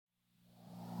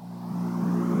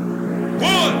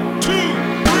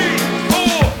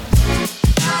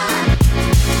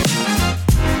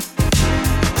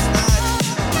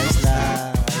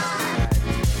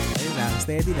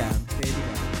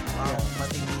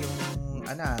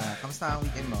Kamusta ang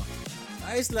weekend mo?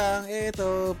 Ayos lang.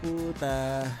 Eto,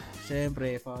 puta.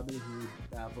 Siyempre, fatherhood.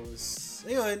 Tapos,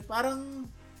 ayun, parang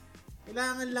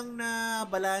kailangan lang na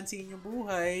balansin yung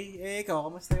buhay.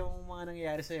 Ikaw, kamusta yung mga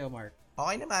nangyayari sa'yo, Mark?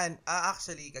 Okay naman.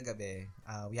 Actually, kagabi,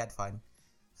 we had fun.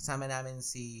 Kasama namin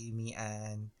si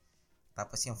Mian,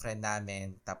 tapos yung friend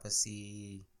namin, tapos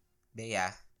si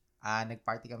Bea.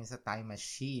 Nag-party kami sa time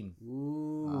machine.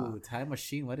 Ooh, time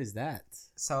machine. What is that?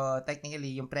 So,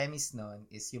 technically, yung premise nun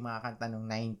is yung mga kanta ng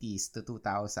 90s to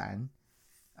 2000,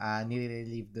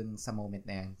 nire-relive dun sa moment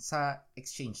na yan. Sa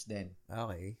exchange din.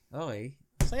 Okay.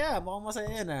 Masaya. Mukhang masaya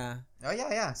yan, Oh,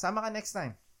 yeah. Sama ka next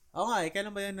time. Oo nga,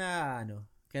 kailan ba yun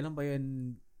kailan ba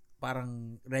yun,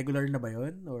 parang regular na ba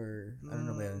yun? Or ano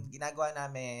na ba yun? Ginagawa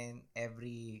namin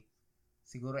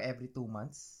siguro every 2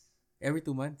 months. Every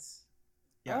 2 months?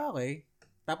 Yeah. Okay.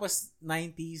 Tapos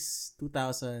 90s,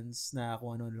 2000s na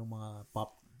kung ano yung mga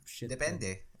pop shit.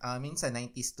 Depende. Minsan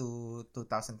 90s to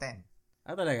 2010.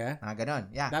 Talaga?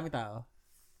 Ganon. Yeah. Dami tao.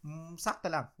 Sakto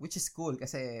lang. Which is cool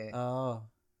kasi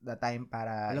the time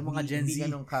para alam mga Gen Z. Hindi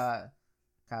ganun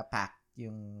ka-pack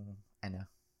yung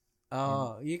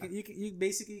you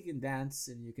basically can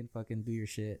dance and you can fucking do your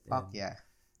shit. Fuck yeah.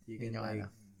 You can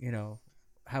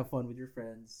have fun with your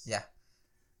friends. Yeah.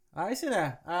 Ayos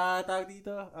sila. Tawag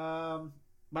dito,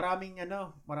 maraming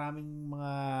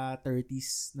mga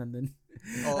 30s nandun.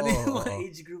 Oo. Yung mga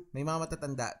age group. May mga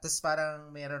matatanda. Tapos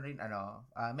parang mayroon rin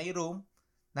may room,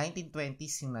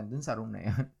 1920s yung nandun sa room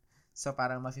na yun. So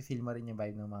parang mafe-feel mo rin yung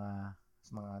vibe ng mga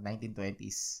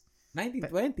 1920s.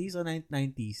 1920s o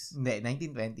 90s? Hindi,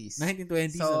 1920s.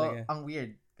 1920s so, talaga. Ang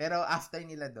weird. Pero after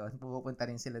nila doon, pupunta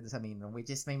rin sila doon sa main room, which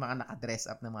is may mga naka-dress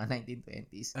up ng mga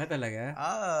 1920s. Talaga?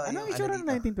 Anong itsura ng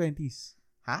 1920s?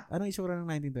 Ha? Anong itsura ng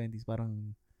 1920s?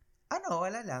 Parang...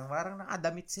 wala lang. Parang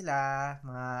nakadamit sila.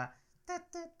 Mga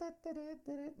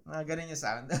ganun yung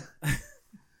sound.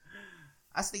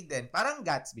 Astig din. Parang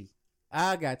Gatsby.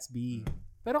 Gatsby.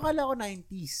 Pero kala ko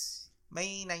 90s.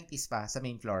 May 90s pa sa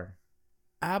main floor.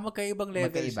 Magkaibang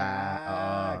level siya.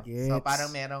 Oo. So, parang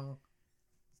merong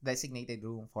designated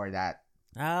room for that.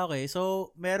 Okay. So,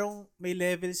 may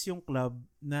levels yung club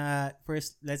na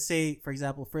let's say, for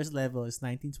example, first level is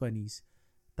 1920s.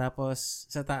 Tapos,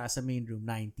 sa taas, sa main room,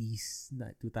 90s,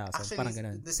 2000. Actually, parang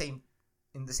ganun.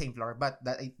 In the same floor, but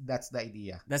that's the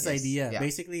idea. That's the idea. Yeah.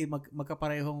 Basically,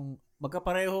 magkaparehong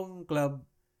club,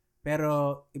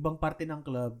 pero ibang parte ng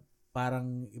club,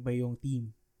 parang iba yung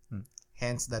team.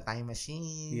 Hence the time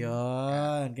machine.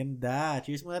 Yun, ganda.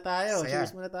 Cheers muna tayo. Saya.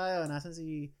 Cheers muna tayo. Nasaan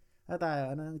si... tayo?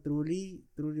 Ano ang Truly?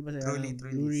 Truly ba siya?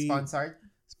 Truly.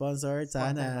 Sponsored.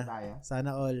 Sana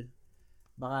all.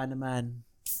 Baka naman.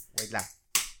 Wait lang.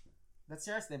 That's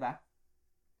yours, diba?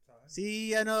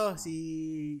 Si...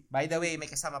 By the way, may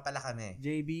kasama pala kami.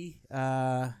 JB.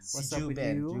 What's up with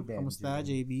you? Kamusta,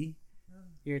 JB?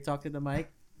 Here, talk to the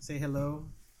mic. Say hello.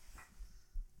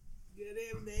 Good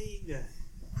evening.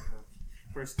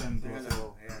 First time ko.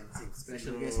 So,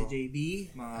 special guest si JB.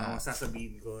 Mga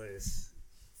sasabihin ko is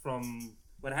from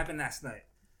what happened last night.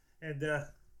 And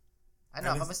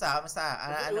kamusta?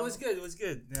 It was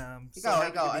good.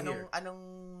 Ikaw, anong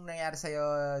nangyari sa'yo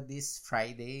this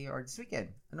Friday or this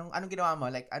weekend? Anong ginawa mo?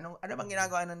 Like, ano bang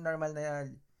ginagawa ng normal na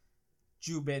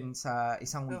Juben sa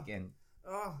isang weekend?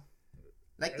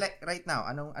 Like right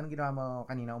now, anong ginawa mo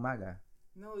kanina umaga?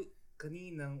 No,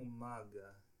 kaninang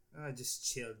umaga. I just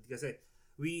chilled kasi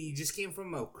we just came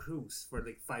from a cruise for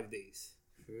like 5 days.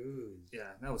 Cruise.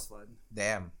 Yeah, that was fun.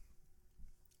 Damn.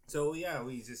 So yeah,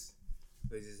 we just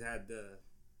had a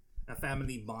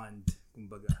family bond,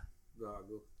 kumbaga.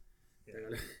 Gago.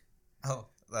 Yeah.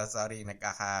 Sorry,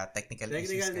 nagkaka-technical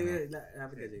issues ka na.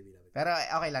 Lapit ka, JB. Pero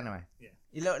okay lang naman. Yeah.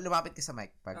 Lumapit ka sa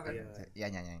mic. Okay.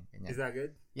 Yan. Is that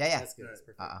good? Yeah. That's good. That's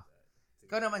perfect.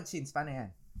 Ikaw naman, Chins, paano yan?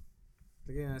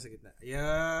 Lagyan na sa gitna.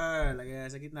 Ayan. Lagyan na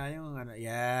sa gitna yung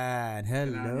Ayan.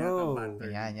 Hello.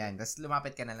 Yan. Tapos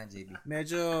lumapit ka na lang, JB.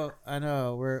 Medyo,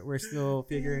 we're still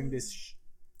figuring this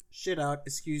shit out.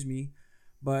 Excuse me.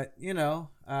 But,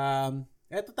 eto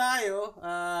tayo.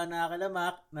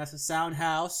 Nakakalamak. Nasa Sound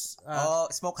House.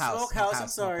 Smokehouse.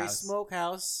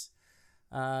 Smokehouse.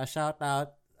 Shout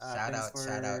out.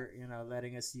 Shout out.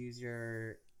 Letting us use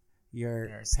your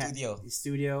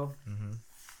studio. Mm-hmm.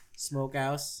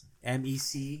 Smokehouse.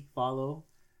 MEC. Follow.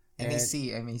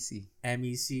 MEC.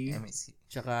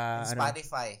 Tsaka,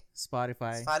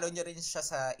 Spotify. Follow nyo rin siya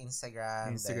sa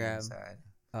Instagram.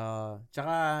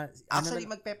 Tsaka, actually,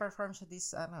 magpe-perform siya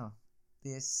sa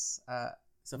next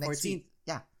 14th. Week.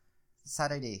 Yeah.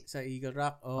 Saturday. Sa Eagle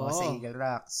Rock. Sa Eagle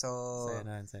Rock. So, Saya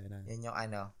na. yun yung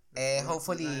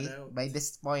Hopefully, by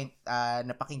this point,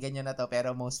 napakinggan nyo na to,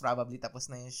 pero most probably tapos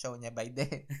na yung show niya by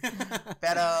then.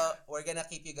 Pero, we're gonna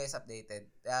keep you guys updated.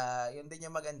 Yun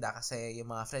din yung maganda kasi yung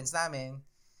mga friends namin,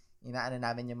 inaano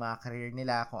namin yung mga career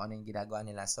nila, kung ano yung ginagawa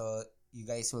nila. So, you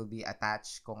guys will be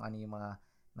attached kung ano yung mga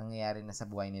nangyayari na sa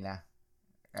buhay nila.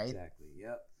 Right? Exactly,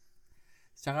 yep.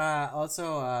 Tsaka,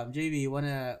 also, JB,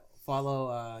 wanna follow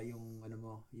yung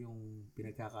yung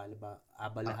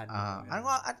pinagkakaabalahan mo.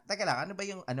 Teka lang, ano ba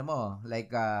yung ano mo? Like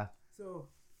so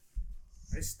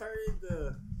I started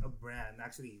a brand.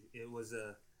 Actually, it was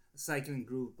a cycling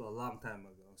group a long time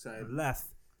ago. So I left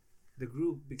the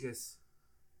group because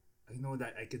I know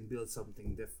that I can build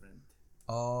something different.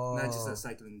 Not just a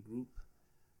cycling group,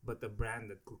 but a brand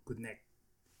that could connect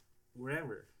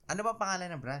wherever. Ano ba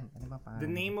pangalan ng brand? The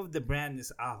name of the brand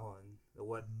is AHON.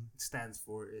 What it stands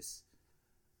for is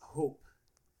hope.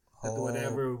 That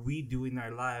whatever we do in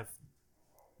our life,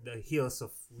 the hills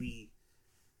of we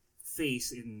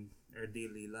face in our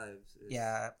daily lives.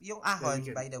 Yung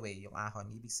AHON, by the way, yung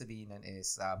AHON, ibig sabihin nun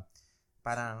is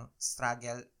parang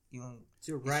struggle, yung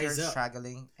to if you're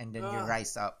struggling and then you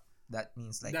rise up. That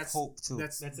means like hope too.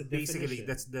 That's basically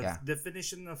the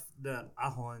definition of the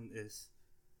AHON is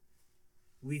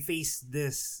we face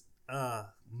this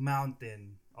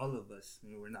mountain. All of us,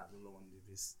 we're not alone with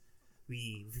this.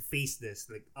 We face this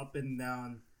like up and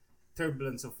down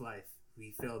turbulence of life.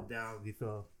 We fell down. We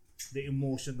felt the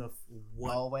emotion of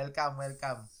what. Welcome.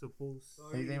 Suppose.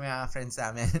 Ito yung mga friends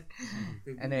namin.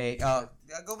 Anyway,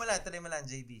 tuloy mo lang,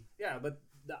 JB. Yeah, but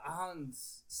the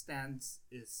AHON's stance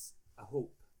is a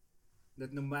hope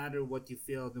that no matter what you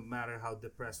feel, no matter how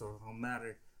depressed or no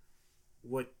matter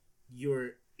what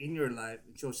you're in your life,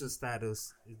 social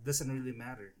status, it doesn't really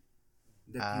matter.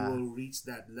 That you will reach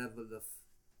that level of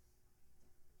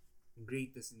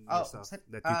greatness in yourself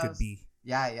that you could be.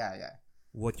 Yeah.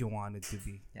 What you wanted to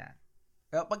be. Yeah.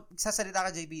 Pero pag sasalita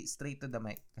ka, JB, straight to the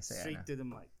mic. Kasi straight to the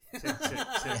mic.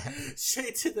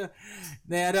 Straight to the...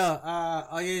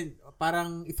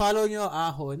 parang i-follow nyo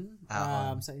AHON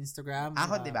sa Instagram.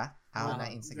 AHON, di ba? AHON na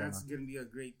Instagram. That's gonna be a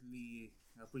greatly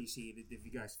appreciated if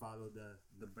you guys follow the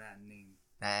brand name.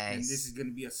 Nice. And this is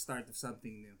gonna be a start of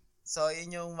something new. So, yun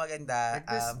yung maganda. Like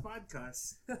this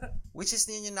podcast. Which is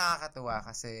yun yung nakakatuwa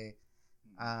kasi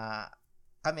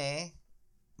kami,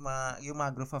 yung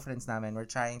mga group of friends namin, we're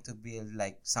trying to build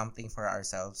like something for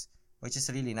ourselves, which is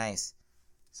really nice.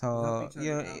 So,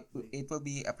 it will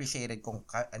be appreciated kung,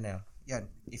 yun,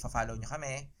 i-follow nyo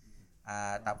kami,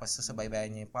 tapos susubaybayan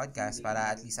nyo yung podcast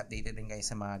para at least updated din kayo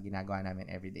sa mga ginagawa namin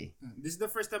everyday. This is the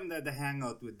first time that I hang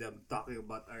out with them talking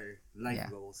about our life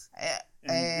goals. And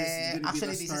this is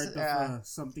gonna be the start of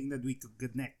something that we could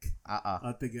connect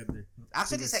all together.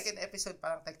 Actually, second episode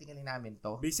parang technically namin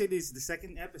to. Basically, it's the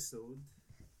second episode.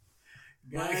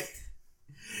 But,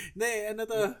 ano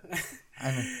to?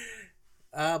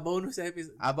 Bonus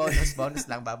episode. Bonus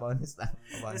lang. Bonus.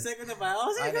 Second na ba?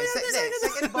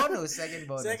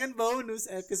 Second bonus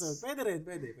episode. Pwede.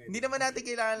 Hindi naman natin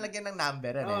kailangan lagyan ng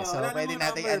number. So, pwede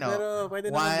natin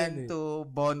 1 to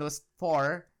bonus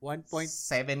 4.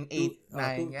 1.789.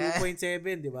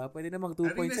 2.7, di ba? Pwede namang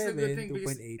 2.7,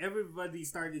 2.8. Everybody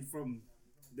started from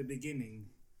the beginning.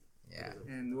 Yeah.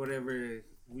 And whatever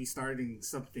we starting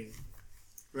something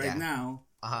right now,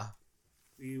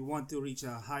 we want to reach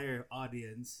a higher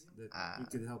audience that we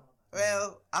could help.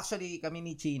 Well, actually, kami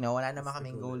ni Chino, wala naman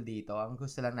kaming goal dito. Ang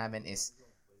gusto lang namin is,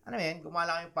 gumawa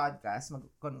lang yung podcast,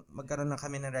 magkaroon na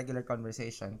kami ng regular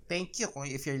conversation. Thank you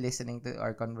if you're listening to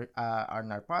our on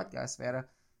our podcast. Pero,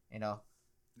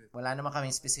 wala naman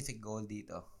kaming specific goal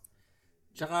dito.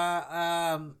 Tsaka,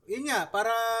 yun nga,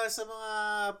 para sa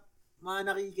mga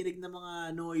nakikinig na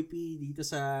mga Noipi dito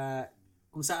sa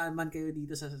kung saan man kayo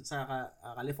dito sa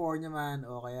California man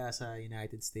o kaya sa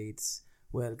United States,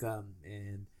 welcome.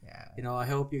 And, I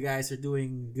hope you guys are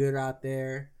doing good out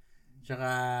there.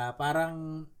 Tsaka,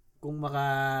 parang, kung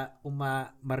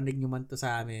marinig nyo man to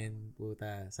sa amin,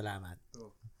 puta, salamat.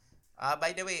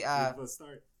 By the way,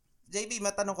 JB,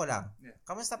 matanong ko lang. Yeah.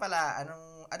 Kamusta pala?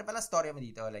 Ano pala story mo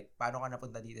dito? Like, paano ka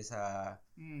napunta dito sa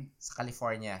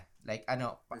California? Like,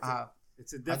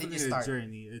 it's a definitely a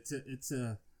journey. It's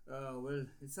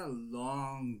a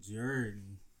long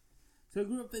journey. So I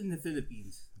grew up in the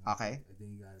Philippines. Okay. I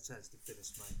didn't get a chance to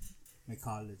finish my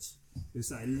college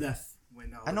because I left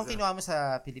when I was. Anong kinuha mo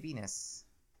sa Pilipinas?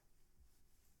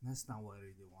 That's not what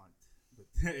I really want. But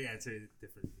yeah, it's really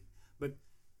differently. But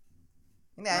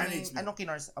anong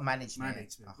kinuha?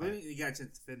 Management. Okay. Well, you got a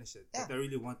chance to finish it. Yeah. But I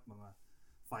really want mga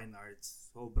fine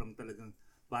arts. Sobrang talagang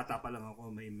bata pa lang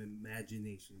ako, may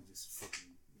imagination just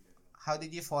fucking. How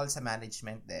did you fall sa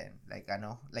management then? Like,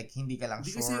 like hindi ka lang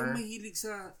hindi sure? Hindi kasi ako mahilig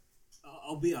sa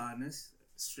I'll be honest,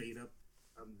 straight up.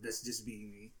 That's just being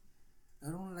me.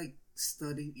 I don't like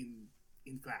studying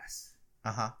in class.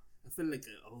 Uh-huh. I feel like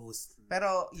I always...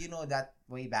 Pero you know that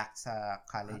way back sa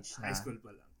college na... High school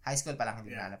pa lang. High school pa lang,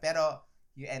 hindi mo alam. Pero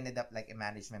you ended up like in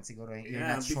management. Siguro you're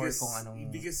not sure kung anong...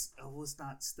 Because I was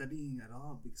not studying at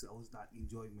all because I was not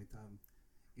enjoying my time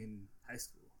in high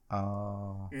school.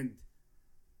 Oh. And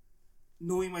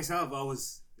knowing myself, I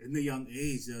was in a young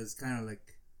age, I was kind of like...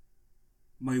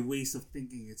 My ways of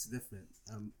thinking, it's different.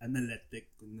 I'm analytic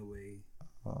in a way.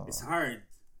 Oh. It's hard.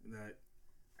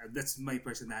 That's my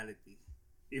personality.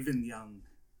 Even young.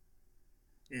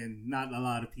 And not a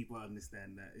lot of people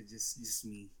understand that. It's just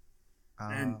me.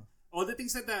 And all the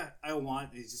things that I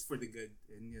want is just for the good.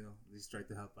 And, just try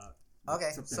to help out. Okay,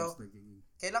 so,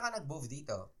 kailan ka nag-move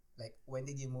dito? Like, when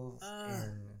did you move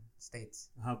in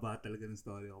States? Haba talaga ng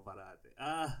story ko parate.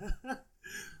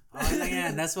 Okay lang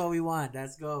yan. That's what we want.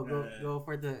 Let's go. Go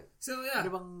for the... So, yeah.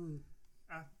 Ano bang...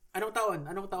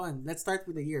 Anong taon? Let's start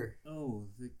with the year.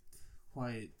 Oh,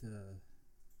 quite...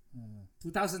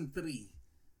 2003.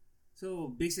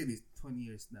 So, basically, 20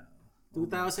 years now.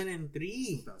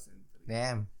 2003? 2003.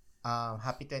 Damn.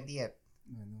 Happy 20th.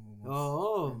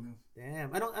 Oh.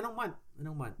 Damn. Anong month?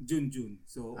 June.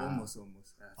 So, almost.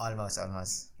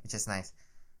 Almost. Which is nice.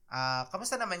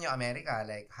 Kamusta naman yung America?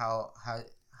 Like, how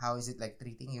is it like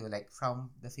treating you? Like, from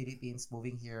the Philippines,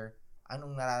 moving here, oh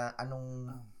my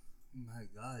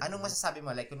God. Anong masasabi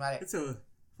mo? Like, kunwari,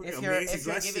 if amazing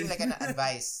you're giving like an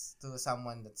advice to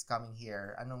someone that's coming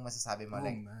here, anong masasabi mo?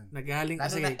 Like, man. Nagaling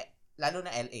lalo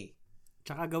na LA.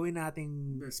 Tsaka gawin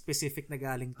nating specific na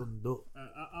galing Tondo.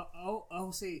 I'll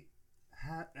say,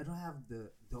 I don't have the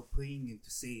opinion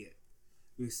to say it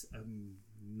because I'm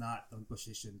not in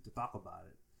position to talk about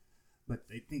it. But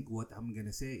I think what I'm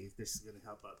gonna say is this is gonna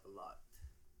help out a lot.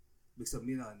 Because I'm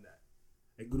on that.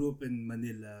 I grew up in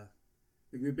Manila.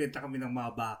 Nagbibenta kami ng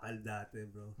mga bakal dati,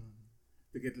 bro.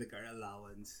 To get like our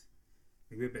allowance.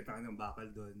 Nagbibenta kami ng bakal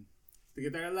doon. To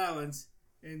get our allowance.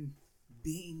 And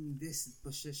being in this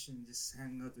position, just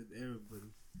hang out with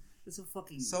everybody. That's so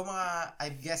fucking... So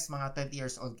I guess mga 20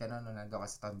 years old ka na nung nandun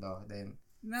ka sa Tondo. Then...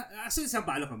 Actually,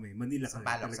 Sampaloc kami. Manila kami.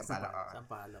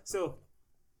 Sampaloc. So,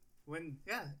 when,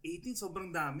 18,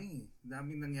 sobrang dami.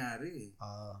 Daming nangyari.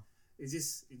 It's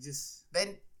just...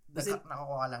 Then,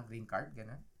 nakukuha ka lang green card,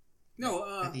 gano'n? No,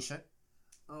 petition?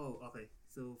 Oh, okay.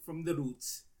 So, from the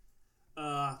roots,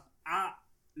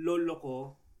 lolo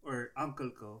ko, or uncle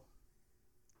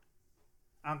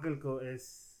ko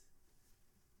is...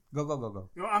 Go.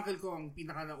 Yung uncle ko ang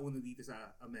pinaka-nauna dito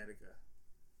sa Amerika.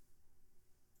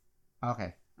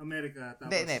 Okay. Amerika,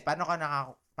 tapos... Hindi. Paano ka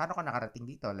nakarating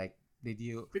dito? Like, did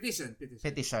you... Petition.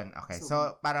 Okay.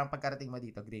 So parang pagkarating mo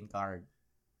dito, green card.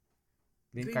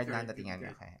 Green card na ang datingan.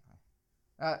 Okay.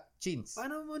 Chins.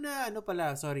 Paano mo na,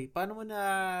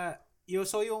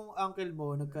 so yung uncle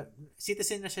mo,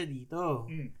 citizen na siya dito.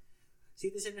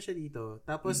 Citizen na siya dito.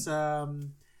 Tapos,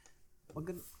 paano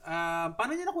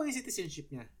niya nakuha yung citizenship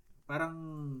niya? Parang,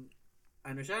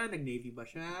 nag-Navy ba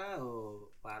siya? O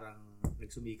parang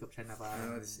nagsumikap siya na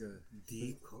parang...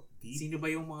 Deep. Sino ba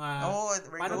yung mga...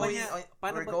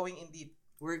 We're going in deep.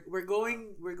 We're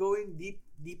going deep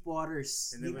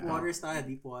waters. Deep waters.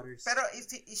 Pero if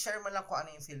i-share mo lang kung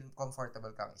ano yung feel comfortable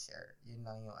kang i-share. Yun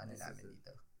lang yung namin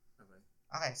dito.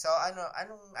 Okay, so ano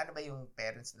ba yung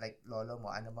parents, like lolo mo,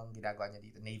 ano bang ginagawa niya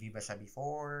dito? Navy ba siya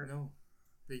before? No.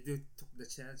 They took the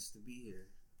chance to be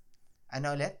here.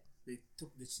 Ano ulit? They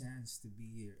took the chance to be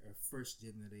here. Our first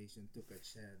generation took a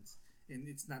chance. And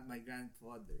it's not my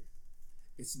grandfather.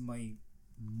 It's my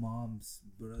mom's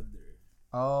brother.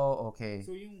 Oh, okay.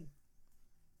 So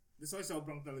that's why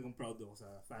sobrang talagang proud ako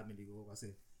sa family ko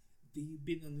kasi they've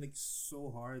been on like so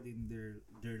hard in their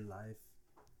life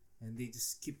and they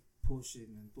just keep pushing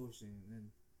and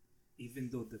even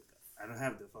though that I don't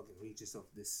have the fucking wages of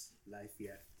this life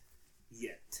yet.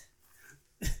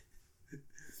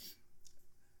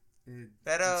 And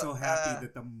pero, I'm so happy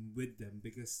that I'm with them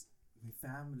because my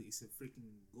family is a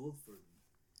freaking gold for me.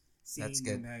 Seeing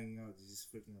them hanging out is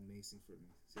just freaking amazing for me.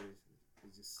 Seriously.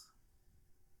 It's just...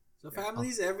 So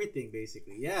family is everything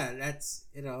basically. Yeah, that's,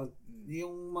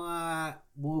 yung mga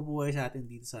bumubuhay sa atin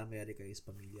dito sa Amerika is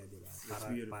pamilya, di ba?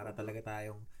 Para talaga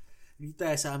tayong dito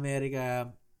sa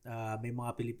Amerika, may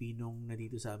mga Pilipinong na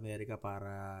dito sa Amerika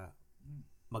para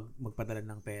magpadala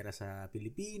ng pera sa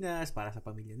Pilipinas, para sa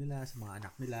pamilya nila, sa mga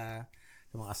anak nila,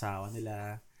 sa mga asawa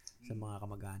nila, sa mga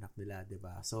kamag-anak nila, di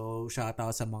ba? So, shout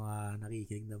out sa mga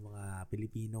nakikinig ng mga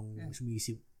Pilipinong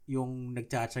yung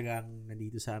nagtsatsagang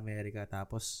nandito sa Amerika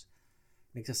tapos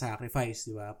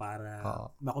nagsasacrifice, di ba? Para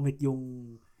makumit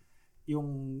yung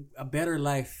a better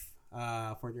life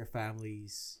for their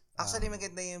families. Actually,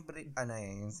 maganda yung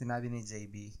yung sinabi ni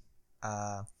JB.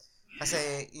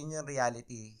 Kasi yun yung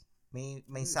reality.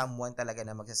 May someone talaga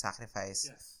na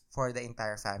magsasacrifice for the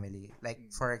entire family.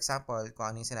 Like, for example,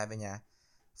 kung ano yung sinabi niya,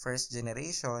 first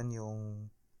generation,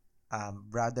 yung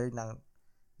brother ng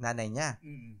nanay niya.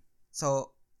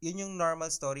 So, yun yung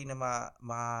normal story na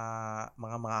mga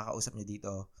makakausap niyo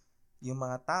dito. Yung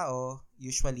mga tao,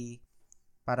 usually,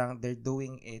 parang they're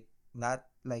doing it not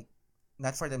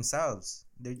for themselves.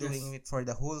 They're doing it for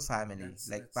the whole family.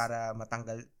 Para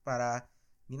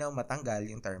hindi na matanggal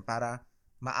yung term, para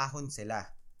maahon sila.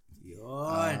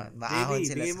 Yun. Maahon JB,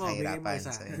 sila sa kahirapan.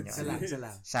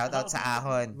 Salam. Shout out sa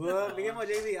AHON. Bigyan mo,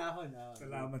 JB, AHON.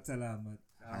 Salamat.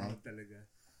 AHON talaga.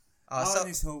 So, AHON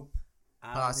is hope.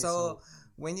 So,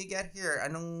 when you get here,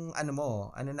 ano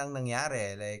nang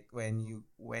nangyari? Like, when you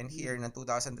went here ng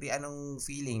 2003, anong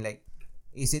feeling? Like,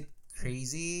 is it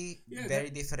crazy? Very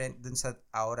different dun sa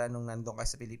aura nung nandun ka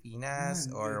sa Pilipinas?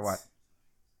 Or what?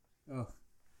 Oh,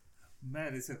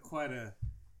 man, it's quite a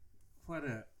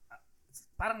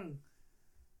parang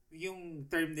yung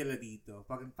term nila dito,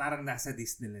 parang nasa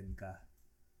Disneyland ka.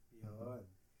 Yun.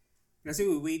 Kasi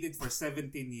we waited for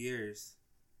 17 years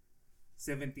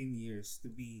to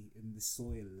be in the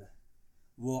soil,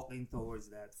 walking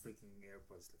towards that freaking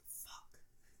airport. Like, fuck.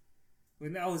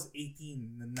 When I was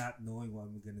 18, not knowing what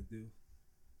I'm gonna do.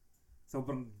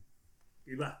 Sobrang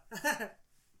iba.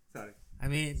 Sorry.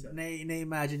 I mean,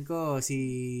 na-imagine ko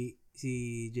si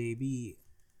JB,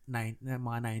 mga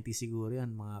 90 siguro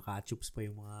yan, mga kachups pa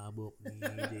yung mga buhok ni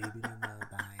JB na mga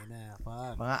tayo na.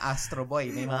 Fuck. Mga Astro Boy.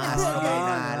 May mga Astro Boy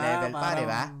na level pa, di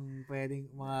ba?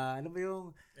 Pwedeng ano ba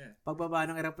yung pagbaba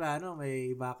ng aeroplano,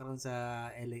 may background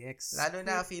sa LAX. Lalo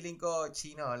na feeling ko,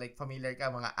 Chino, like familiar ka,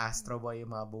 mga Astro Boy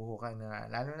yung mga buhukan na,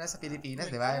 lalo na sa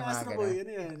Pilipinas, di ba? Yung mga Astro Boy,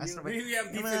 ano yan? Astro Boy. We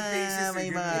have different faces.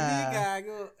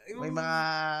 May mga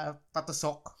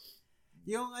patusok.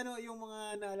 Yung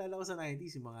mga naalala ko sa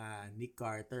 90s, yung mga Nick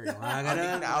Carter, yung mga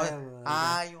ganun.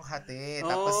 Yung hati.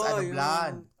 Tapos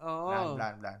blonde.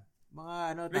 Blonde. Mga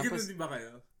tapos... Naging ba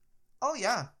kayo? Oh,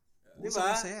 yeah.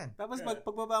 Diba? Tapos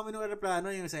pagbaba mo ng aeroplano,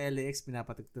 yung sa LAX,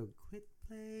 pinapatugtog, quit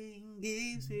playing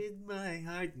games with my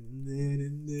heart.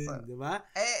 Diba?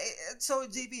 So,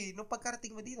 JB, nung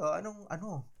pagkarating mo dito,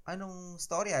 anong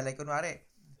storya? Like, kunwari,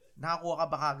 nakakuha ka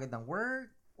ba kagad ng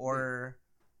work? Or,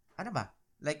 ano ba?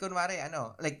 Like, kunwari,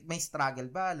 like, may struggle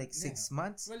ba? Like, 6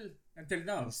 months? Well, until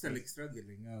now, I'm still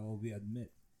struggling, I will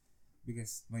admit.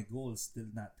 Because my goals still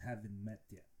haven't met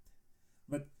yet.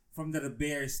 But, from the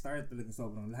bare start, talagang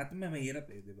sobrang, lahat naman mahirap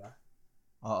di ba?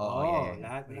 Oo,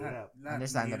 lahat mahirap.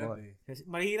 Understandable.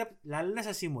 Mahirap, lalo na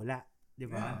sa simula, di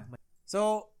ba? Yeah.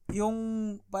 So,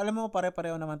 alam mo,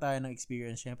 pare-pareho naman tayo ng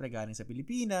experience, syempre, galing sa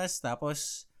Pilipinas,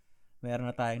 tapos, meron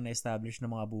na tayong na-establish ng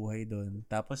mga buhay doon.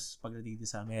 Tapos, pagdating dito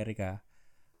sa Amerika,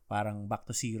 parang back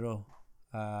to zero.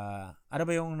 Ano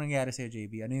ba yung nangyari sa'yo,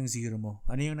 JB? Ano yung zero mo?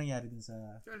 Ano yung nangyari dun sa...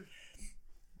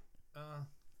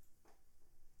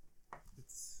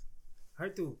 It's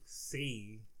hard to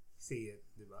say it,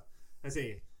 di ba?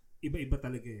 Kasi, iba-iba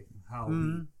talaga how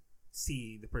we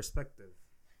see the perspective.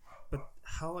 But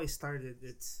how I started,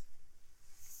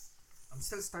 I'm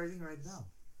still starting right now.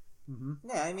 Mm-hmm.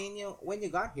 Yeah, I mean, when you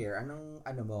got here, ano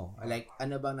mo? Like,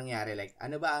 ano bang nangyari? Like,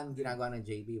 ano ba ang ginagawa ng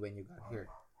JB when you got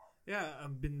here? Yeah, I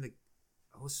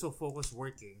was so focused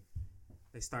working.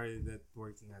 I started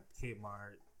working at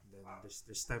Kmart. Then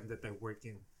there's time that I work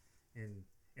in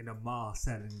a mall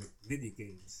selling video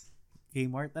games.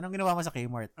 Kmart? Anong ginawa mo sa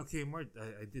Kmart? Kmart,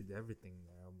 I did everything.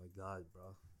 Oh my God,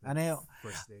 bro. Ano yung...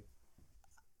 First day.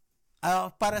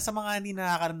 Para sa mga hindi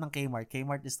nakakaroon ng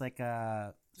Kmart is like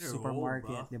a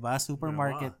supermarket, di ba?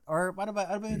 Supermarket. Or ano ba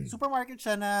yun? Supermarket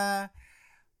siya na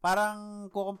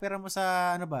parang kukumpira mo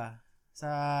sa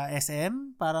sa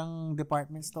SM, parang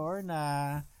department store na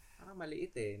parang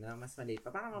maliit na mas maliit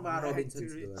pa. Parang mga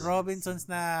Robinsons doon. Robinsons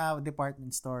na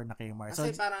department store na Kmart.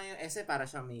 Kasi parang yung SM para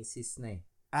siyang Macy's na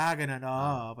ganun.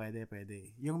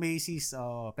 Pwede. Yung Macy's,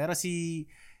 pero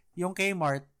yung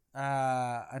Kmart,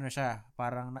 ano siya,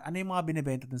 parang, ano yung mga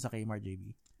binibenta dun sa Kmart,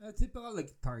 JB? Typical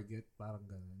like Target, parang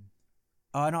ganun.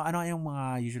 Ano yung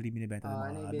mga usually binibenta ng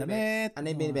mga damit? Ano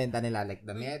yung binibenta nila? Like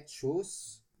damit,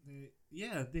 shoes?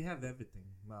 Yeah, they have everything.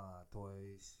 Mga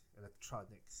toys,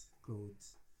 electronics,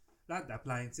 clothes. Lahat,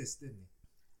 appliances din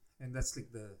And that's like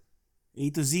the... A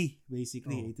to Z,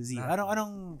 basically. A to Z.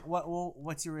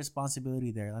 What's your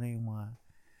responsibility there? Ano yung mga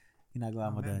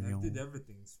ginagawa mo doon? I did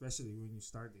everything. Especially when you're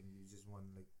starting. You just want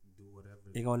to do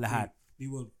whatever. Ikaw lahat.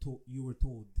 You were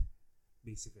told.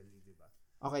 Basically, di ba?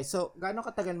 Okay, so gaano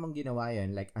katagal mong ginawa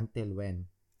yun? Like, until when?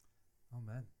 Oh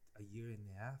man, a year and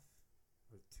a half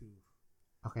or 2.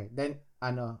 Okay, then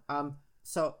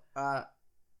so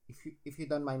if you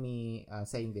don't mind me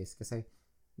saying this kasi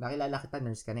nakilala kita,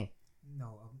 nurse ka na eh.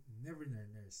 No, I'm never na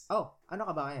nurse. Oh, ano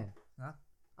ka ba ngayon? Huh?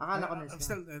 Akala ko nurse I'm ka.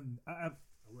 still I'm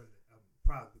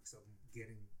proud because I'm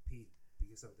getting paid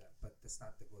because of that, but that's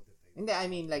not the goal that I. Hindi, I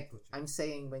mean like I'm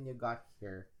saying when you got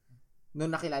here, nung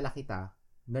nakilala kita,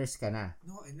 nurse ka na.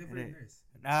 No, I never nurse.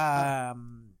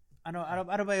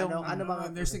 Ano ba yung ano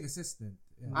bang nursing assistant?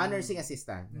 Yeah. Nursing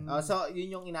assistant. So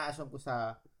yun yung ina-assume ko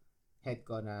sa head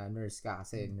ko na nurse ka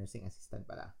kasi nursing assistant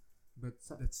pala. But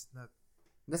that's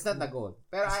not the goal.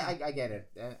 Pero I get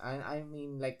it. I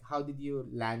mean like how did you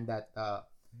land that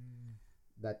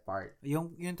part?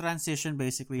 Yung transition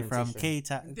basically from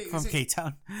K-Town.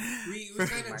 We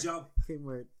kind of jump.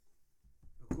 Kmart.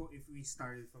 If we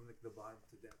started from like the bottom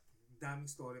to that. Daming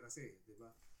story kasi, di ba?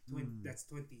 That's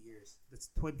 20 years. That's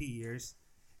 20 years.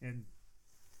 And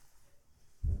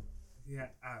yeah,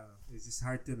 it's just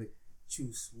hard to like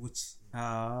choose which.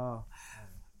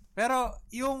 Pero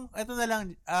yung ito na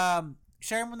lang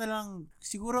share mo na lang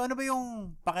siguro ano ba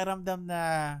yung pakiramdam na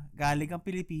galing kang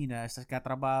Pilipinas tapos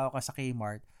katrabaho ka sa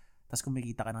Kmart tapos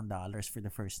kumikita ka ng dollars for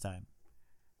the first time.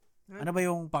 Ano ba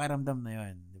yung pakiramdam na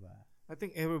yun, di ba? I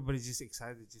think everybody's just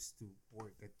excited just to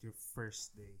work at your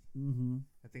first day. Mm-hmm.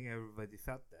 I think everybody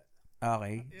felt that.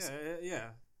 Okay.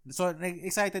 Yeah. So,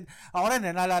 excited. Ako rin,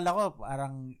 naalala ko,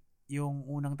 parang yung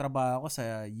unang trabaho ko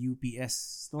sa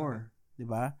UPS store. Di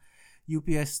ba?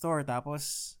 UPS store.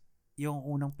 Tapos, yung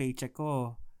unang paycheck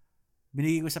ko,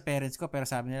 binigay ko sa parents ko, pero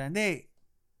sabi nila, hindi,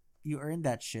 you earned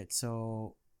that shit.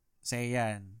 So, say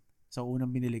yan. So,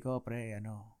 unang binili ko,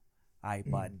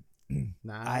 iPod.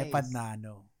 Nice. iPod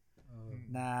Nano.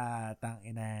 Na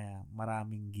tangina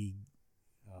maraming gig.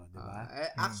 Diba?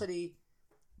 Actually,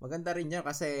 maganda rin yun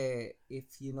kasi if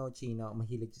you know Chino,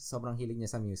 sobrang hilig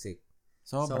niya sa music.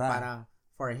 So parang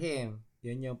for him,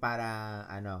 yun yung parang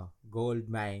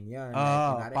gold mine yun.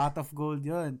 Pot of gold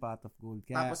yun. Pot of gold.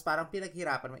 Tapos parang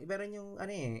pinaghirapan mo. Iba rin yung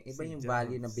iba yung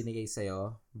value na binigay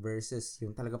sa'yo versus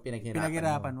yung talagang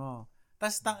pinaghirapan mo.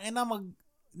 Tapos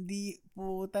hindi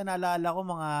puta naalala ko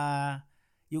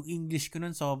yung English ko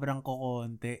nun sobrang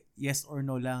kokonti. Yes or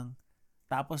no lang.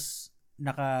 Tapos,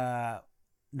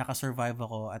 naka-survive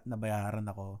ako at nabayaran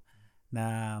ako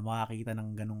na makakita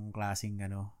ng ganung klaseng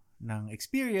ng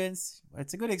experience.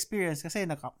 It's a good experience kasi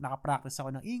naka-practice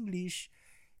ako ng English.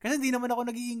 Kasi hindi naman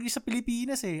ako nag-i-English sa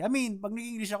Pilipinas eh. I mean, pag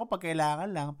nag-i-English ako, pag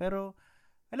kailangan lang. Pero,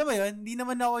 alam mo yun, hindi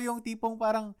naman ako yung tipong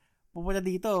parang pupunta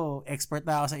dito, expert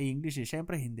na ako sa English eh.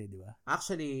 Syempre, hindi, di ba?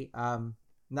 Actually,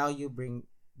 now you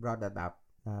brought that up.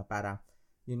 Parang,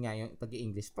 yun nga, yung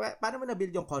pag-i-English. Paano mo na-build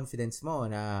yung confidence mo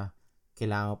na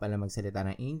kailangan mo pala magsalita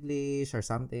ng English or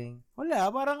something? Wala,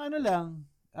 parang lang.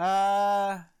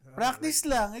 Practice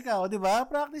lang. Ikaw, di ba?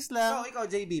 Practice lang. So, ikaw,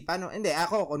 JB, paano? Hindi,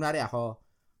 kunwari ako,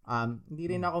 hindi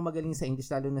rin ako magaling sa English,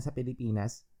 lalo na sa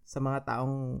Pilipinas. Sa mga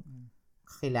taong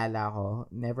kakilala ko,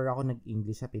 never ako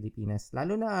nag-English sa Pilipinas.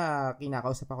 Lalo na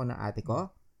kinakausap ako ng ate ko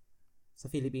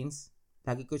sa Philippines.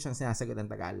 Lagi ko siyang sinasagot ng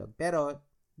Tagalog. Pero,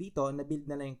 dito, na-build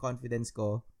na lang yung confidence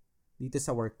ko dito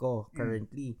sa work ko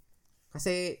currently.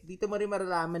 Kasi dito mo rin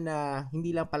maralaman na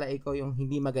hindi lang pala ikaw yung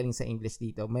hindi magaling sa English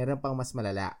dito. Mayroon pang mas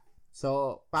malala.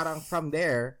 So, parang from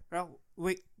there,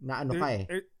 wait,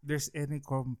 there's any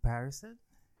comparison?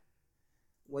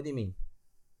 What do you mean?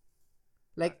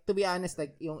 Like, to be honest,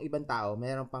 like, yung ibang tao,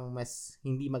 mayroon pang mas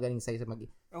hindi magaling sa'yo sa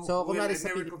So, kunwari sa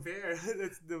compare.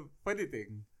 That's the funny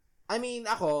thing. I mean,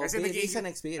 ako, based on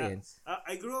experience.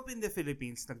 I grew up in the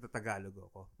Philippines, nagtatagalog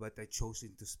ako, but I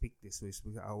chosen to speak this way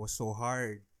because I was so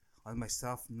hard on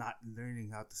myself not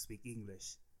learning how to speak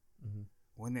English. Mm-hmm.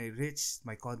 When I reached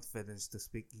my confidence to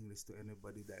speak English to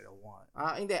anybody that I want.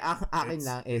 Hindi, akin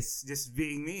lang is... just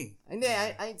being me. Hindi,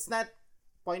 it's not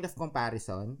point of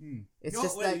comparison. It's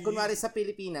kunwari sa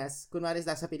Pilipinas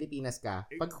ka,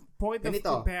 pag point of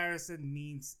comparison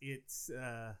means it's...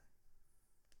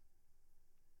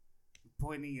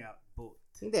 pointing out both.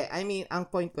 Hindi, I mean, ang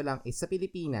point ko lang is sa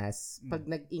Pilipinas, pag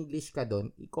nag-English ka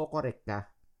doon, i-correct ka.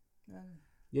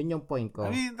 Yun yung point ko.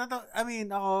 I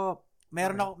mean, ako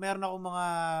meron ako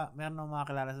mga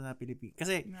kilala sa Pilipinas.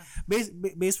 Kasi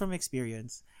based from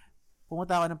experience,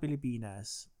 pumunta ako ng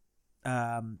Pilipinas.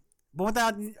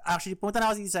 Pumunta na ako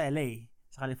sa LA,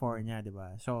 sa California, 'di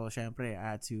ba? So, syempre,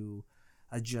 I had to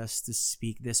adjust to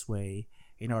speak this way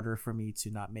in order for me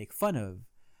to not make fun of.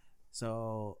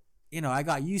 So, I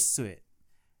got used to it.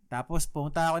 Tapos,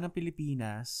 pumunta ako ng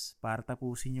Pilipinas para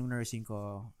tapusin yung nursing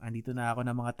ko. Andito na ako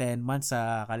ng mga 10 months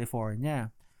sa California.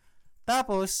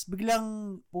 Tapos,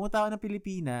 biglang pumunta ako ng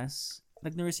Pilipinas,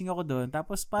 nag-nursing ako doon,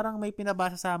 tapos parang may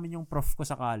pinabasa sa amin yung prof ko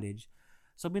sa college.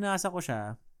 So, binasa ko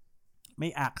siya.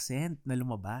 may accent na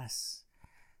lumabas.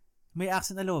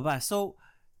 So,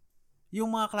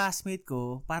 yung mga classmate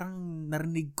ko, parang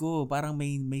narinig ko, parang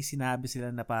may sinabi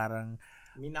sila na parang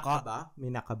Minaka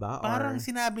ba? Parang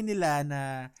sinabi nila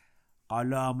na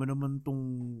kala mo naman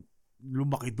tong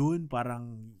lumaki dun,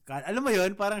 parang alam mo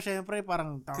yun, parang syempre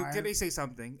parang Can I say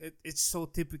something? It's so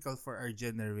typical for our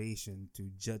generation to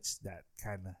judge that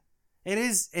kind of. It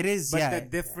is, but yeah. the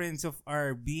difference of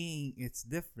our being, it's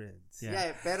different.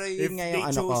 Yeah, pero yun nga yung If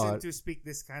they chosen to speak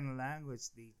this kind of language,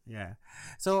 yeah.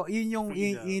 So, yun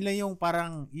lang yung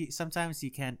parang, sometimes you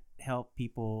can't help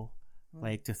people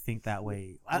like to think that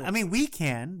way. I mean, we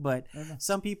can, but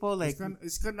some people like...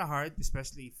 It's kind of hard,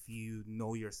 especially if you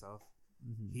know yourself,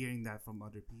 hearing that from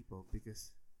other people,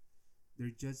 because their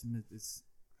judgment is...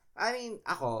 I mean,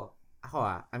 ako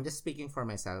I'm just speaking for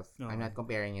myself. No. I'm not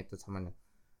comparing it to someone.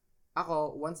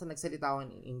 Ako, once na nagsalita ako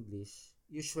in English,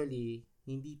 usually,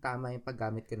 hindi tama yung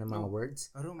paggamit ko ng mga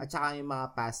words at saka yung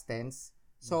mga past tense.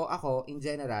 So, ako, in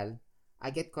general,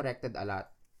 I get corrected a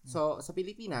lot. So, sa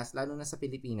Pilipinas, lalo na sa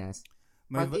Pilipinas,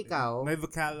 pag ikaw... May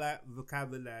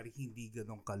vocabulary hindi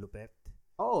ganun kalupet.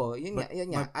 Oo, yun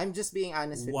nga. I'm just being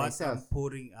honest with myself. I'm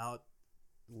putting out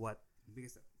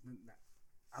because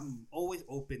I'm always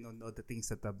open on all the things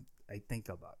that I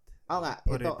think about. Oo nga.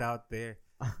 Put it out there.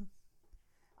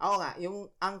 Oo nga,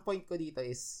 ang point ko dito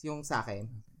is, yung sa akin,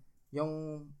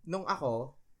 yung,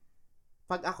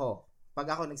 pag ako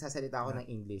nagsasalita ako ng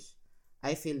English,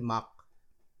 I feel mocked.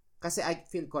 Kasi I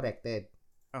feel corrected.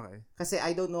 Okay. Kasi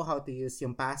I don't know how to use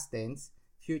yung past tense,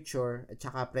 future, at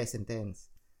saka present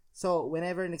tense. So,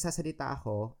 whenever nagsasalita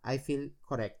ako, I feel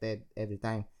corrected every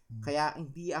time. Kaya,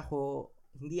 hindi ako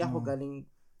ganun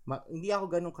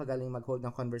kagaling mag-hold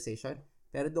ng conversation,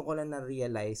 pero doon ko lang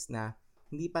na-realize na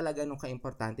hindi pala ganun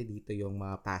ka-importante dito yung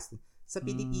mga past. Sa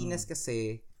Pilipinas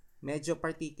kasi, medyo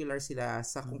particular sila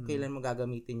sa kung kailan mo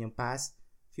gagamitin yung past,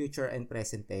 future, and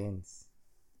present tense.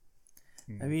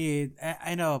 I mean,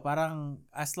 I know, parang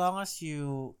as long as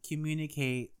you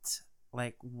communicate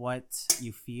like what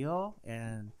you feel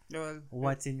and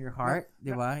what's in your heart,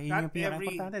 di ba? Yun yung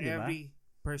pinaka-importante, di ba? Every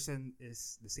person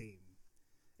is the same.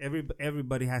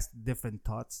 Everybody has different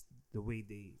thoughts, the way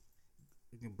they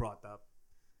brought up.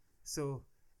 So,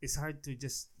 it's hard to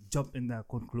just jump in the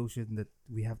conclusion that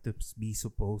we have to be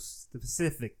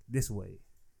specific this way.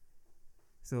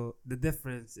 So, the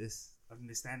difference is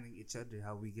understanding each other,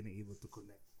 how we gonna able to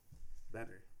connect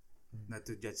better, not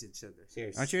to judge each other.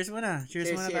 Cheers. Cheers muna.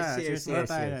 Cheers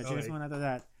muna to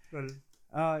that. Well,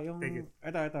 yung ito.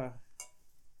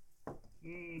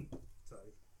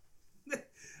 Sorry.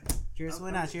 Cheers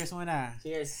muna.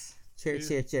 Cheers.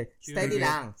 Steady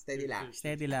lang. Steady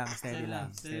lang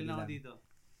dito.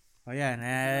 O yan,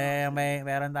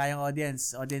 meron tayong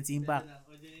audience impact.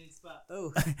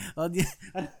 Audience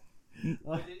impact.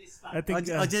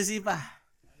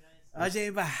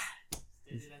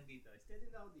 Steady lang dito.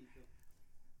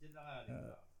 Diyan lang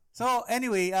dito. So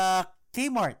anyway,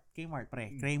 Kmart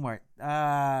pre. Kmart.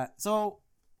 So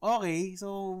okay,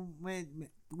 so may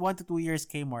 1 to 2 years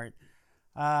Kmart.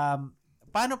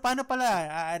 Paano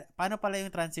pala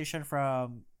yung transition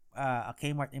from a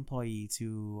Kmart employee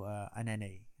to an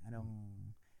NA? Ano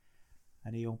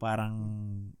yung parang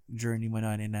journey mo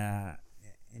noon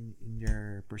in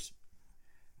your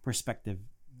perspective?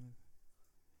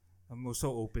 I'm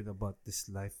so open about this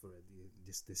life already.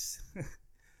 Just this.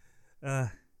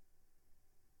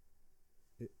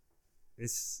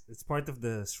 It's part of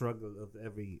the struggle of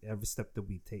every step that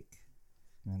we take,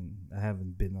 and I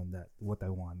haven't been on that what I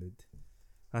wanted.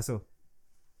 So,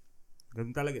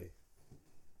 ganun talaga eh.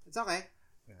 It's okay.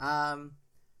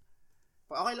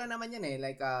 Okay lang naman yan eh.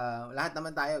 Like, lahat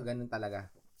naman tayo, ganun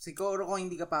talaga. Siguro kung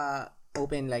hindi ka pa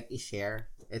open, like, i-share,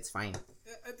 it's fine.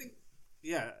 I think,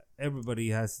 yeah,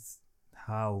 everybody has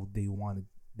how they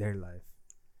wanted their life.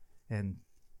 And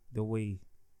the way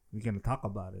we're gonna talk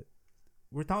about it,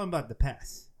 we're talking about the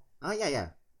past. Oh,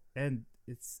 yeah. And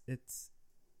it's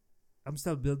I'm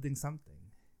still building something.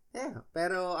 Yeah,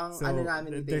 pero ang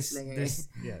namin dito is lang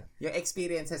yung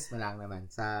experiences mo lang naman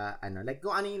sa like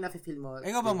kung ano yung nafe-feel mo.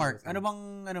 Ikaw ba, Mark? Ano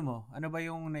ba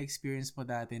yung na-experience mo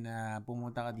dati na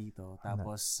pumunta ka dito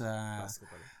tapos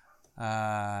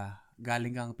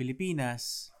galing kang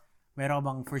Pilipinas, meron ka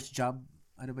bang first job?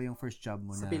 Ano ba yung first job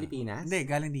mo sa Pilipinas? Hindi,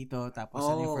 galing dito tapos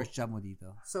ano yung first job mo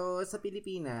dito? So sa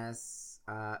Pilipinas,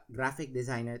 graphic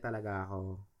designer talaga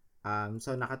ako.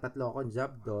 So nakatatlo akong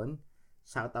job doon.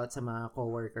 Shout out sa mga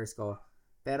coworkers ko.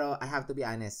 Pero I have to be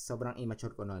honest, sobrang immature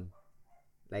ko noon.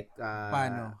 Like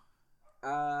paano?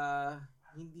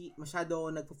 Hindi masyado ako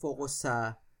nagfo-focus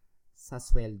sa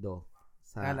sweldo.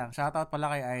 Kaya lang, shout out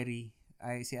pala kay Irie.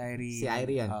 Si Irie. Si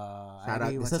Irie yan. Shout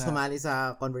out. Gusto sumali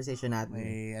sa conversation natin.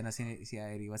 May si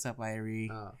Irie. What's up, Irie?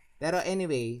 Pero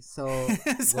anyway, so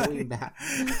going back.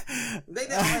 Hindi,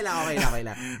 okay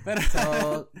lang. Pero, so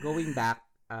going back,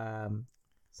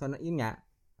 so yun nga,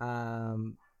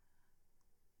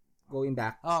 going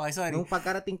back. Okay, sorry. Nung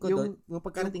pagkarating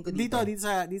ko dito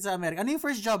sa America. Ano yung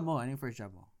first job mo?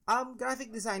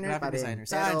 Graphic designer pa rin.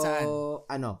 Saan? Pero,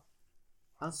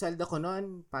 ang sweldo ko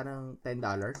noon, parang $10.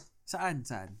 Saan?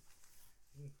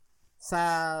 Sa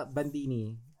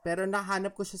Bandini. Pero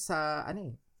nahanap ko siya sa,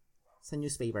 sa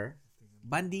newspaper.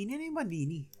 Bandini? Ano yung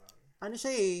Bandini? Ano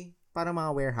siya parang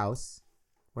mga warehouses.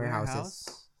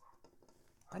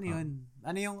 Ano yun?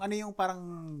 Ano yung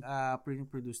parang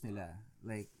produce nila?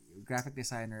 Like, graphic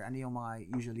designer, ano yung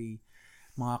mga usually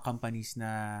mga companies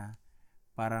na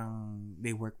parang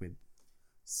they work with?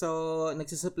 So,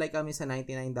 nagsusupply kami sa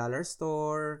 $99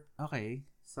 store. Okay.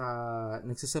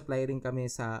 Nagsusupply rin kami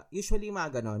sa, usually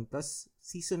mga ganon. Tapos,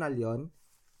 seasonal yon.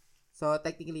 So,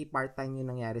 technically, part-time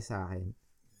yung nangyari sa akin.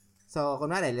 So,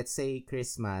 kunwari, let's say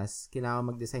Christmas,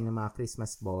 kailangan mag-design ng mga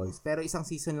Christmas balls. Pero isang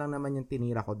season lang naman yung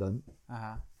tinira ko doon.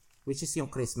 Aha. Which is yung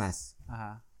Christmas.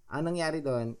 Aha. Ang nangyari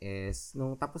doon is,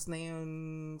 nung tapos na yung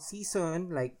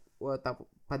season, like,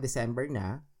 pa December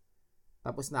na,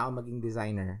 tapos na ako maging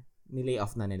designer, nilay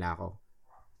off na nila ako.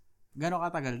 Gano'ng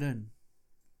katagal doon?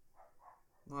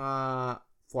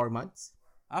 4 months.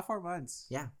 4 months?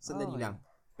 Yeah, sandali lang.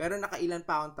 Pero nakailan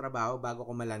pa akong trabaho bago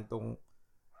ko malantong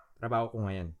trabaho ko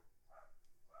ngayon.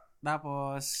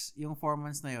 Tapos, yung 4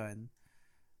 months na yun,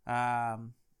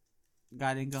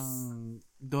 galing kang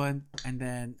doon and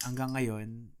then hanggang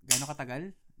ngayon, gaano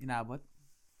katagal inaabot?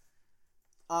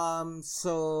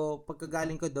 So,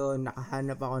 pagkagaling ko doon,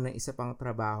 nakahanap ako ng isa pang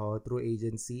trabaho through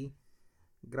agency.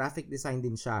 Graphic design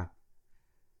din siya.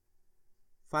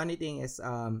 Funny thing is,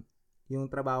 yung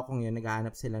trabaho kong yun,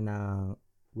 naghahanap sila ng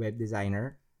web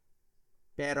designer.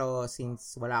 Pero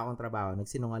since wala akong trabaho,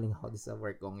 nagsinungaling ako sa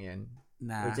work kong yun.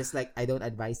 Which is like, I don't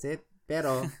advise it.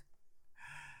 Pero,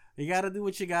 you gotta do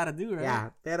what you gotta do, right?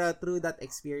 Yeah. Pero through that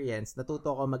experience,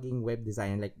 natuto ko maging web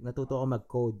designer. Like, natuto ko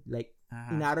mag-code. Like,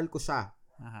 inaral ko siya.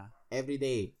 Every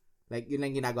day. Like, yun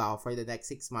lang ginagawa ko for the next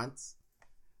 6 months.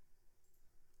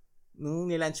 Nung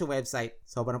nilaunch yung website,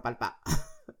 sobrang palpa.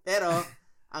 Pero,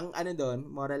 ang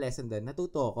moral lesson doon,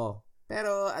 natuto ko.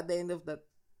 Pero, at the end of that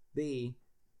day,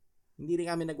 hindi rin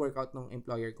kami nag-workout ng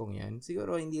employer kong yan.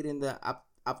 Siguro, hindi rin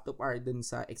up to par dun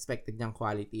sa expected niyang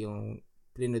quality yung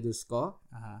produce ko.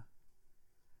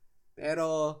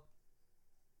 Pero,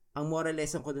 ang moral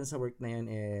lesson ko dun sa work na yun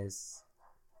is,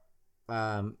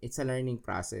 it's a learning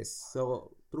process.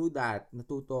 So, through that,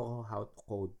 natuto ko how to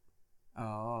code.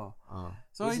 Oo.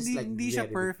 So, hindi siya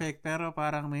perfect, pero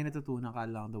parang may natutunan ka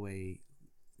along the way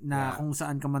na kung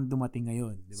saan ka man dumating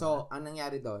ngayon. Diba? So, ang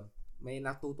nangyari doon, may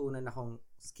natutunan akong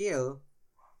skill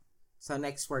sa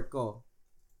next work ko.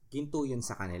 Ginto yun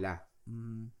sa kanila.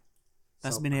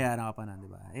 Tapos binayaran ka pa na, di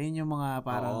ba? Ayun yung mga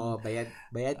parang... Oo,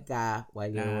 bayad ka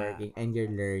while you're working and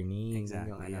you're learning.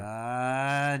 Exactly.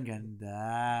 Yan. Ganda.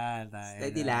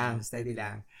 Steady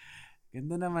lang.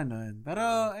 Ganda naman nun. Pero,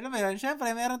 alam mo yun,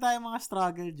 syempre, meron tayong mga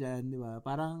struggle dyan, di ba?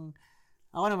 Parang,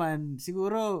 ako naman,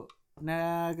 siguro,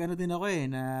 gano din ako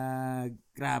na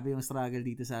grabe yung struggle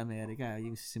dito sa Amerika.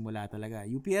 Yung simula talaga.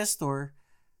 UPS store,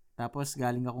 tapos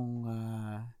galing akong...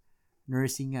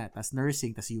 nursing nga, tas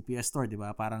UPS store, di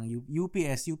ba? Parang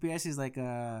UPS is like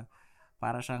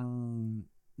para siyang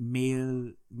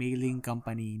mailing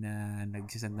company na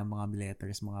nagsisend ng mga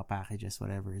letters, mga packages,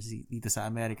 whatever, dito sa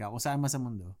Amerika, kung saan man sa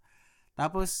mundo.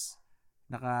 Tapos,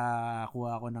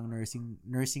 nakakuha ako ng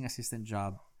nursing assistant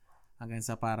job hanggang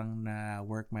sa parang na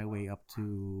work my way up to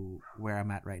where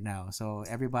I'm at right now. So,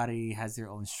 everybody has their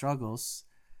own struggles.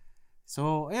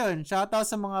 So, ayun, shoutout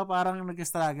sa mga parang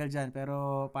nag-struggle dyan,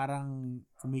 pero parang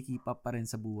kumikip up pa rin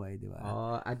sa buhay, di ba?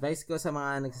 Advice ko sa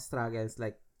mga nag-struggles,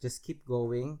 like, just keep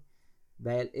going.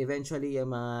 Dahil eventually,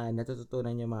 yung mga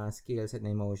natututunan yung mga skills and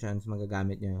emotions,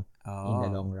 magagamit nyo in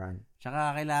the long run.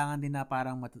 Tsaka, kailangan din na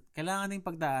parang, kailangan din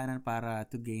pagdaanan para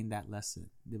to gain that lesson,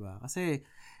 di ba? Kasi,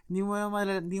 hindi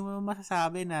mo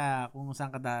masasabi na kung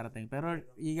saan ka darating. Pero,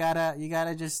 you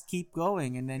gotta just keep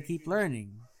going and then keep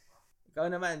learning. Ikaw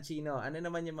naman, Chino, ano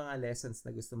naman yung mga lessons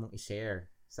na gusto mong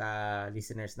i-share sa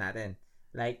listeners natin?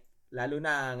 Like, lalo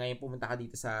na ngayon pumunta ka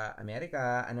dito sa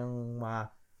Amerika, anong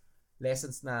mga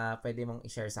lessons na pwede mong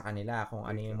i-share sa kanila? Kung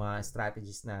ano yung mga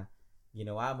strategies na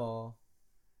ginawa mo?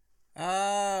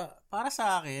 Para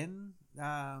sa akin,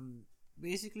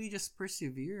 basically just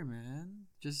persevere,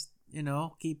 man. Just,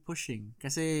 keep pushing.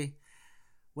 Kasi,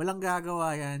 walang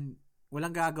gagawa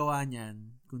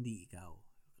niyan kundi ikaw.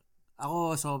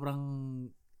 ako sobrang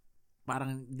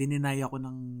parang dininay ako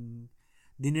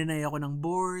ng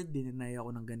board, dininay ako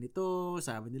ng ganito.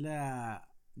 Sabi nila,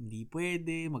 hindi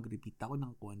pwede, mag-repeat ako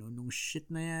ng kung ano nung shit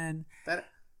na yan.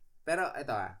 Pero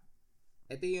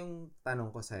ito yung tanong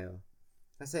ko sa'yo.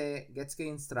 Kasi gets ko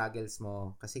yung struggles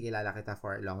mo kasi kilala kita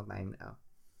for a long time now.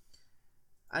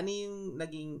 Ano yung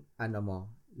naging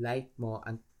light mo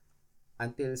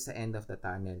until sa end of the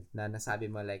tunnel na nasabi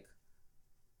mo like,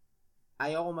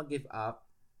 ayaw ko mag-give up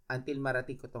until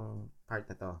marating ko tong part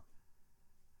na to?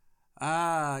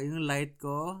 Yung light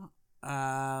ko,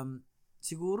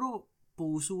 siguro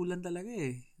puso lang talaga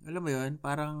eh. Alam mo yun,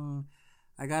 parang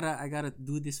I gotta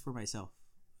do this for myself.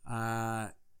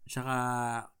 Tsaka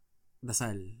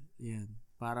dasal. Yan.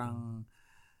 Parang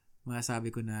masasabi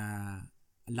ko na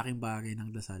ang laking bagay ng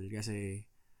dasal kasi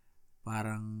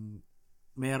parang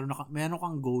meron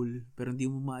kang goal pero hindi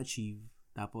mo ma-achieve.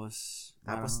 Tapos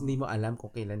hindi mo alam kung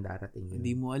kailan darating yun.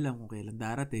 Hindi mo alam kung kailan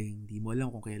darating. Hindi mo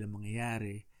alam kung kailan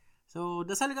mangyayari. So,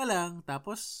 dasal ka lang.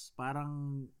 Tapos,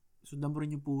 parang sundan mo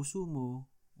rin yung puso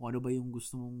mo. Kung ano ba yung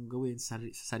gusto mong gawin sa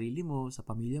sarili mo, sa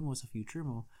pamilya mo, sa future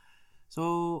mo.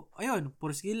 So, ayun.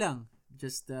 Pursige lang.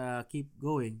 Just keep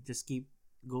going. Just keep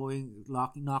going.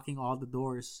 Knocking all the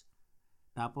doors.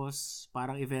 Tapos,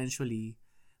 parang eventually,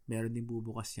 meron din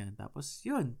bubukas yan. Tapos,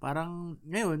 yun. Parang,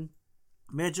 ngayon,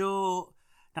 medyo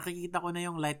nakikita ko na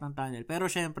yung light ng tunnel. Pero,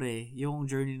 syempre, yung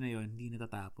journey na yun, hindi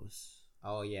natatapos.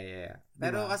 Oh, yeah.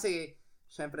 Pero diba? Kasi,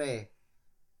 syempre,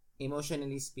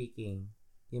 emotionally speaking,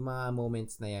 yung mga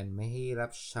moments na yan,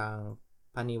 mahirap siyang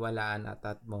paniwalaan at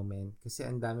that moment. Kasi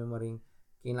ang dami mo rin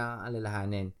kailangang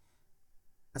alalahanin.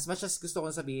 As much as gusto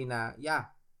kong sabihin na,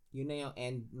 yun na yung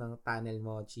end ng tunnel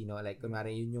mo, Chino. Like,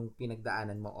 kunwari, yun yung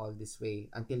pinagdaanan mo all this way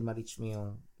until ma-reach mo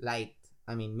yung light.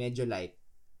 I mean, medyo light.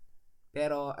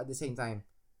 Pero, at the same time,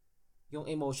 yung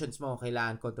emotions mo,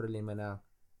 kailangan kontrolin mo na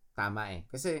tama eh.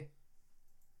 Kasi,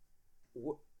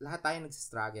 lahat tayo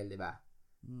nagsistruggle, di ba?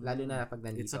 Lalo na pag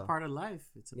nandito. It's a part of life.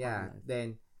 Part of life.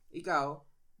 Then, ikaw,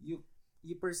 you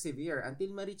persevere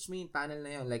until ma-reach mo yung tunnel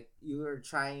na yun. Like, you're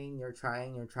trying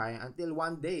until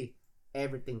one day,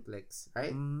 everything clicks,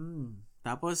 right?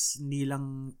 Tapos, hindi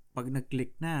lang pag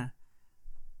nag-click na,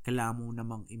 kailangan mo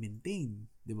namang i-maintain,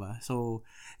 di ba? So,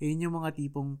 yun yung mga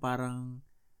tipong parang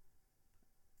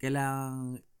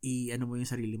kailangang mo yung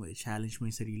sarili mo, i-challenge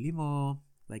mo yung sarili mo,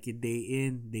 like day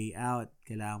in, day out,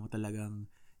 kailangan mo talagang,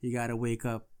 you gotta wake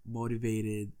up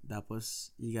motivated,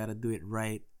 tapos you gotta do it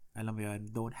right. Alam mo yun,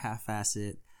 don't half-ass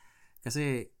it.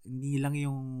 Kasi, hindi lang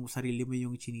yung sarili mo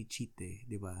yung chini-cheat eh,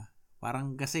 di ba?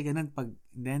 Parang kasi ganun, pag,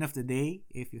 in the end of the day,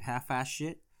 if you half-ass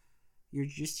shit, you're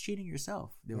just cheating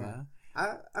yourself, di ba?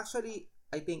 Actually,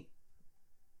 I think,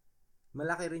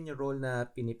 malaki rin yung role na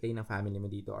piniplay ng family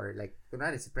mo dito, or like,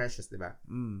 kunwari si Precious, di ba?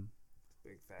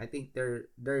 I think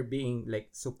they're being like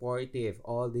supportive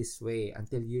all this way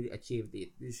until you achieved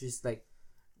it. This is like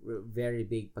very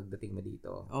big pagdating mo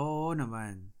dito. Oo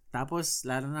naman. Tapos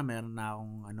lalo na meron na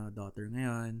akong daughter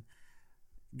ngayon.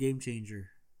 Game changer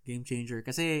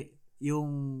kasi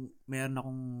yung meron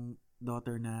akong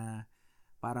daughter na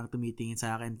parang tumitingin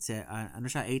sa akin,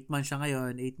 8 months siya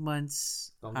ngayon, 8 months.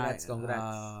 Congrats.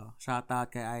 Shout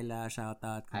out kay Ayla,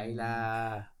 Ayla.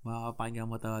 Makakapakinggan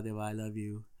mo to, 'di ba? I love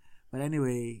you. But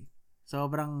anyway,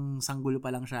 sobrang sanggulo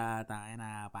pa lang siya, tayo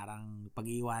na parang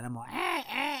pag-iiwanan mo,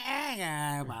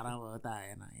 parang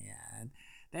tayo na yan.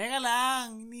 Teka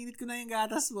lang, ninit ko na yung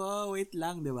gatas mo, wait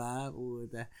lang, di ba?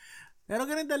 Puta. Pero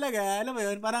ganun talaga, alam mo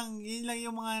yun, parang yun lang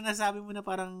yung mga nasabi mo na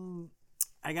parang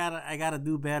I gotta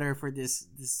do better for this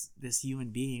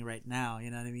human being right now, you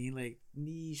know what I mean? Like,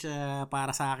 hindi siya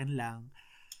para sa akin lang.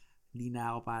 Hindi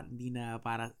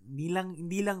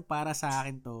lang para sa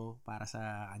akin to, para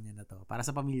sa kanya na to, para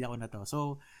sa pamilya ko na to.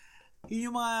 So, yun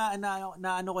yung mga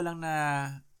na ano ko lang na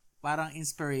parang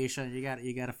inspiration. You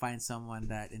gotta find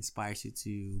someone that inspires you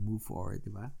to move forward,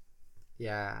 di ba?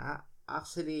 Yeah,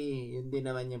 actually, yun din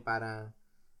naman yung parang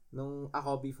nung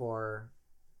ako before,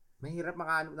 mahirap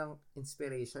makahanap ng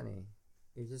inspiration eh.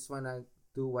 You just wanna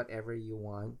do whatever you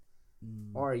want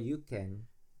or you can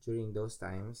during those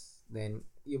times. Then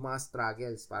yung mga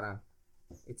struggles, parang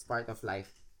it's part of life.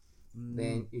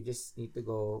 Then you just need to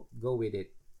go with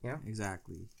it. Yeah?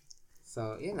 Exactly.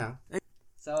 So, yun lang.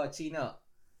 So, Chino,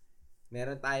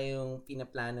 meron tayong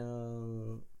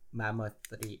pinaplanong mammoth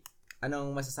trip. Anong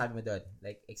masasabi mo doon?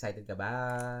 Like, excited ka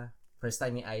ba? First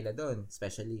time yung Ayla doon,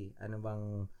 especially. Ano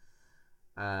bang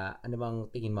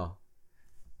tingin mo?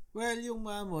 Well, yung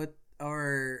mammoth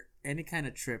or any kind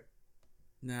of trip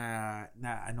na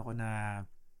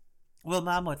well,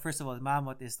 mammoth, first of all,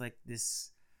 mammoth is like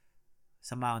this,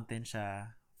 sa mountain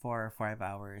siya, 4 or 5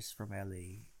 hours from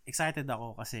LA. excited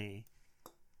ako kasi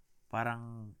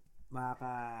parang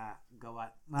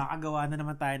makakagawa na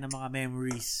naman tayo ng mga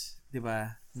memories, 'di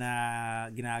ba, na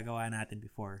ginagawa natin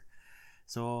before.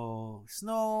 So,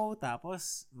 snow,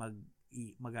 tapos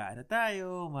mag-aano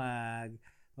tayo,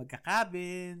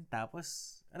 magka-cabin,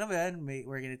 tapos ano ba yan,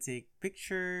 we're gonna take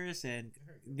pictures, and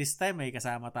this time may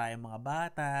kasama tayong mga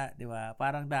bata, 'di ba?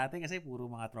 Parang dati kasi puro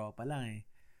mga tropa lang eh.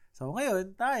 So,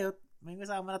 ngayon tayo may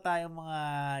kasama na tayong mga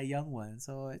young ones.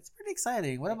 So, it's pretty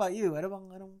exciting. What about you? How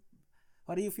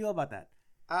do you feel about that?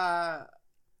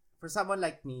 For someone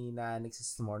like me na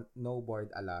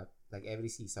nagsisnowboard a lot, like every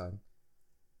season,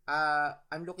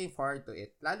 I'm looking forward to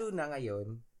it. Lalo na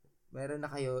ngayon, meron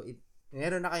na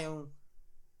kayong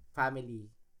family,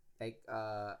 like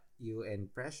you and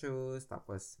Precious,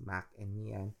 tapos Mac and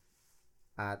Mian.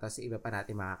 Tapos iba pa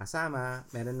natin makakasama,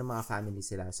 meron na mga family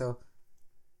sila. So,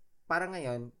 parang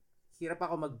ngayon, hirap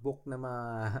ako mag-book ng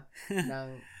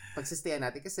pagsistayan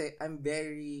natin kasi I'm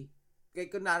very, kaya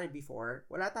kunwari before,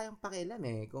 wala tayong pakialam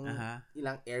kung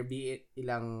ilang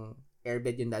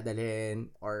airbed yung dadalhin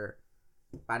or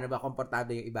paano ba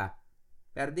komportable yung iba.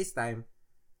 Pero this time,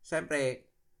 syempre,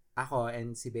 ako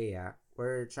and si Bea,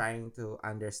 we're trying to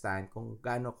understand kung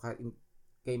gaano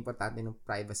ka-importante ng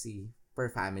privacy per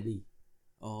family.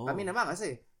 Oh. Kami naman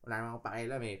kasi, wala naman akong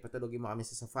pakialam patulogin mo kami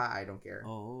sa sofa, I don't care.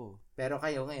 Oh. Pero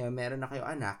kayo ngayon, meron na kayo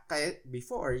anak, kaya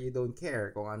before, you don't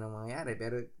care kung anong mangyayari.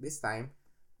 Pero this time,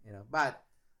 but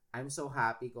I'm so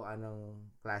happy kung anong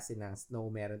klase ng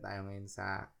snow meron tayo ngayon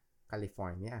sa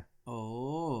California.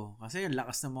 Oh, kasi yung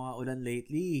lakas ng mga ulan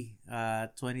lately.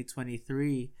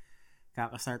 2023,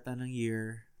 kakastart na ng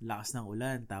year, lakas ng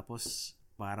ulan. Tapos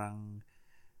parang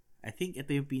I think ito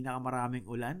yung pinakamaraming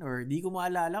ulan, or di ko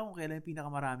maalala kung kailan yung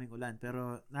pinakamaraming ulan,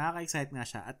 pero nakaka-excite nga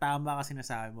siya. At tama kasi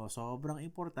nasabi mo, sobrang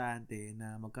importante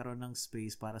na magkaroon ng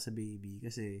space para sa baby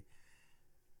kasi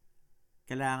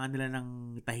kailangan nila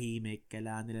ng tahimik,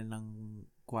 kailangan nila ng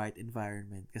quiet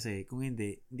environment. Kasi kung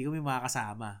hindi kami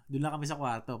makakasama. Doon lang kami sa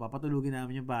kwarto, papatulugin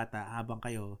namin yung bata habang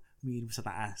kayo umiinom sa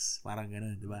taas. Parang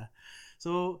ganun, di ba?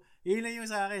 So, yun lang yung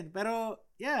sa akin. Pero,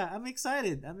 yeah, I'm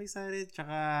excited.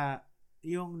 Tsaka,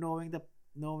 yung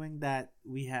knowing that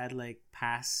we had like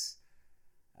past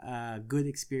good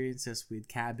experiences with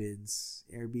cabins,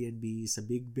 Airbnb, sa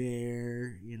Big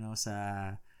Bear,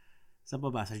 sa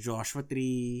Joshua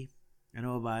Tree.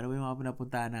 Ano yung mga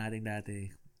pinapuntahan natin dati?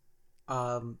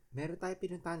 Meron tayo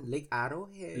pinuntahan, Lake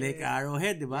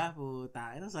Arrowhead, di ba?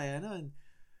 Puta, saya nun.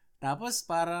 Tapos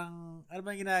parang, ano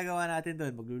ba yung ginagawa natin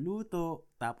doon? Magluluto.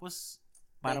 Tapos,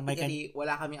 parang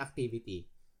wala kaming activity.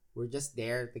 We're just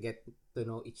there to get to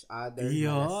know each other.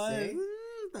 Yun.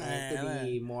 And to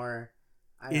be more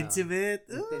intimate.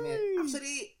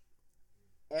 Actually,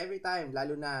 every time,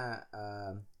 lalo na,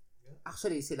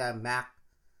 actually sila Mac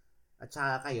at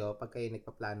saka kayo, pag kayo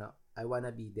nagpaplano, I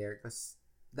wanna be there because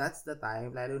that's the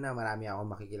time, lalo na marami akong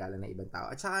makikilala na ibang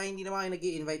tao. At saka hindi naman kayo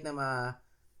nag-i-invite na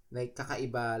like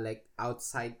kakaiba, like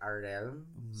outside our realm.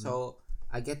 Mm-hmm. So,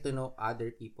 I get to know other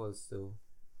people too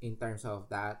in terms of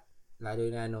that.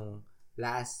 Lalo na nung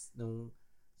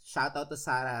shoutout to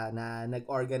Sarah na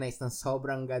nag-organize ng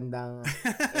sobrang gandang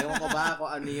ewan ko ba kung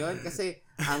ano yun kasi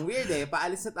ang weird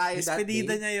paalis na tayo that day.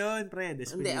 Despedida niya yun, pre.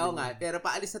 Hindi, nga, pero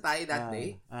paalis na tayo that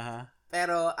day.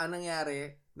 Pero anong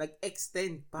nangyari,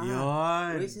 nag-extend pa.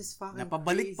 Yun. Which is fucking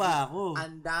napabalik crazy. Pa ako.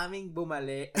 Ang daming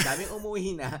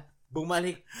umuwi na,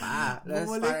 bumalik pa.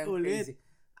 Bumalik ulit. Crazy.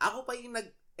 Ako pa yung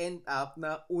end up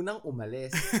na unang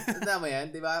umalis. Tama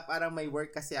yan, di ba? Parang may work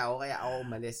kasi ako, kaya ako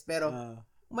umalis. Pero,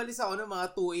 umalis ako ng mga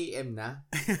 2 a.m. na.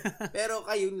 Pero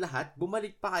kayong lahat,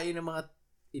 bumalik pa kayo ng mga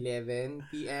 11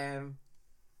 p.m.,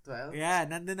 12. Yeah,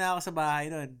 nandun na ako sa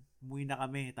bahay nun. Umuwi na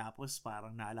kami. Tapos,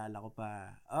 parang naalala ko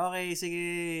pa, okay, sige,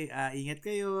 ingat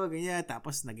kayo, ganyan.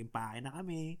 Tapos, nag-impake na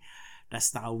kami.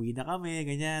 Tapos, nakauwi na kami,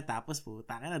 ganyan. Tapos,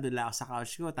 puta na, doon lang ako sa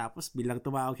couch ko. Tapos, bilang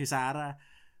tumawag si Sarah,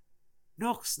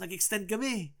 Nox, nag-extend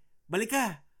kami. Balik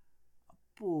ka.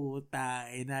 Puta,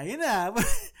 yun na.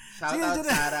 Shoutout,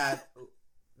 Sarah.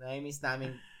 Na-miss namin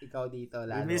ikaw dito.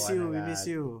 Lalo we miss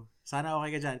you. Sana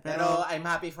okay ka dyan. Pero I'm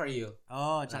happy for you.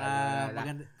 Oh, tsaka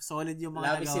maganda, solid yung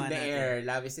mga nagawa natin.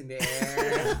 Love is in the air.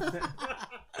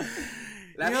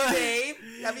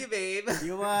 Love you, babe.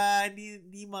 Yung mga,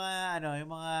 hindi mga,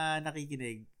 yung mga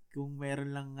nakikinig, kung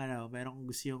meron lang, meron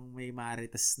gusto yung may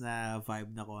maritas na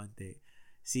vibe na konti.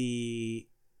 Si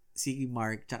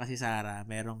Mark tsaka si Sarah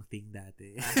merong thing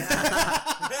dati.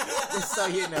 Just so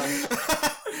you know.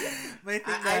 May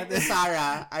thing dati.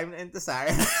 I'm into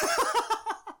Sarah.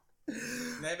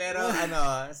 Pero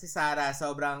si Sarah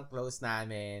sobrang close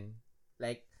namin.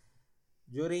 Like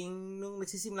during nung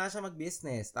nagsisimula siya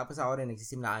mag-business, tapos ako rin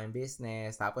nagsisimula kami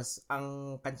business, tapos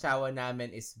ang kantsawa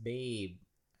namin is Babe.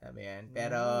 Alam mo yan?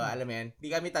 Pero, alam mo yan, di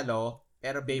kami talo,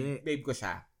 pero babe ko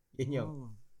siya. Yun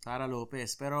yung. Sara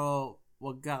Lopez. Pero,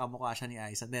 wag ka, kamukha siya ni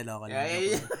Aiza. Hindi, loko lang.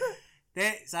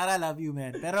 Yeah. Sara, love you,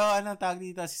 man. Pero, tawag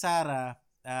dito, si Sara,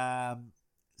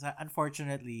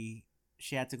 unfortunately,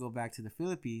 she had to go back to the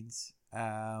Philippines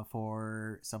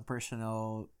for some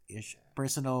personal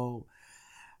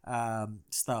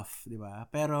stuff, di ba?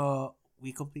 Pero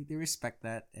we completely respect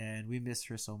that and we miss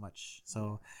her so much.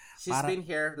 So she's been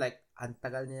here like ang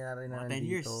tagal niya na rin na 10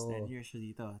 years. dito. 10 years siya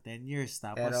dito. 10 years.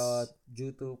 Tapos, pero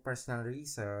due to personal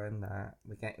reason,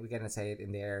 we cannot say it in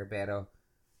the air, pero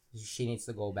she needs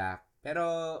to go back. Pero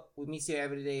we miss you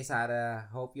every day, Sarah.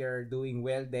 Hope you're doing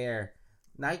well there.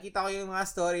 Nakikita ko yung mga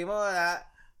story mo,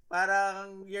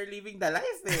 parang you're living the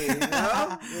life eh. You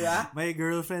know? Diba? May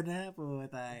girlfriend na po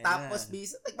tayo. Tapos,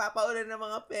 bisa, nagpapaulan ng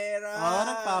mga pera.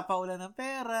 Nagpapaulan ng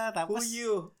pera. Tapos, who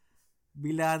you?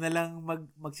 Bila na lang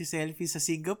magsi-selfie sa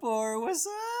Singapore. What's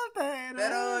up?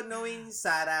 Pero knowing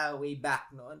Sarah way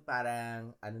back noon,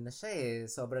 parang na siya eh.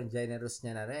 Sobrang generous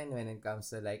niya na rin when it comes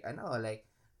to like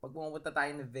pag pumunta tayo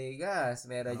ng Vegas,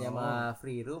 meron niya mga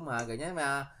free room, mga ganyan,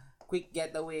 mga quick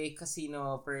getaway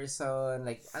casino person.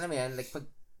 Like, alam mo yan, like pag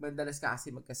madalas ka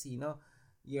kasi mag-casino,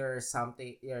 you're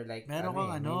like, meron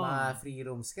kang may mga free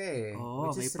rooms ka eh.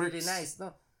 Which is really nice,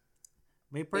 no?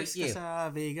 May perks ka sa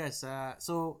Vegas.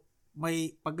 So,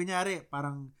 pag ganyari,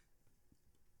 parang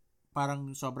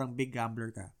sobrang big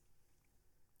gambler ka,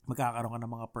 magkakaroon ka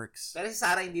ng mga perks. Pero si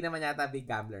Sarah hindi naman yata big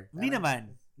gambler. Hindi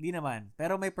naman.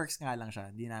 Pero may perks nga lang siya.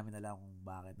 Hindi namin alam kung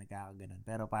bakit nagkakaganon.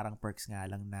 Pero parang perks nga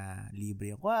lang na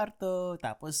libre yung kwarto,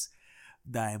 tapos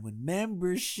diamond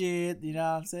membership, you know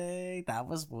what I'm saying?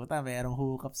 Tapos puta, merong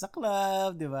hookup sa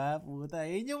club, di ba? Puta,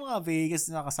 yun yung mga Vegas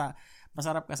na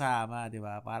masarap kasama, di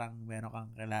ba? Parang meron kang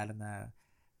kilala na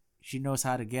she knows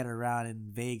how to get around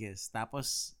in Vegas.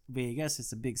 Tapos, Vegas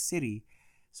is a big city.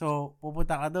 So,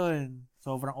 pupunta ka doon.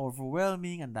 Sobrang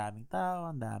overwhelming. Ang daming tao,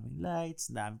 ang daming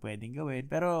lights, ang daming pwedeng gawin.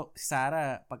 Pero, si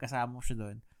Sarah, pagkasama mo siya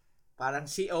doon, parang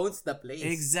she owns the place.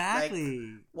 Exactly.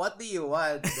 Like, what do you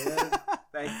want?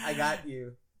 Like, I got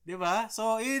you. Diba?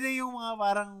 So, yun yung mga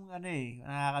parang,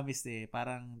 nakakamiss eh.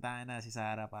 Parang, na si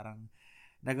Sarah, parang,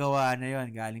 nagawa na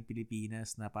yun, galing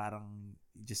Pilipinas, na parang,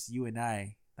 just you and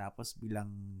I. Tapos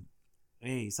bilang,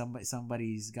 hey,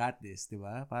 somebody's got this, di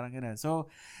ba? Parang gano'n.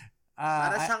 So,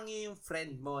 para siyang yung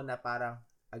friend mo na parang,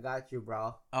 I got you,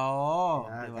 bro. Oo.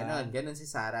 Yeah, diba? Ganon si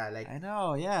Sarah. Like, I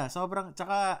know, yeah. Sobrang,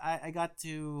 tsaka, I got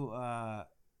to,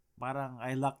 parang,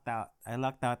 I lucked out.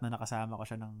 Na nakasama ko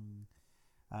siya ng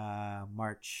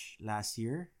March last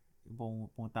year.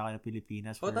 Pumunta ako ng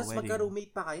Pilipinas for a tapos wedding.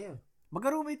 magka-roommate pa kayo.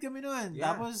 Magka-roommate kami nun.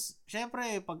 Yeah. Tapos,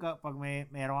 syempre, pag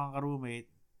meron kang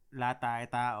ka-roommate, lahat tayo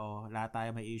tao, lahat tayo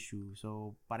may issue.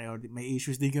 So, pareho, may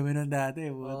issues din kami nun dati.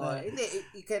 Hindi,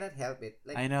 you cannot help it.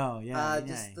 Like, I know, yeah.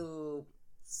 Just to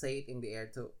say it in the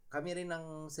air too. Kami rin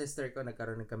ng sister ko,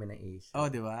 nagkaroon kami ng issue. Oh,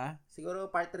 di ba?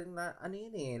 Siguro part rin na,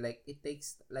 yun eh, like, it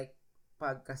takes, like,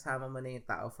 pag kasama mo na yung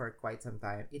tao for quite some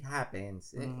time, it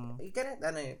happens. Mm-hmm. You cannot,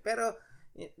 pero,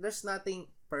 there's nothing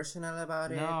personal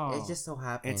about it. No. It just so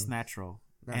happens. It's natural.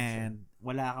 And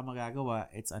wala kang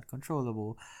magagawa. It's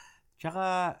uncontrollable.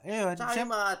 Tsaka yung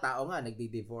mga tao nga,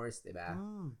 nagdi-divorce, diba?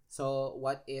 So,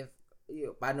 what if,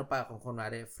 paano pa kung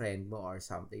kunwari friend mo or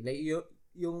something? Like,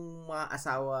 yung mga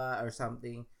asawa or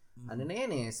something, ano na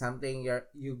yan eh, something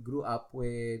you grew up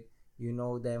with, you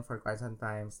know them for quite some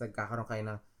times, nagkakaroon kayo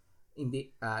ng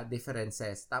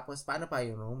differences. Tapos, paano pa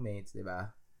yung roommates,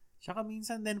 diba? Tsaka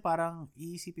minsan din parang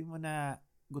iisipin mo na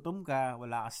gutom ka,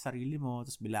 wala ka sa sarili mo,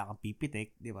 tapos bila kang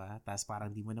pipitik, di ba? Tapos parang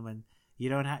di mo naman,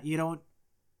 you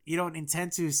don't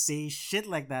intend to say shit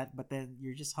like that, but then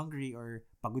you're just hungry or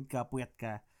pagod ka, puyat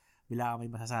ka, bila ka may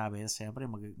masasabi. Tapos syempre,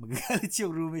 magagalit yung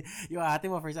roommate, yung ate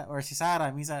mo, or si Sarah,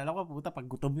 minsan, alam ko, puta, pag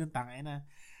gutom yung tangay na.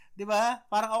 Di ba?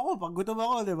 Parang ako, pag gutom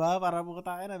ako, di ba? Parang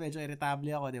tangay na, medyo irritable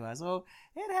ako, di ba? So,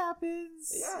 it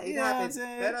happens. Yeah, it happens.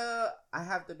 Pero, I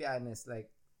have to be honest,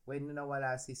 like, when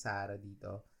nawala si Sarah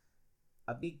dito,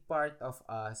 a big part of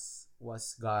us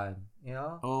was gone, you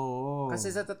know? Oh.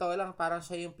 Kasi sa totoo lang, parang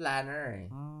siya yung planner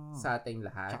sa ating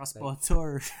lahat. Tsaka sponsor.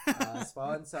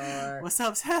 Sponsor. What's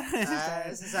up, Sarah?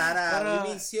 Si Sarah,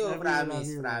 we miss you.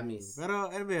 Promise.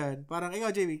 Pero, ano ba yun? Parang, ikaw,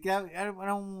 JB,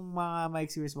 anong mga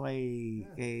ma-experience mo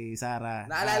kay Sarah?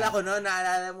 Naalala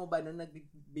mo ba nung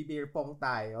nag-beer pong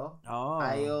tayo?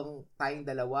 Oo. Tayong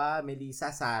dalawa, Melissa,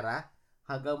 Sarah,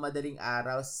 hanggang madaling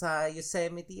araw sa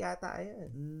Yosemite yata,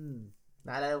 ayun.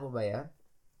 Naalala mo ba yan?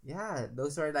 Yeah,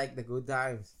 those were like the good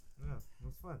times. Yeah, it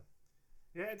was fun.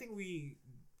 Yeah, I think we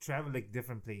travel like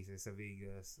different places sa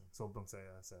Vegas. Sobrang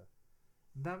saya sa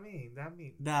dami,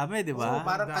 di ba?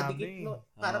 Parang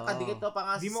kadikit to pa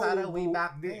nga si Sarah way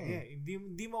back then.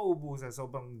 Hindi mauubusan.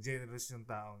 Sobrang generous yung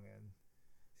tao ngayon.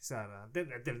 Si Sarah.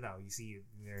 Until now, you see it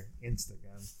in their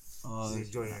Instagram. She's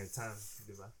enjoying her time.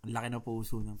 Di ba? Ang laki ng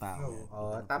puso ng tao.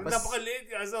 Tapos napakaliit.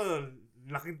 Kaso,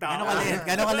 laking tao.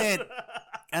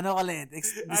 Gano'ng kalit?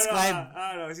 Describe.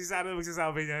 Si Sarah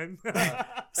magsasabi niyan.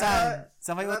 Saan?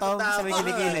 Sa may utong, sa may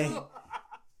kilikili.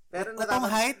 Pero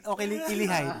utong height o kilikili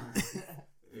height?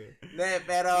 Hindi,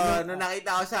 pero nung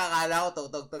nakita ko siya, akala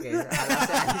ko tugtog eh. Akala ko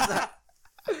siya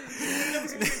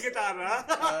gitara.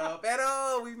 Pero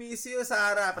we miss you,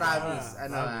 Sarah, promise.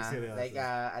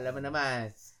 Alam mo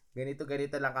naman, ganito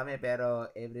lang kami, pero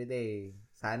everyday,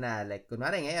 sana, like,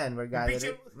 kunwari ngayon, we're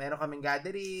gathering, meron kaming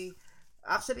gathering.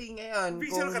 Actually, ngayon,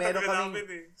 kung meron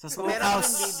kaming sa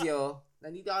smokehouse video,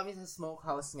 nandito kami sa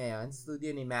smokehouse ngayon,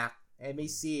 studio ni Mac,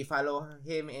 MAC, follow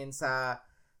him in sa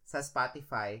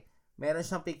Spotify. Meron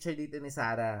siyang picture dito ni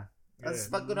Sarah. Tapos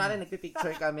pag kunwari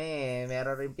nagpipicture kami,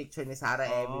 meron rin picture ni Sarah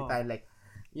every time. Like,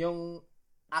 yung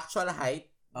actual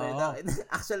height,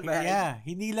 actual height. Yeah,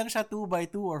 hindi lang siya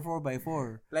 2x2 or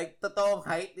 4x4. Like, totoong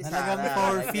height ni Sarah.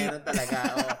 Talagang 4 feet. Meron talaga.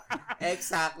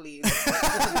 Exactly.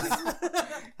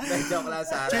 Joke lang,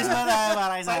 Sarah. Cheers muna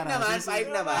para kay Sarah. 5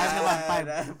 naman.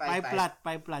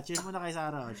 5 flat. Cheers muna kay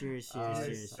Sarah. Cheers.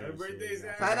 Birthday,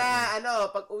 Sarah. Sana,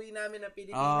 pag uwi namin ng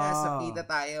Pilipinas, sa pita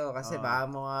tayo. Kasi baka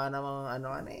mo nga namang,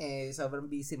 sobrang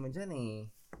busy mo dyan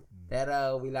eh.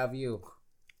 Pero, we love you.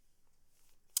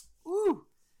 Woo!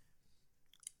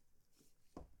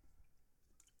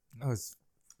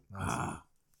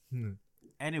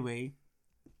 Anyway,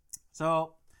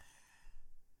 so,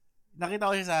 nakita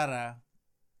ko si Sarah,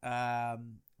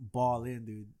 ballin',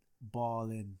 dude.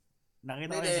 Ballin'.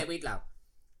 Wait lang.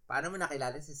 Paano mo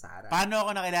nakilala si Sarah? Paano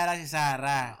ako nakilala si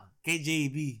Sarah? Kay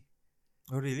JB.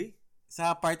 Oh, really?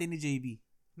 Sa party ni JB.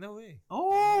 No way.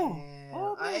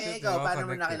 Ikaw, paano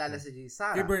mo nakilala si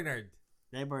Sarah? Kay Bernard.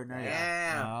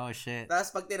 Yeah. Oh, shit.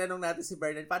 Tapos pag tinanong natin si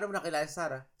Bernard, paano mo nakilala si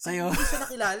Sarah? Sa'yo? Hindi ko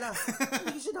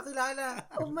siya nakilala.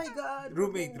 Oh my God.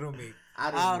 Roommate. Roommate.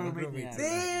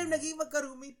 Damn, naging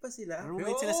magka-roommate pa sila.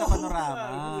 Roommate sila sa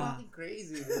Panorama. Fucking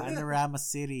crazy. Panorama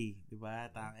City.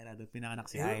 Diba? Tangina, doon pinanganak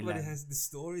si Highland. Everybody has the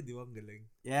story, di ba? Ang galing.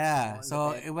 Yeah.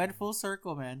 So, it went full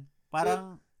circle, man.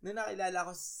 Parang... Nung nakilala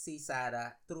ko si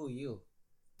Sarah, through you.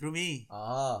 Through me?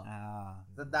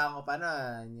 Tandaan ko pa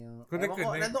na.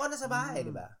 Nandun ka na sa bahay,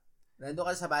 di ba? Nandun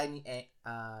ka na sa bahay ni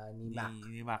Mac.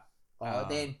 Ni Mac.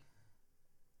 Then,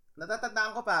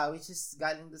 natatandaan ko pa, which is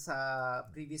galing doon sa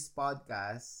previous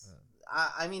podcast.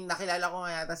 Nakilala ko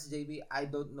nga yata si JB, I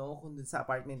don't know kung doon sa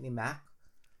apartment ni Mac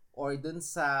or doon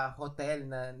sa hotel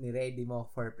na ni-ready mo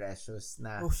for Precious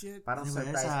na parang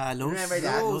surprise. Sa Los, remember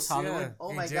that? Los Hollywood.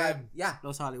 Oh my God. Yeah.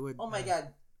 Los Hollywood. Oh my God.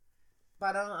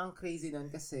 Parang ang crazy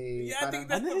nun kasi I think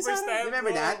that's the first time.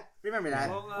 Remember that?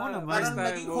 Parang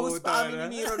naging host pa kami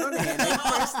ni Miro nun eh. Like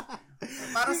first,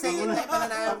 parang second time pa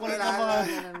na kilala.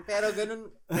 Pero ganun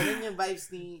yung vibes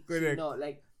ni Chino.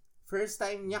 Like, first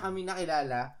time niya kami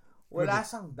nakilala, wala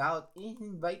siyang doubt.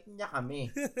 I-invite niya kami.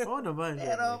 Oo naman.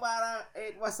 Pero parang,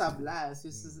 it was a blast.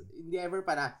 Hindi ever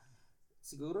pa na,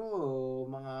 siguro,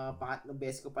 mga pangatlong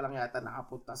beses ko pa lang yata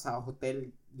nakapunta sa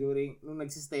hotel nung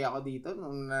nagsistay ako dito,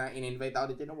 nung in-invite ako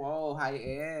dito, wow,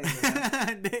 high-end.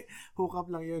 Hindi, hook up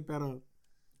lang yun, pero,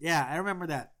 yeah, I remember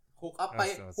that. Hook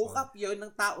up yun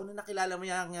ng tao na nakilala mo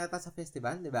yata sa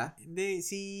festival, di ba? Hindi,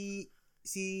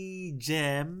 si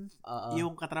Jem,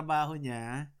 yung katrabaho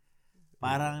niya,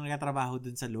 parang nagkatrabaho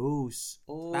dun sa Lowe's.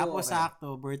 Tapos,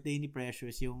 sakto, birthday ni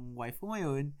Precious, yung wife ko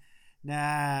ngayon, na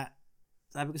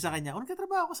sabi ko sa kanya,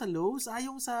 nagkatrabaho ako sa Lowe's,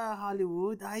 yung sa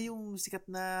Hollywood, yung sikat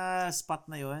na spot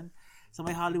na yon sa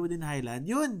may Hollywood and Highland.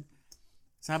 Yun!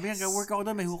 Sabi niya, work ako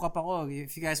doon, may hook up ako.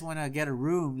 If you guys wanna get a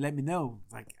room, let me know.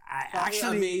 Like,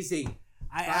 amazing.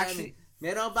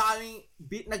 Meron ba kaming,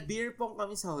 nag-beer pong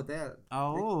kami sa hotel.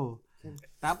 Oo.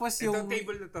 Tapos yung itong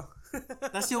table na to.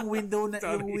 Tapos yung window na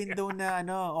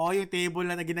yung table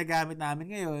na ginagamit namin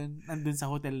ngayon, nandun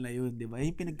sa hotel na yun, di ba?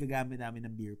 Yung pinagkagamit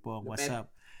namin ng beer pong. What's up?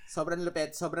 Sobrang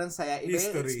lupet, sobrang saya. Iba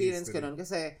yung experience ko nun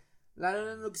kasi lalo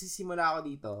na nagsisimula ako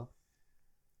dito,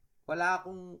 wala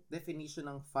akong definition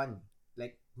ng fun.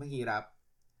 Like, mahirap.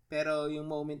 Pero yung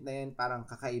moment na yun parang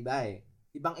kakaiba eh.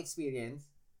 Ibang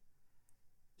experience.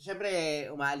 Siyempre,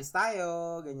 umaalis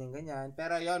tayo, ganyan-ganyan.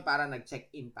 Pero yon parang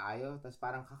nag-check-in tayo. Tapos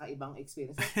parang kakaibang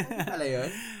experience. Ano pala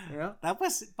yun? You know?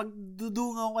 Tapos, pag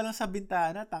dudungaw ka lang sa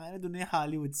bintana, tangina doon na yung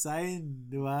Hollywood sign.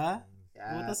 Di ba?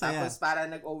 Yeah, tapos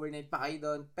parang nag-overnight pa kayo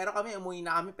doon. Pero kami, umuwi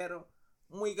na kami. Pero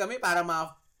umuwi kami para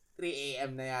 3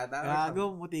 a.m. na yata.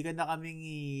 Gago, mutikan na kaming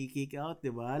i-kick out,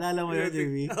 di ba? Alala mo yun,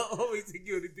 Jimmy? Oo, may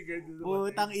security guard.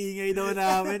 Putang ingay daw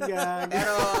namin, gago.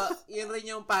 Pero, yun rin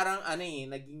yung parang,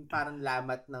 naging parang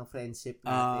lamat ng friendship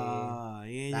natin.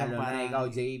 Yun Lalo yung parang, na ikaw,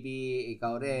 JB,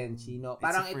 ikaw rin, Chino.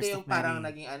 Parang ito yung parang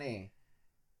naging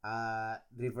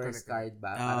reverse card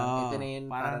ba? Parang ito na yun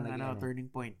parang naging turning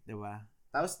point, di ba?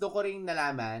 Tapos doon ko rin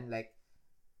nalaman, like,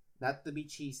 not to be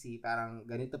cheesy, parang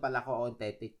ganito pala ko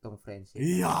authentic tong friendship.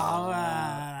 Kasi,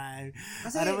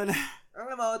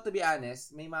 alam mo, to be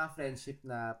honest, may mga friendship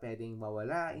na pwedeng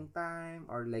mawala in time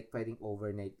or like pwedeng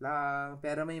overnight lang.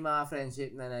 Pero may mga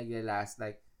friendship na nag-last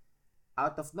like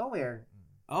out of nowhere.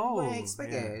 Oh, hindi mo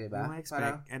expect diba?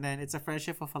 Parang, and then it's a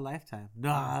friendship of a lifetime.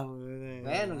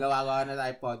 Ngayon, gawa na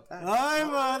tayo podcast. Ay,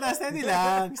 steady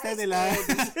lang. Steady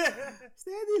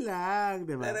lang,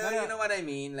 diba? Pero you know what I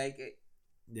mean? Like,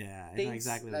 yeah, I know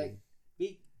exactly. Like,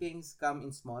 big things come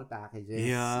in small packages.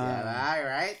 Yeah.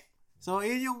 Right? So,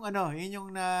 yun yung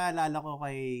naalala ko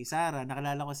kay Sarah.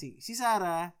 Nakilala ko si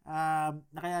Sarah,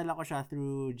 nakilala ko siya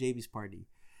through JB's party.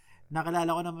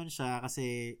 Nakilala ko naman siya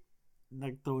kasi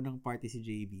nag-throw ng party si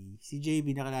JB. Si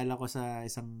JB nakilala ko sa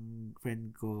isang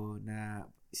friend ko na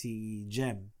si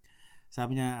Jem.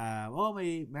 Sabi niya,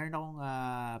 meron akong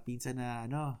pinsan na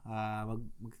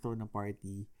mag-throw ng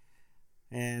party.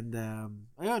 And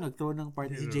nag-throw ng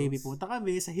party si JB. Punta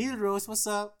kami sa Hill Rose. What's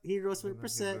up? Hill Rose will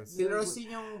present. Hill Rose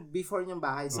yun yung before niyang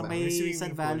bahay. Sa may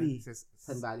Sun Valley.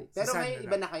 Sun Valley. Pero may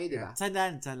iba na kayo, di ba?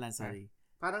 Sunland, sorry.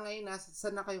 Parang ngayon,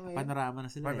 saan na kayo ngayon? Panorama na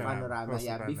sila. Panorama,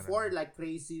 yeah. Before, like,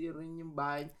 crazy rin yung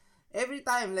bahay. Every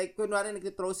time, like, kunwari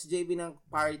nag-throw si JB ng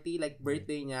party, like,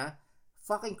 birthday niya,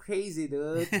 fucking crazy,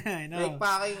 dude. I know. Like,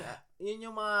 fucking, yun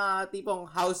yung mga tipong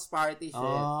house party shit.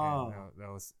 Oh. Yeah,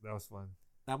 that was fun.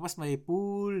 Tapos may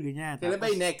pool, ganyan. Kailan ba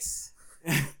yung next?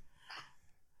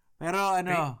 Pero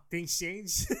things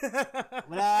change.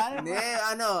 Wala. Hindi,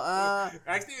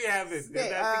 Actually, we haven't.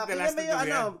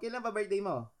 Kailan ba birthday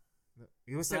mo?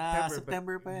 It was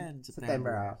September pa yan.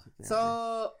 September. So,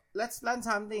 let's plan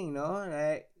something, no?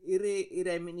 Like,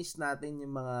 i-reminisce natin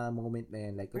yung mga moment na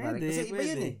yun. Like, kasi iba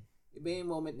yun eh. Iba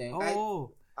yung moment na yun.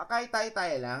 Kahit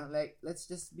tayo lang, like, let's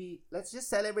just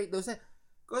celebrate those.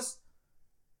 Because,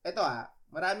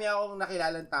 marami akong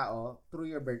nakilalang tao through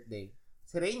your birthday.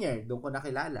 Si Rainier, doon ko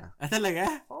nakilala.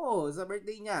 Talaga? Oo, sa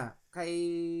birthday niya.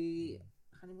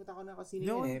 Nakalimutan ko na kung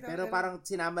sino yun eh. Pero parang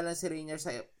sinama lang si Rainier sa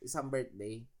isang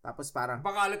birthday. Tapos parang...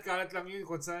 Pakalat-kalat lang yun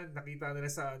kung saan nakita nila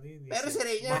sa yun. Pero si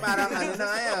Rainier parang na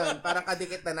ngayon. Parang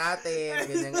kadikit na natin.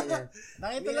 Ganyan.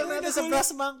 Nakita lang natin sa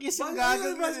Brass Monkeys yung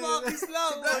gagawin. Brass Monkeys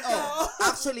lang.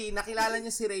 Actually, nakilala niyo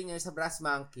si Rainier sa Brass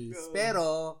Monkeys.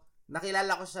 Pero,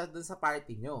 nakilala ko siya dun sa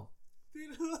party nyo.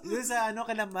 Doon sa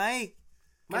kala Mike.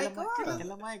 Kala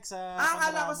Mike sa...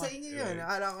 akala ko sa inyo yun.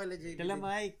 Akala ko kala JB. Kala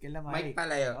Mike. Mike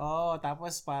pala yun.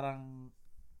 Tapos parang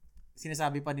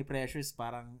sinasabi pa ni Precious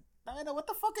parang, what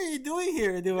the fuck are you doing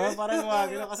here? Di ba? Parang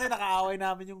kasi nakaaway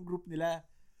namin yung group nila.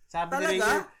 Sabi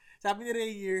ni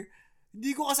Rainier,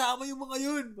 hindi ko kasama yung mga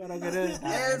yun. Parang gano'n.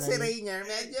 Si Rainier,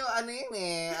 medyo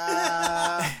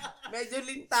medyo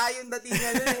linta yung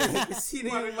datingan nun eh.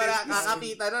 Sino yung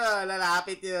kakapitan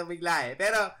lalapit yun bigla eh.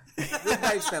 Pero, good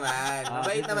vibes naman.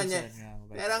 Mabait naman yan.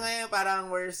 Pero ngayon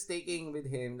parang we're sticking with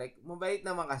him. Like, mabait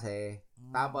naman kasi.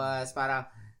 Tapos parang,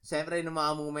 syempre yung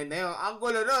mga moment na yun, ang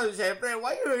gulo nun, syempre,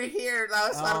 why you're here?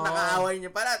 Tapos parang nakaaway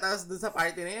niyo pala. Tapos dun sa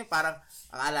party na yun, parang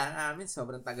akala namin,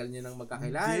 sobrang tagal niyo nang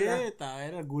magkakilala.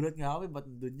 Hindi, gulat nga kami, ba't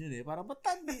dun yun eh? Parang, ba't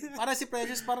parang si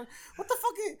Precious, parang, what the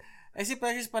fuck eh? Si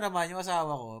Precious pa naman, yung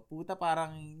asawa ko, puta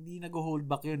parang hindi nag-hold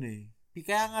back yun eh.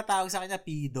 Kaya nga tawag sa kanya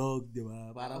P-Dog, di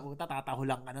ba? Parang puta,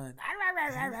 tatahulang ka nun.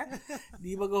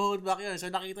 Hindi mag-hold back yun. So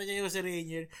nakita niya yung si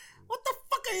Rainier, what the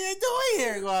fuck are you doing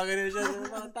here? Gawagano siya.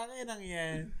 Parang tangin ang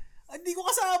yan. Hindi ko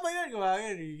kasama yun.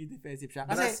 Gawagano. Defensive siya.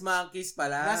 Kasi, Brass Monkeys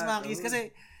pala. Brass Monkeys. Kasi,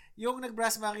 yung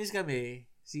nag-Brass Monkeys kami,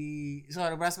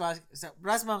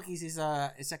 Brass Monkeys is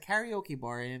a karaoke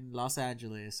bar in Los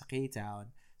Angeles, sa K-Town,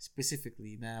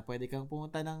 specifically, na pwede kang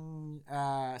pumunta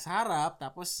sa harap,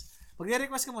 tapos,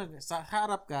 pag-request ka mo, sa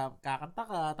harap ka, kakanta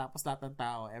ka, tapos lahat ng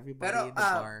tao, everybody in the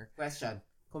bar. Question.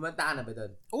 Kumanta ka na ba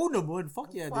doon? Oo naman. Fuck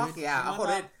yeah, dude. Fuck yeah. Ako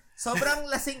rin. Sobrang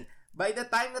lasing. By the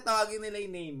time na tawagin nila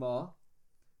yung name mo,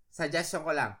 suggestion ko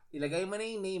lang, ilagay mo na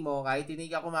yung name mo kahit hindi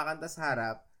ka kumakanta sa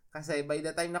harap kasi by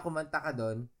the time na kumanta ka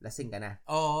doon, lasing ka na.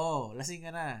 Oo, lasing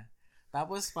ka na.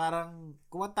 Tapos parang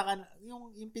kumanta ka,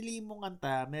 yung pili mong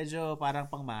kanta, medyo parang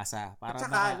pangmasa. Para at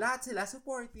saka lahat sila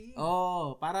supporting.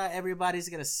 para everybody's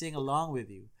gonna sing along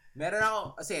with you. Meron ako,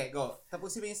 sige, go.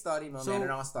 Tapusin mo yung story mo. So,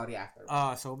 meron akong story after.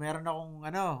 So meron akong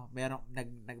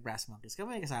nag-brass monkeys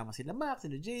kami, kasama sila Mac,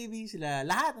 sila JV, sila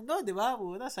lahat nandoon, di ba?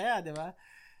 Puta, saya, di ba?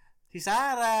 Si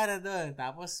Sarah nandoon.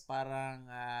 Tapos parang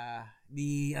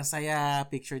ang saya,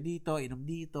 picture dito, inom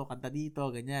dito, kanta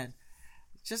dito, ganyan.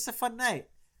 Just a fun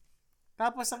night.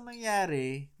 Tapos ang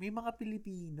nangyari, may mga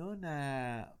Pilipino na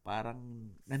parang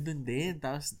nandun din.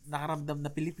 Tapos nakaramdam na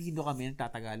Pilipino kami,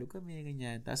 nagtatagalog kami,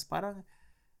 ganyan. Tapos parang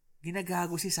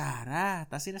ginagago si Sarah.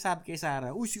 Tapos sinasabi kay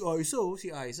Sarah, si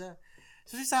Aiza.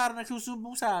 So si Sarah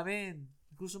nagsusumbong sa amin.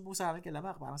 Nagsusumbong sa amin kay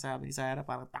Lamak. Parang sabi ni Sarah,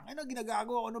 parang tangina,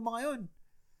 ginagago ako ng mga yun.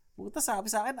 Puta,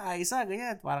 sabi sa akin, Aiza,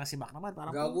 ganyan. Parang si Mac naman.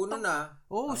 Parang, gago na na.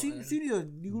 Sino yun?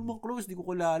 Di ko naman close, di ko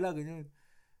kulala, ganyan.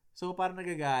 So, parang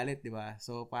nagagalit, di ba?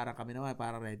 So, parang kami naman,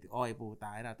 parang ready. Okay, puta.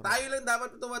 Tayo lang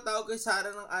dapat tumatawag kay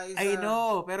Sarah ng Aiza. I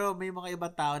know, pero may mga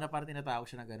ibang tao na parang tinatawag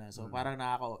siya na gano'n. So, parang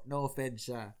no-offend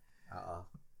siya. Oo.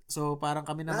 So, parang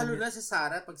kami naman... Lalo na sa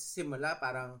Sarah, pagsisimula,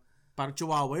 parang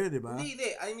chihuahua yun, di ba? Hindi.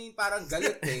 I mean, parang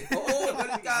galit eh. Oo,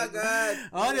 galit ka agad.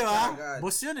 Oo, di ba?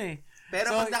 Boss yun eh.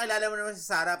 Pero pag nakilala mo naman si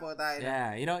Sarah, po tayo.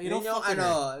 Yeah, you don't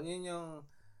yun yung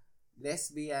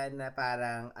lesbian na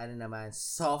parang,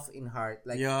 soft in heart.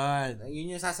 Like,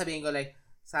 yun yung sasabihin ko, like,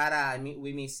 Sarah,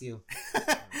 we miss you.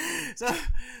 So,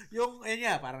 yun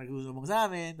nga, parang nagsusumbong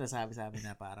sa amin, tapos sabi sa amin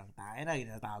na parang, tayo na,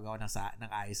 ginatawag ako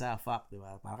ng Aiza, fuck, di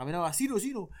ba? Parang kami na, sino?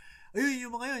 Ayun,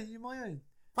 yung mga yun.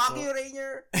 Fuck you,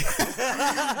 Rainier!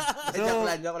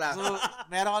 Joke lang. So,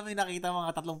 meron kami nakita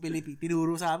mga tatlong Pilipino,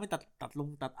 tinuro sa amin,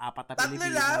 apat na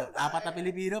Pilipino. Apat na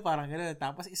Pilipino, parang gano'n.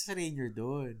 Tapos isa sa Rainier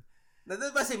doon.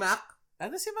 Nandun ba si Mac?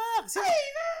 Nandun si Mac.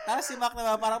 Tapos si Mac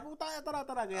naman, parang,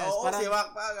 tara, guys. Oo, parang, si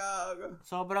Mac pa.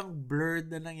 Sobrang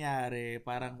blurred na nangyari.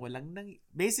 Parang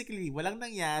basically, walang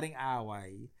nangyaring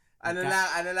away. Ano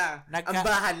lang.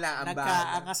 Ambahan lang.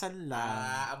 Nagkaangasan lang.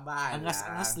 Ambahan lang.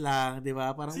 Angas lang, di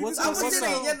ba? Parang, si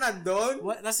Rainier nandun?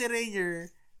 Si Rainier,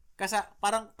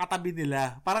 parang katabi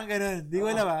nila. Parang ganun. Di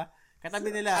ko alam ba? Katabi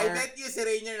nila. I bet you si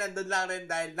Rainier nandun lang rin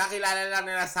dahil nakilala lang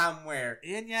nila somewhere.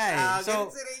 Yan nga eh.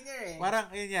 So, si Rainier eh. Parang,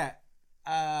 yun nga.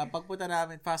 Pagpunta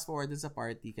namin, fast forward dun sa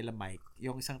party kila Mike,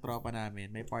 yung isang tropa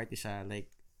namin, may party siya like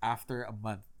after a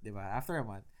month, di ba? After a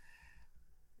month.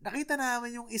 Nakita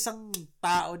namin yung isang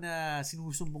tao na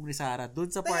sinusumbong ni Sarah doon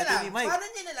sa party ni Mike. Paano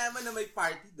niya nalaman na may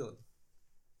party doon?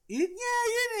 Yun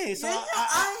eh. So,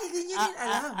 hindi niya din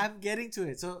alam. I'm getting to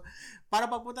it. So, para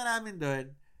pagpunta namin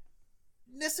doon,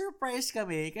 na-surprise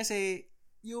kami kasi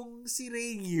yung si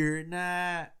Rainier na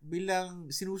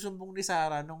bilang sinusumbong ni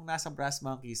Sarah nung nasa Brass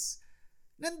Monkeys,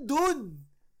 nandun!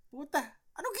 Puta,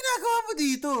 anong ginagawa mo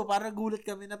dito? Parang gulat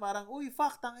kami na parang, uy,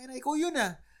 fuck, tangina, ikaw yun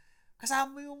ah.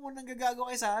 Kasama yung munang gagago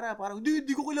kay Sarah. Parang,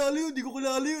 hindi ko kilala yun.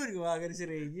 Gumagano si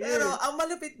Rainier. Pero, ang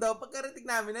malupit daw, pagkarating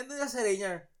namin, nandun na si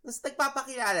Rainier. Tapos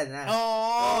nagpapakilala na.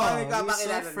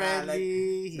 Nagpapakilala so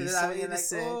friendly. He's so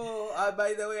innocent. Like,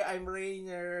 by the way, I'm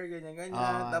Rainier. Ganyan.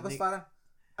 Tapos parang,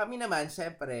 kami naman,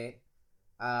 syempre,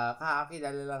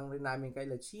 kakakilala lang rin namin kay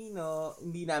Lachino.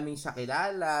 Hindi namin siya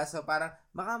kilala. So, parang,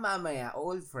 baka mamaya,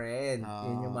 old friend.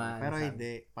 Yun yung mga... Pero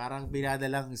hindi. Parang binada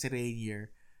lang si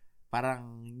Rainier.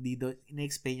 Parang hindi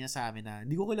in-explain niya sa amin na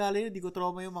hindi ko kilala yun, hindi ko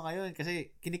trauma yung mga yun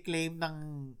kasi kiniklaim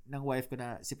ng wife ko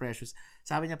na si Precious.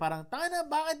 Sabi niya parang, tanga na,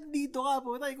 bakit dito ka?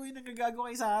 Puta, ikaw yung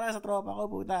nagagago kay Sarah sa tropa ko,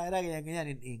 puta.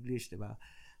 Ganyan in English, diba?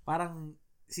 Parang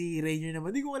si Rainier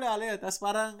naman, hindi ko kilala yun. Tapos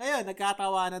parang, ayun,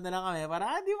 nagkatawanan na lang kami. Parang,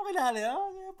 hindi mo kilala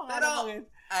yun. Pero,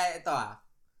 ito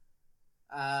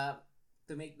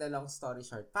to make the long story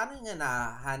short, paano niya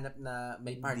nahanap na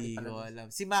may party pala? Hindi ko alam.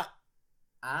 Si Mac.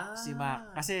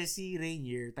 Kasi si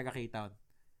Rainier, taga K-Town.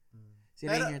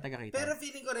 Rainier, taga K-Town. Pero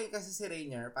feeling ko rin kasi si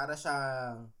Rainier, para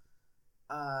siyang,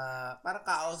 parang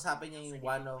kausapin niya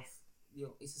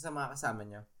yung isa sa mga kasama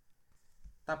niya.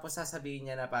 Tapos sasabihin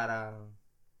niya na parang,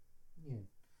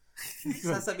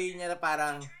 sasabihin niya na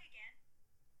parang,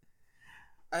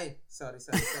 ay, sorry.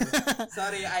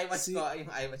 Sorry, yung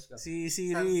iWatch ko. Si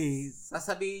Siri.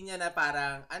 Sasabihin niya na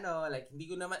parang, like, hindi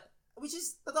ko naman, which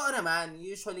is, totoo naman,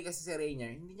 usually kasi si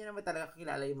Rainier, hindi niya naman talaga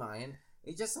kakilala yung mga yan.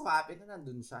 It just so happened na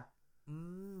nandun siya.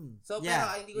 So,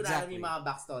 pero hindi ko na alam yung mga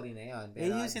backstory na yun. Pero,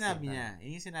 yung sinabi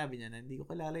niya na hindi ko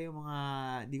kilala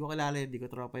hindi ko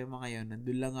tropa yung mga yun.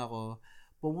 Nandun lang ako.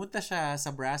 Pumunta siya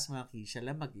sa Brass Monkey, siya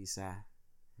lang mag-isa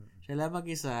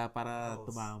para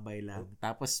tumambay lang.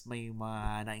 Tapos may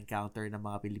mga na-encounter ng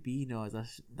mga Pilipino.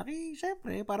 Tapos,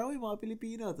 syempre, parang mga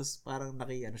Pilipino. Tapos parang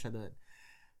siya doon.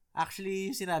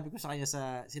 Actually, sinabi ko sa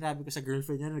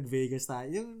girlfriend niya, nag-Vegas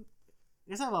tayo. Yung,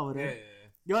 kasama mo rin?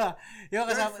 Yeah. Yung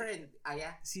kasama. Girlfriend,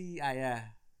 Aya? Si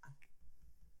Aya.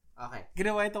 Okay.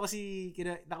 Ginawa ito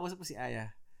nakusap ko si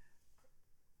Aya.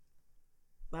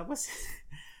 Tapos,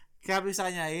 sabi sa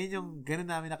kanya, yun yung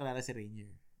ganun namin nakilala si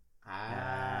Rainier.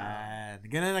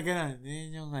 Ganun na ganun.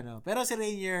 Yun yung ano. Pero si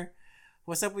Rainier,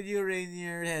 what's up with you,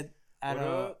 Rainier?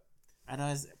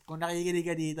 Kung nakikinig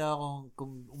ka dito,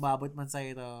 kung umabot man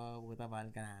sa'yo ito, puta, mahal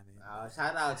ka namin.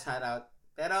 Shout out.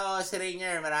 Pero si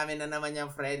Rainier, marami na naman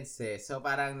yung friends eh. So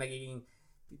parang nagiging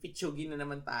pipitsugin na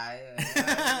naman tayo.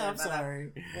 I'm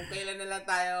sorry. Kung kailan na lang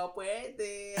tayo,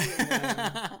 pwede.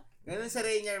 Ganun si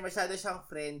Rainier, masyado siyang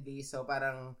friendly. So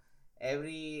parang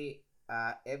every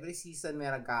season may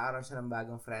nagkakaroon siya ng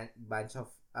bagong batch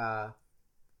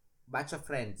of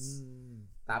friends.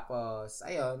 Tapos,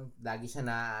 ayun, lagi siya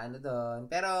na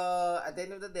doon. Pero, at the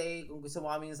end of the day, kung gusto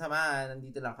mo kaming samahan,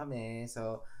 nandito lang kami.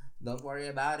 So, don't worry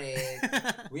about it.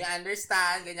 We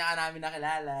understand, ganyan ka namin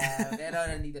nakilala. Pero,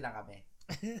 nandito lang kami.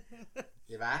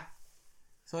 Diba?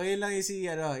 So, yun lang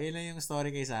yun lang yung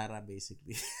story kay Sarah,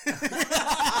 basically.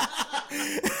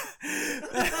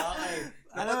 Okay.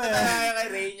 Napunta na kayo kay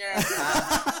Rainier.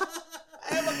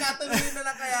 Magkatuloy na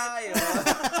lang kaya kayo.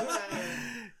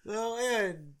 So,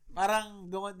 ayun. Parang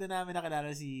doon namin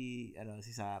nakilala si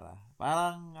Sarah.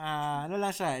 Parang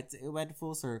lang siya, it went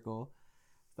full circle.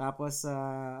 Tapos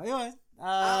ayun,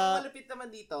 malupit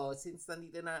naman dito since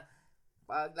nandito na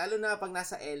lalo na pag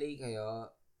nasa LA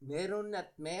kayo, meron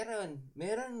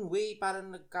way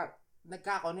parang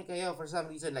nagka-connect kayo for some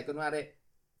reason, like kunwari,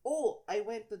 I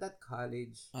went to that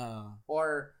college.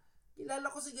 Or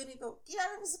kilala ko si ganito.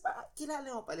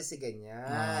 Kilala mo pala si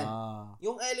ganyan.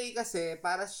 Yung LA kasi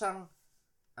para siyang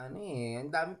ang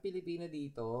daming Pilipino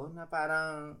dito na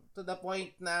parang to the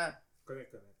point na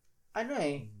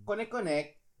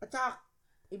connect at saka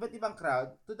iba't ibang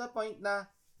crowd to the point na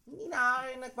hindi na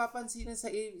kayo nagpapansin sa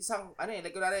isang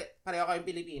like kunwari pareho kayong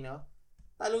Pilipino,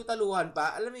 talu-taluhan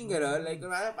pa, alam mo yung gano'n, like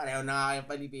kunwari pareho na kayong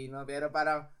Pilipino, pero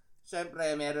parang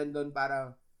syempre meron doon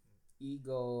parang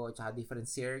ego at saka different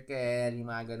circle, yung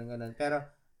mga ganun, pero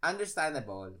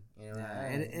understandable. You know?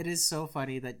 It is so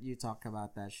funny that you talk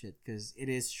about that shit because it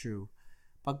is true.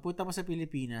 Pagpunta mo sa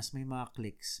Pilipinas, may mga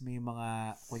cliques, may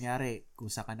mga, kunyari, kung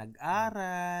saan ka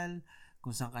nag-aral,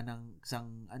 kung saan ka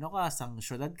sang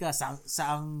syudad ka,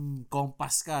 saang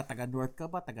compass ka, taga north ka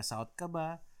ba, taga south ka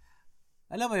ba.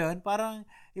 Alam mo yun, parang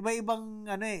iba-ibang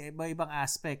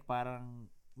aspect, parang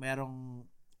merong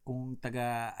kung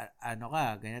taga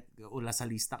ganyan, ula sa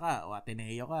lista ka o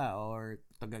Ateneo ka or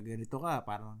taga ganito ka,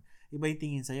 parang iba yung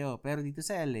tingin sa'yo. Pero dito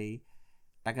sa LA,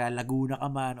 taga Laguna ka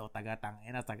man o taga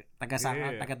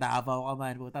Davao ka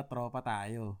man, puta, tropa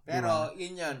tayo. Pero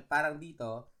yun, parang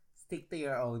dito, stick to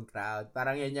your own crowd.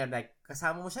 Parang yun, like,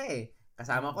 kasama mo siya eh.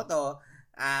 Kasama ko to.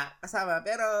 Kasama.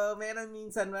 Pero meron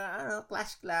minsan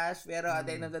clash. Pero at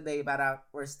the end of the day, parang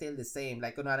we're still the same.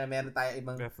 Like, kunwari meron tayo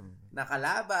ibang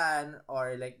nakalaban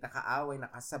or like nakaaway,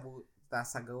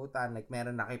 nakasagutan. Like,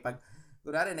 meron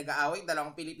kunwari nag-aaway,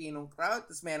 dalawang Pilipinong crowd,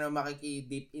 tapos meron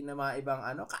makikidip in na mga ibang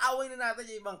kaaway na natin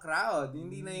yung ibang crowd.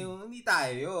 Hindi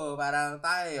tayo. Parang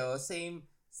tayo, same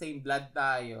blood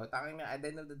tayo. Tanging na, at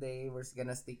the end of the day, we're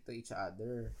gonna stick to each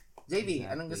other. JB,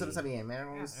 anong gusto mo sabihin?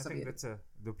 I think that's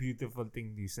the beautiful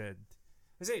thing you said.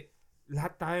 Kasi,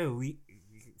 lahat tayo, we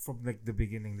from like the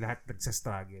beginning, lahat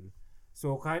nagsa-struggle.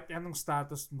 So, kahit anong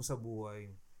status mo sa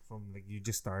buhay, from like you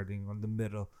just starting on the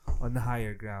middle, on the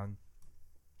higher ground,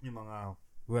 yung mga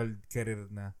well-career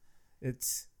na,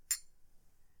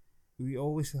 we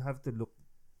always have to look,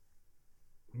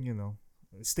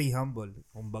 stay humble,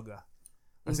 kumbaga.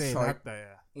 Kasi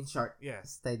in short,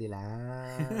 yes. Steady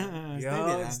lang.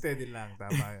 Steady lang.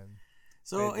 Tama yun.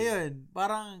 So, ayun,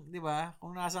 parang, di ba,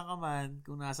 kung nasa ka man,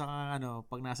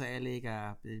 pag nasa LA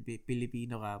ka,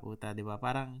 Pilipino ka, puta, di ba,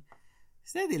 parang,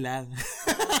 steady lang.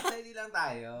 Steady lang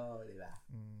tayo, di ba?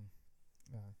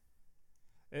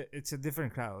 It's a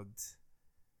different crowd.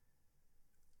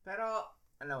 Pero,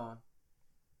 alam mo,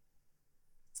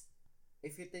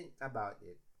 if you think about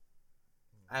it,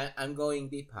 I'm going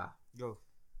deep, ha? Go.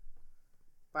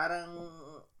 Parang,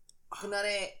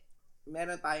 kunwari,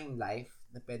 meron tayong life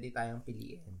na pwede tayong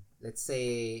piliin. Let's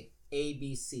say, A,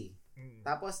 B, C.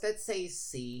 Tapos, let's say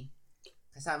C,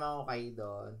 kasama ko kayo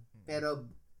doon, pero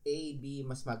A, B,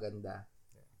 mas maganda.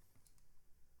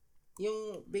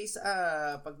 Yung base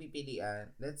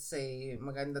pagpipilian, let's say,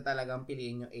 maganda talagang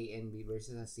piliin yung A and B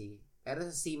versus sa C. Pero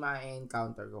sa C,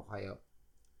 ma-encounter ko kayo.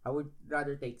 I would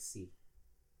rather take C.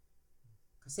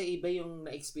 Kasi iba yung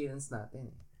na-experience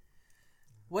natin.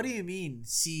 What do you mean,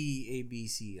 C, A, B,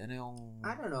 C? Ano yung...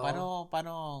 I don't know.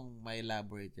 Paano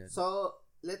ma-elaborate yan? So,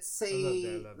 let's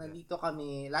say, nandito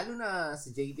kami, lalo na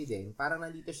si JB din, parang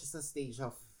nandito siya sa stage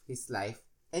of his life,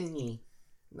 and me,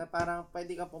 na parang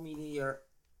pwede kang pumili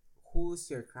who's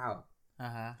your crowd.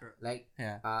 Like,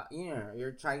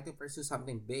 you're trying to pursue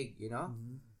something big, you know?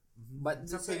 But at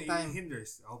the same time,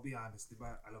 hinders. I'll be honest,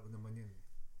 diba? Alam mo naman yun.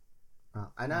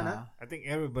 I think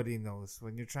everybody knows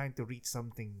when you're trying to reach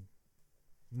something,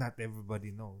 not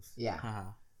everybody knows.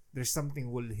 Yeah. There's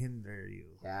something will hinder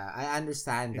you. Yeah, I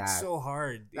understand that. It's so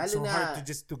hard. It's so hard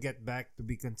to get back to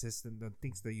be consistent on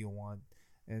things that you want.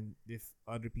 And if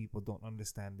other people don't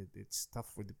understand it, it's tough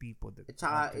for the people that.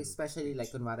 Especially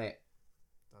like kunwari,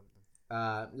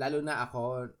 lalo na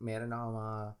ako, meron ako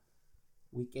mga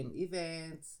weekend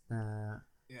events na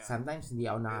sometimes hindi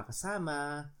ako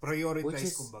nakakasama.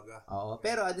 Prioritize kumbaga. Oo,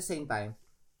 pero at the same time,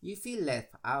 you feel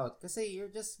left out kasi you're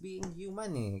just being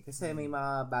human eh. Kasi may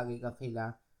mga bagay kang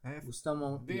gusto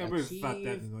mong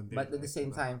i-achieve, but at the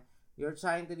same time, you're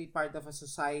trying to be part of a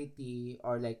society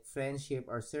or like friendship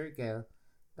or circle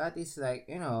that is like,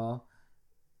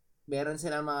 meron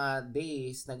silang mga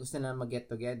days na gusto na mag-get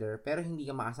together pero hindi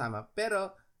ka makasama.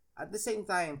 Pero at the same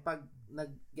time, pag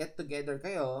nag-get together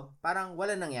kayo, parang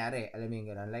wala nangyari. Alam mo yung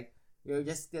gano'n? Like, you're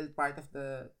just still part of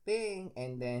the thing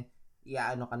and then,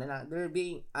 ka na lang. They're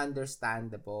being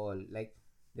understandable. Like,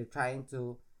 they're trying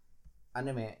to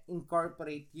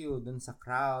incorporate you dun sa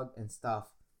crowd and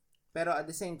stuff. Pero at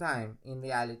the same time, in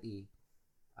reality,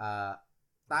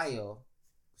 tayo,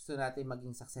 gusto natin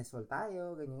maging successful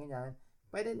tayo, ganyan.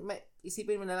 Pwede,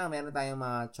 isipin mo na lang, meron tayong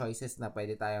mga choices na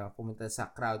pwede tayong pumunta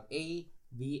sa crowd A,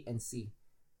 B, and C.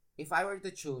 If I were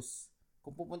to choose,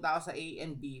 kung pupunta ako sa A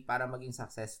and B para maging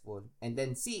successful, and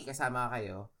then C, kasama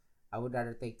kayo, I would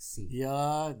rather take C.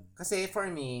 Yan. Kasi for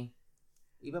me,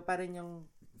 iba pa rin yung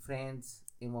friends,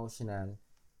 emotional,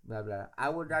 blah blah.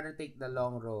 I would rather take the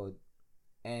long road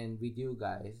and with you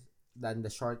guys than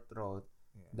the short road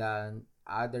than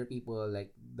other people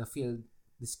like the field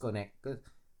disconnect. Cause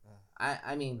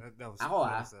I mean,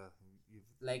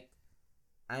 like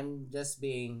I'm just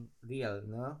being real,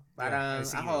 no? Parang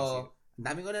ang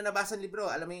dami ko na nabasa ng libro.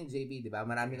 Alam mo yung JB, di ba?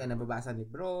 Marami ka nababasa ng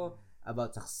libro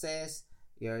about success.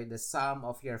 You're the sum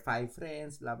of your 5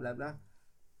 friends, blah blah blah.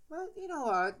 But you know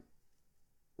what?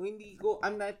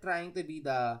 I'm not trying to be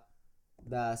the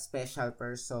special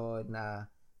person na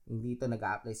hindi to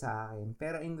nag-a-apply sa akin.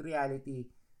 Pero in reality,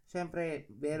 syempre,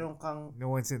 meron kang...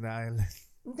 No one's in the island.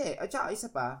 Hindi. At saka isa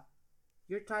pa,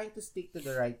 you're trying to stick to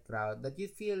the right crowd that you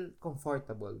feel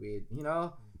comfortable with. You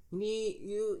know?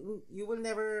 You will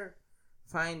never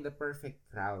find the perfect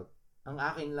crowd. Ang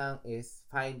akin lang is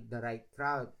find the right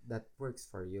crowd that works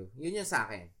for you. Yun yung sa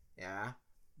akin. Yeah?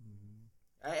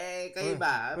 Kayo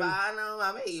ba? Baka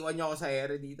mami, iwan nyo ako sa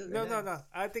ere dito. No.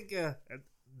 I think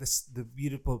that's the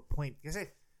beautiful point. Kasi,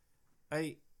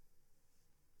 I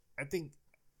think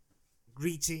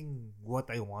reaching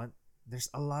what I want, there's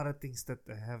a lot of things that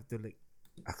I have to like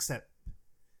accept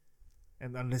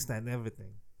and understand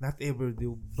everything. Not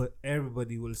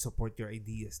everybody will support your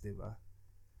ideas, di ba?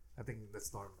 I think that's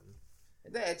normal.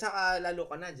 Hindi, tsaka lalo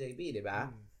ka na, JB, di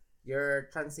ba? You're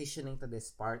transitioning to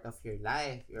this part of your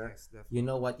life. You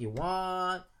know what you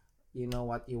want. You know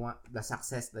what you want, the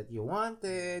success that you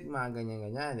wanted, mga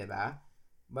ganyan-ganyan, di ba?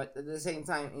 But at the same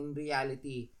time, in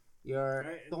reality, you're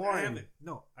torn.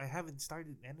 I haven't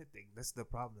started anything. That's the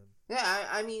problem. Yeah,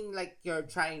 I mean, like, you're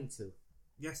trying to.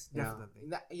 Yes,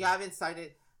 definitely. You haven't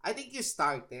started. I think you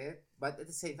started, but at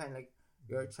the same time, like,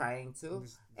 you're trying to.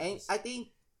 And I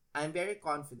think, I'm very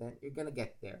confident you're gonna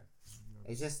get there.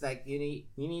 It's just like you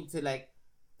need to like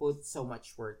put so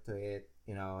much work to it,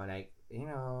 yeah,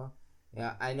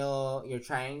 I know you're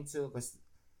trying to, because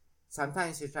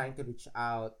sometimes you're trying to reach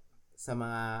out sa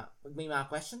mga, pag may mga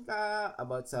question ka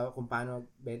about sa kung paano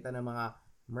benta ng mga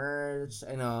merch,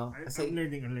 kasi I'm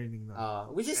learning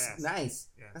now. Which is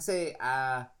nice. Yeah. Kasi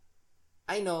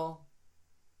I know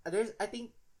I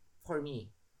think for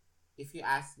me, if you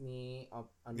ask me on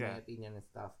my opinion and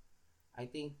stuff, I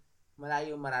think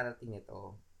malayo mararating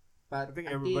ito. But I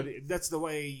think everybody, that's the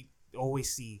way I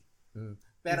always see.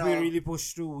 Pero, if we really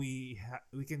push through, we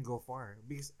can go far.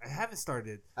 Because I haven't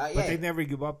started, but I never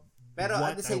give up. Pero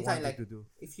what at the same time, like, to do.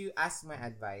 If you ask my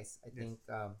advice, I think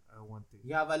I want to.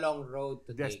 You have a long road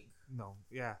to take. No,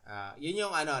 yeah. Yun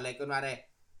yung like kunwari,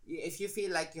 if you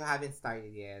feel like you haven't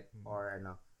started yet, or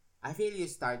I feel you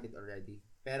started already.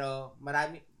 Pero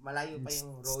malayo pa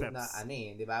yung road na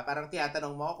di ba? Parang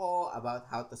tinatanong mo ako about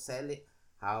how to sell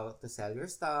your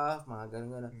stuff, mga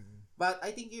ganun. But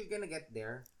I think you're gonna get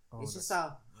there. It's just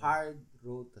a hard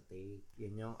road to take.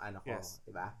 Yun yung ko,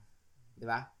 di ba? Di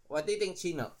ba? What do you think,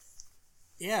 Chino?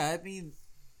 Yeah, I mean,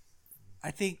 I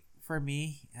think for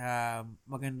me,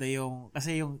 maganda yung,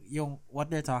 kasi yung what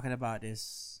they're talking about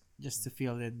is, just to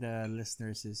fill in the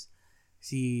listeners, is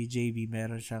si JB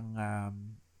meron siyang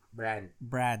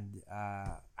brand.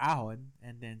 AHON,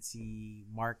 and then si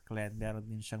Mark Glenn, meron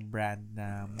din siyang brand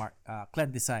na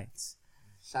Glenn Designs.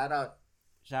 Shout out.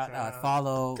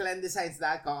 Follow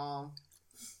Clendesigns.com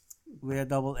with a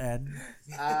double N.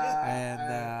 And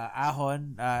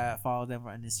AHON, follow them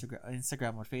on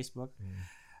Instagram or Facebook.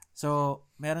 So,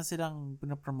 meron silang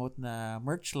pinapromote na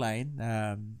merch line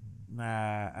na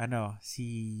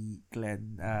si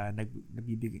Glenn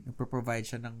nagpo-provide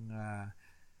siya ng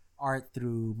art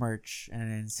through merch, and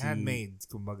then handmade,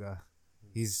 kumbaga,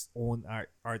 his own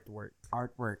artwork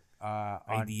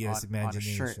ideas,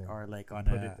 imagination on a shirt or like on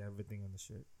put everything on the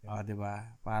shirt. Yeah.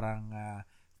 Diba? Parang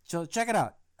so check it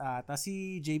out. Tapos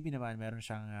si JB naman meron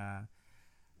siyang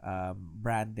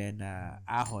brand din na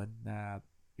AHON na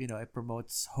it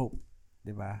promotes hope,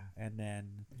 diba? And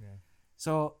then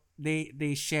so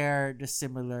they share the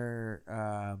similar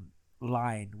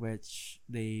line which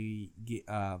they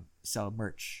sell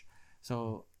merch.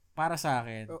 So para sa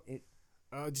akin,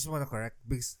 I just want to correct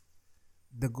because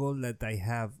the goal that I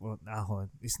have on AHON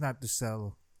is not to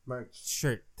sell merch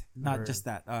shirt. Not just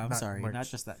that. I'm sorry. Merch. Not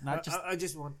just that. Not just. I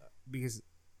just want, because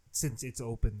since it's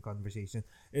open conversation,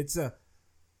 I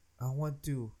want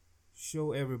to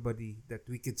show everybody that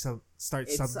we could start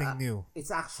something new.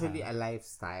 It's actually a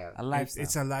lifestyle.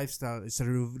 It's a lifestyle. It's a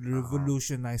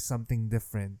revolutionize something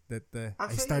different that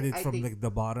I started from like the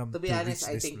bottom. To be honest,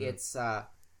 I think it's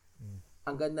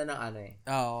ang ganda ng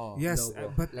yes,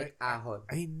 logo. But like AHON.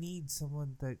 I need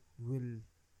someone that will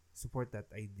support that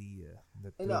idea.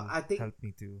 That I think help me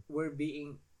to. We're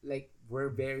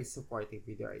very supportive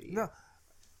with your idea. No,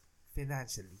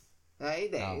 financially.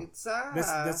 It's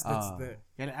that's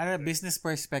the business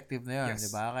perspective na yun, yes. di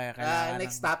ba? Kaya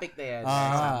next topic na yan.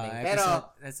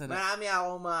 Pero marami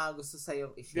akong mga gusto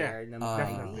sa'yong i-share ng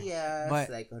mga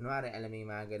ideas. Like, kunwari, alam mo yung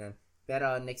mga ganun.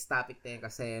 Pero next topic na yun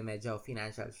kasi medyo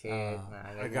financial shit.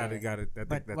 I got it.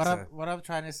 But what I'm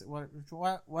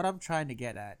trying to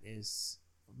get at is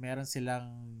meron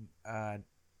silang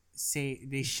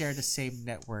they share the same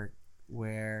network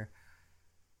where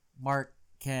Mark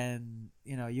can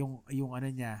yung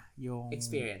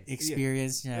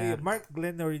experience niya. Mark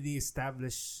Glenn already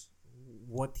established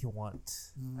what he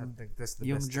wants. I think that's the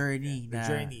yung best journey. The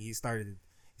journey he started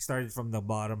from the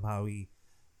bottom, how he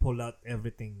pull out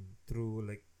everything through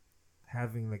like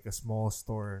having like a small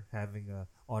store, having a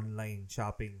online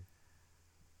shopping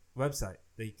website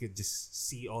that you could just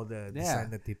see all the design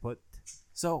that he put.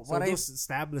 So those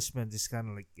establishment is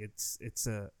kind of like it's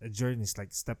a journey. It's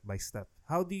like step by step.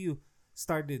 How do you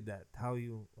started that? How do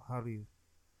you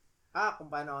kung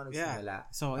paano ako nagsimula.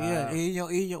 So yun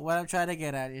what I'm trying to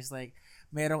get at is like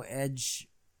merong edge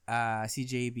si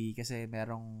JB kasi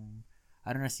merong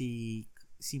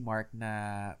si Mark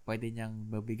na pwede niyang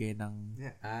mabigay ng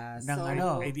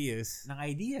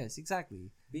ideas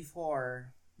exactly.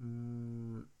 Before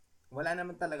wala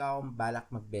naman talaga akong balak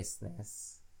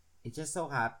mag-business. It just so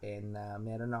happened na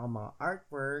meron akong mga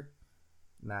artwork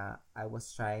na I was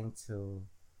trying to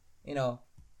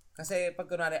kasi pag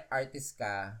kunwari artist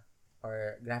ka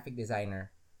or graphic designer,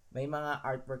 may mga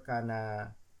artwork ka na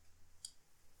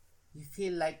you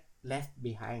feel like left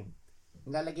behind.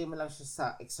 Nilalagay mo lang siya sa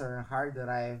external hard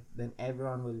drive, then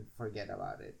everyone will forget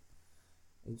about it.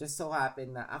 It just so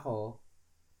happened na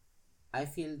I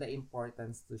feel the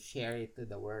importance to share it to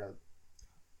the world.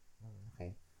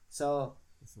 Okay. So,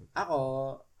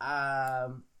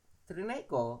 trinay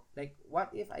ko, like,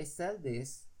 what if I sell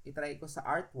this, itry ko sa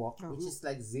artwork, which is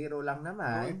like zero lang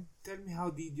naman. Tell me, how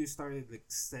did you started like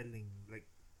selling? Like,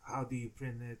 how do you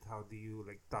print it? How do you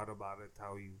like thought about it?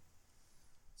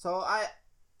 So,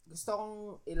 gusto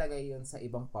kong ilagay yun sa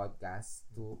ibang podcast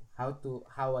to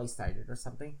how I started or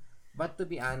something. But to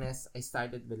be honest, I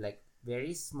started with like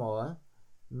very small,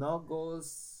 no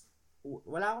goals.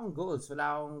 Wala akong goals.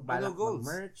 Wala akong balak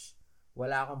mag-merch.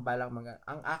 Wala akong balak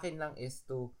ang akin lang is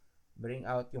to bring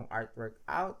out yung artwork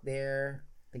out there.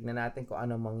 Tignan natin kung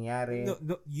ano mangyari. No,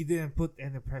 you didn't put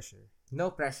any pressure.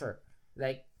 No pressure.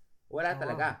 Like, wala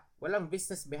talaga. Walang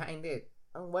business behind it.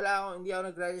 Hindi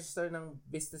ako nag-register ng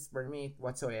business permit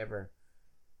whatsoever.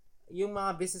 Yung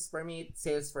mga business permit,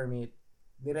 sales permit,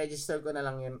 ni-register ko na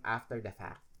lang yun after the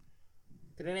fact.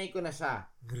 Trinay ko na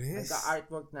siya.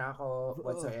 Nagka-artwork na ako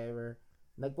whatsoever.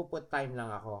 Nagpo-put time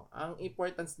lang ako. Ang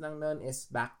importance lang nun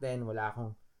is back then, wala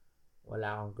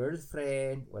akong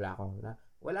girlfriend, wala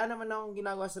naman akong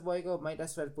ginagawa sa buhay ko. Might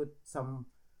as well put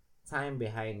some time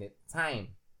behind it.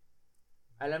 Time.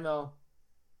 Alam mo,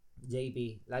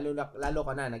 JP, lalo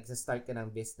ka na, nagsa-start ka ng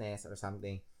business or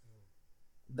something.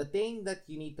 The thing that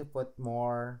you need to put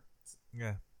more,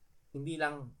 hindi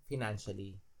lang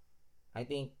financially. I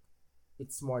think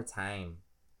it's more time.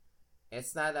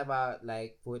 It's not about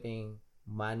like putting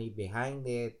money behind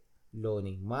it,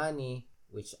 loaning money,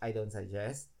 which I don't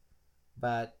suggest.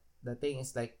 But the thing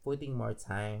is like putting more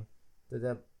time to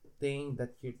the thing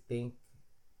that you think,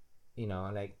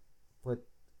 like put,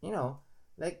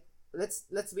 like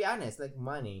let's be honest, like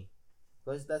money,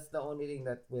 because that's the only thing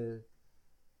that will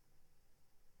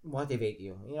motivate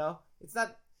you. It's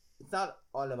not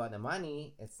all about the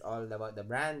money, it's all about the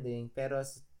branding. Pero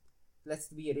let's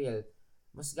be real,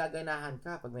 mas gaganahan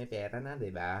ka pag may pera na,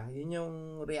 'di ba? Yun yung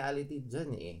reality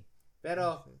dyan eh.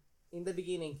 Pero in the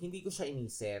beginning, hindi ko siya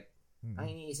inisip.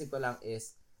 Ang iniisip ko lang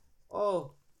is,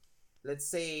 let's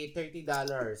say $30.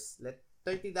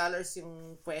 $30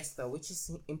 yung pwesto, which is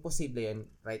imposible yun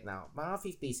right now.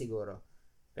 Mga 50 siguro.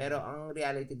 Pero ang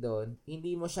reality doon,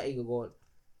 hindi mo siya i-goal.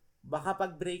 Baka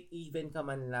pag break even ka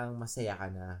man lang, masaya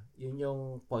ka na. Yun yung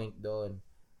point doon.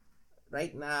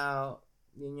 Right now,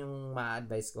 yun yung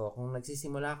ma-advise ko. Kung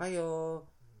nagsisimula kayo,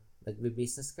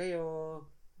 nagbe-business kayo,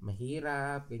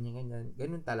 mahirap, ganyan.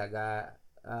 Ganun talaga.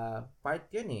 Part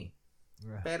yun eh.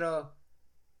 Yeah. Pero,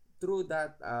 through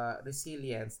that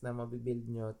resilience na mabibuild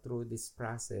nyo through this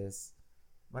process,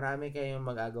 marami kayong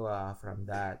magagawa from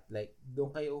that. Like,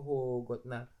 doon kayo hugot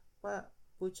na,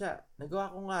 putya,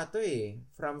 nagawa ko nga to eh,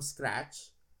 from scratch.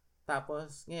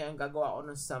 Tapos, ngayon, gagawa ko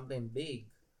ng something big.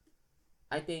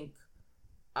 I think,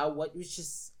 which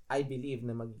is, I believe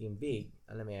na magiging big.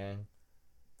 Alam mo yan?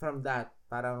 From that,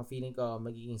 parang feeling ko,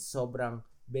 magiging sobrang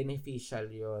beneficial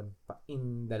yon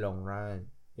in the long run.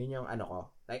 Yun yung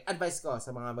ko. Like, advice ko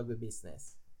sa mga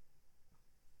magbe-business.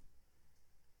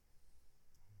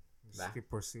 Just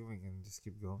keep pursuing and just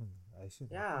keep going.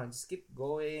 Yeah, just keep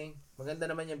going.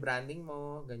 Maganda naman yung branding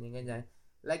mo, ganyan.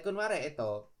 Like, kunwari,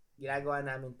 ito, ginagawa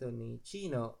namin to ni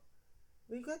Chino.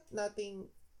 We got nothing,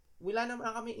 wala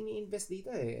naman kami ini-invest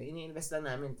dito eh. Ini-invest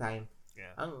lang namin time.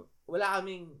 Yeah. Wala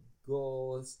kaming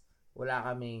goals, wala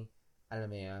kaming, alam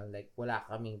mo yan, like, wala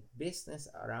kaming business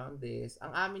around this.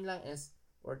 Ang amin lang is,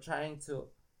 we're trying to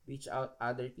reach out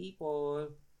other people,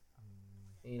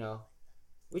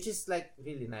 which is like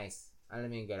really nice. Alam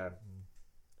mo yung gano'n.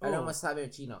 Ano masasabi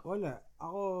yung Chino? Wala.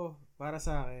 Ako, para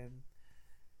sa akin,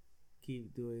 keep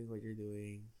doing what you're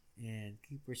doing and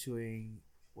keep pursuing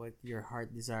what your heart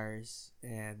desires,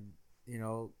 and,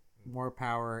 more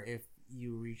power if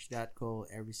you reach that goal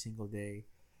every single day.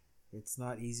 It's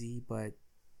not easy, but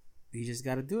you just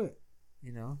gotta do it,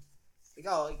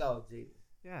 Ikaw, Jay.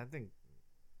 Yeah, I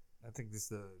think this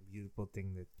is the beautiful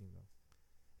thing that,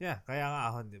 yeah, kaya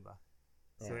nga AHON, di ba?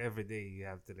 So every day you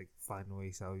have to like find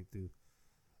ways how to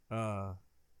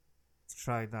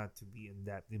try not to be in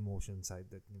that emotion side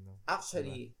that,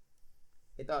 Actually,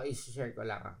 ito i-share ko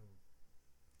lang.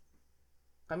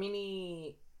 Kami ni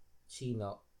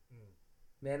Chino,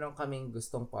 meron kaming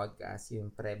gustong podcast,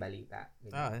 yung Pre-Balita.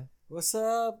 What's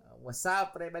up? What's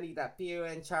up, Pre-Balita? Pio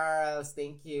and Charles,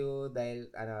 thank you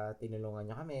dahil tinulungan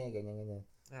nyo kami, ganyan.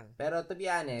 Pero to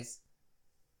be honest,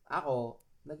 ako,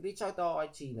 nag-reach out ako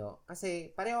kay Chino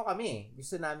kasi pareho kami.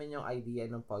 Gusto namin yung idea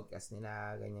ng podcast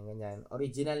nila, ganyan.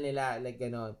 Original nila, like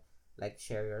ganon. Like,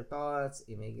 share your thoughts,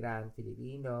 immigrant,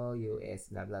 Filipino, US,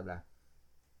 blah, blah, blah.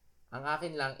 Ang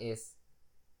akin lang is,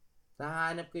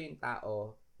 nahanap ko yung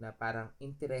tao na parang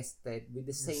interested with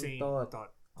the same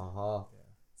thought. Yeah.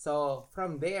 So,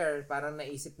 from there, parang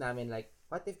naisip namin like,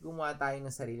 what if gumawa tayo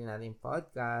ng sarili nating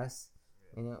podcast?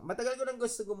 Matagal ko nang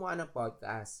gusto gumawa ng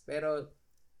podcast, pero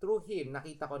through him,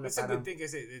 nakita ko na it's parang... It's a good thing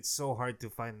kasi it's so hard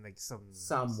to find like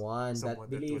someone that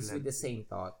believes with the same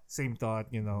thought. Same thought,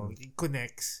 it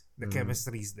connects. The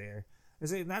chemistry is there.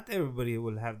 Kasi not everybody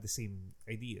will have the same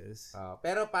ideas.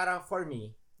 Pero parang for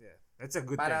me, that's a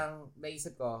good parang thing.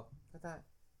 Naisip ko,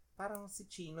 parang si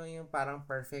Chino yung parang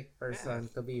perfect person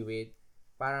to be with.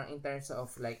 Parang in terms of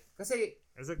like, kasi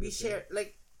we share,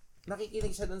 like,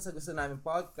 nakikinig siya dun sa gusto namin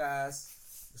podcast.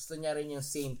 Gusto niya rin yung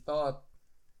same thought,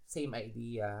 same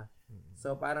idea.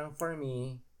 So parang for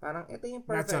me, parang ito yung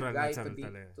perfect guy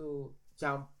to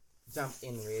jump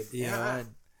in with. Yeah.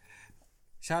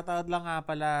 Shoutout lang nga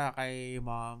pala kay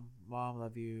Mom. Mom,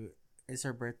 love you. It's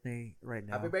her birthday right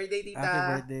now. Happy birthday, tita. Happy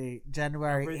birthday.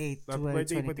 January 8,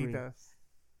 2023. Tita.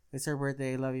 It's her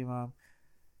birthday. Love you, Mom.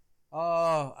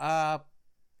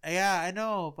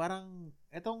 Parang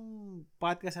itong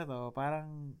podcast na to,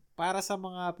 parang para sa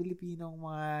mga Pilipinong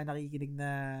mga nakikinig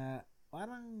na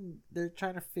parang they're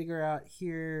trying to figure out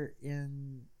here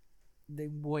in the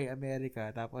buhay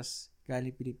America, tapos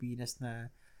galing Pilipinas na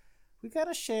we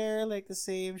gotta share like the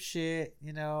same shit,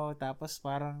 tapos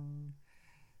parang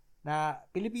na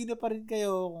Pilipino pa rin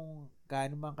kayo kung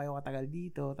gaano man kayo katagal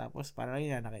dito, tapos parang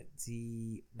yun,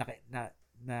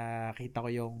 nakita ko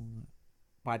yung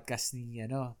podcast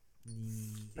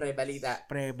Pre-balita.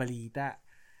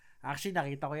 Actually,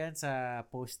 nakita ko yan sa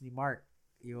post ni Mark,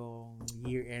 yung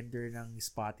year-ender ng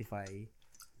Spotify.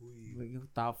 Yung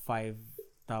top 5.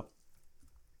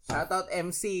 Shoutout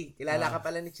MC. Kilala ka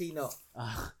pala ni Chino.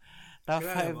 Top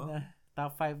 5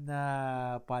 na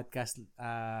podcast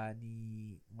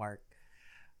ni Mark.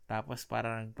 Tapos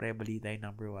parang pre-balita yung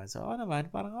number 1. So, naman,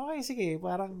 parang okay, sige.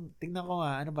 Parang tingnan ko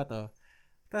nga, ano ba to?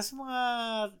 Tapos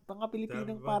mga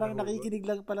Pilipinong parang nakikinig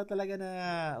lang pala talaga na,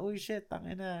 uy shit,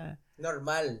 tangina.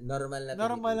 Normal na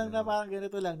Normal lang na parang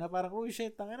ganito lang, na parang, uy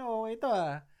shit, tangina, okay ito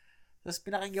ah. Tapos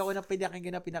pinakinggan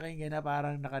na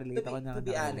parang nakarelate ako na. To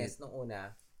be honest, nung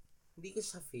una, hindi ko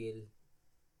siya feel.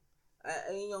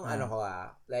 Ayun yung ano ko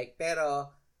like,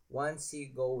 pero, once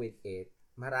you go with it,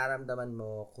 mararamdaman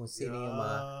mo kung sino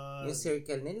yung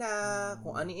circle nila,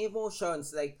 kung ano yung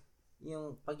emotions, like,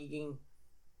 yung pagiging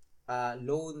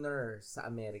loner sa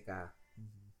Amerika.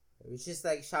 Which is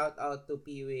like, shout out to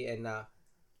Peewee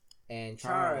and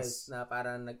Charles na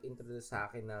parang nag-introduce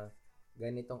sa akin ng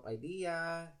ganitong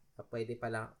idea, na pwede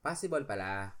pala, possible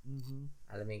pala.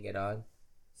 Alam mo yung gano'n?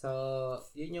 So,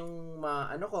 yun yung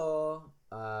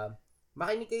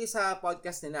makinig kayo sa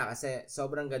podcast nila kasi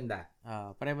sobrang ganda.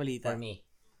 Pre-balita. For me.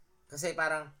 Kasi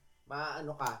parang,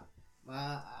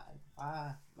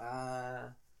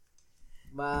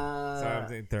 Sorry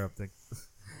to interrupt.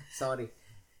 Sorry.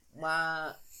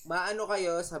 Maano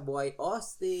kayo sa buhay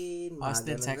Austin,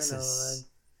 Texas. Ganon.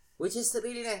 Which is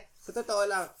really nice. Sa totoo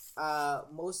lang,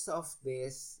 most of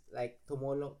this, like,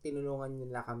 tinulungan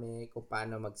nila kami kung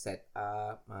paano mag-set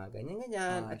up, mga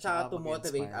ganyan-ganyan. At saka to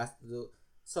motivate us to do.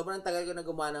 Sobrang tagal ko na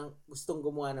gustong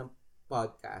gumawa ng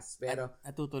podcast. Pero,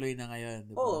 at tutuloy na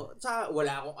ngayon. Diba? Tsaka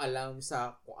wala akong alam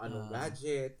sa kung anong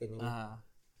gadget, ganyan.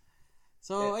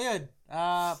 So, ayun.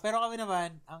 Pero kami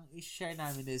naman, ang i-share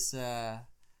namin is,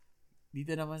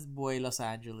 dito naman buhay Los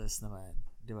Angeles naman.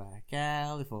 Diba?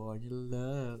 California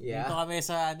love. Yeah. Dito kami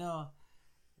sa,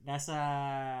 nasa...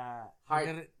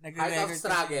 Heart of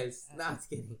struggles. No, I'm just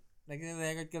kidding.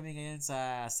 Nagre-record kami ngayon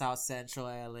sa South Central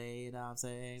LA. You know what I'm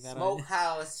saying?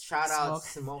 Smokehouse. Shout out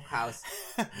Smokehouse.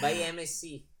 By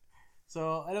MSC.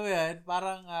 So, alam mo yan,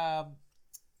 parang...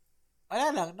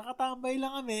 wala lang, nakatambay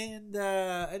lang kami and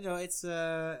it's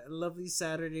a lovely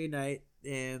Saturday night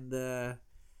and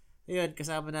ayun,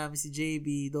 kasama namin si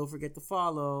JB. Don't forget to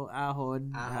follow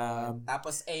AHON.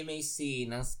 Tapos MAC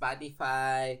ng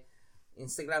Spotify,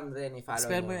 Instagram rin i-follow.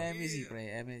 Spell mo yung MAC, pre.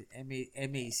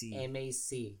 MAC.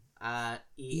 MAC.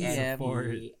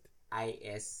 E-M-E-I-S-E-E.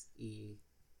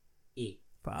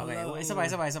 Okay,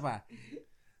 isa pa.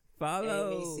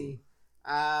 Follow. MAC.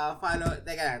 Follow.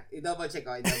 Teka lang. I-double check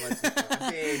ko.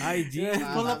 Kasi, IG.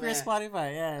 Pull up your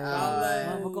Spotify.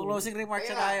 Yeah. Magko-closing remarks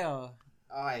na tayo.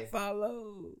 Okay.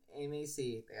 Follow.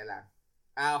 MAC. Teka lang.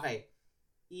 Okay.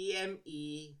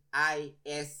 E-M-E-I-S-E-E.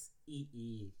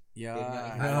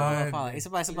 Yeah. Follow.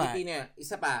 Isa pa.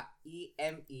 Isa pa.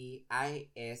 E-M-E-I-S-E-E.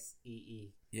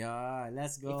 Yeah.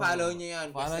 Let's go. I-follow nyo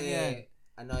yan. Kasi,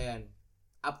 yan.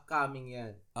 Upcoming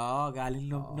yan. Galing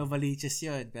Novaliches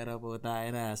yun. Pero puta,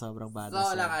 sobrang badass.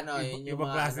 So, lang yun yung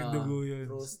ibang klaseng dugo yun.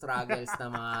 True struggles na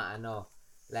mga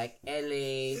like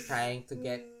LA, trying to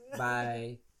get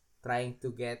by, trying to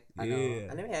get,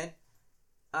 ano yan?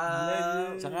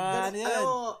 Saka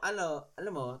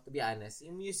alam mo, to be honest,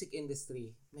 yung music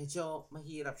industry, medyo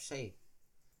mahirap siya eh.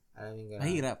 Alam mo yung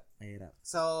Mahirap.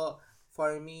 So,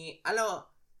 for me,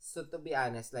 so to be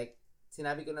honest, like,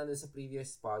 sinabi ko na dun sa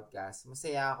previous podcast,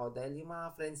 masaya ako dahil yung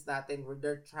mga friends natin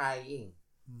they're trying.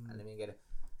 Alam mo yung gano'n.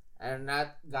 I'm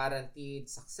not guaranteed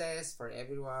success for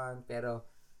everyone, pero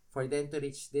for them to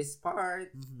reach this part,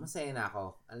 masaya na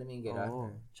ako. Alam mo yung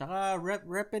gano'n. Tsaka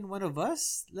reppin' one of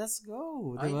us, let's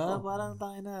go. Diba? Parang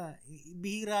tangina,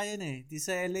 bihira yun eh. Di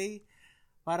sa LA,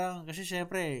 parang, kasi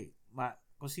syempre,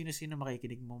 kung sino-sino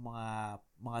makikinig mo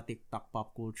mga TikTok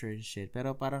pop culture and shit.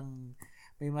 Pero parang,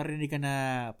 may marinig ka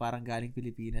na parang galing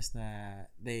Pilipinas na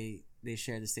they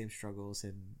share the same struggles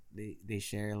and they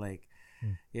share like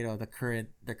the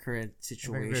current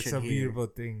situation that's a here. beautiful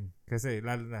thing kasi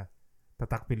lalo na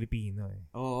tatak Pilipino eh.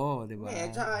 Oo, di ba?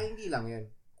 Tsaka hindi lang yun.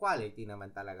 Quality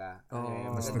naman talaga.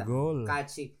 That's the goal.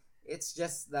 Catchy. It's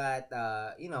just that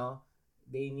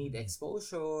they need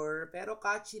exposure pero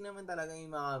catchy naman talaga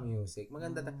yung mga music.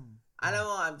 Maganda alam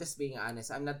mo, I'm just being honest.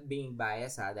 I'm not being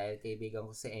biased dahil kaibigan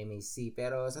ko si MAC.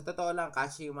 Pero sa totoo lang,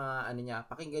 catchy yung mga niya.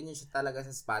 Pakinggan nyo siya talaga sa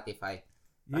Spotify.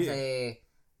 Kasi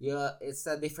it's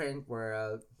a different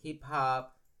world.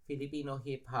 Hip-hop, Filipino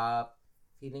hip-hop.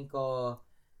 Feeling ko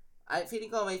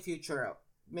may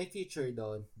future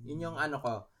doon. Yun yung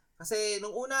ko. Kasi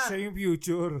nung una... Siya yung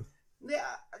future. Hindi,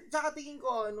 tsaka tingin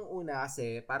ko nung una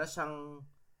kasi para siyang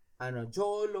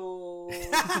Jolo,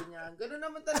 ganyan. Ganun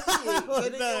naman talaga eh.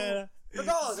 Ganun yung,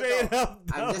 totoo.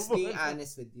 I'm just being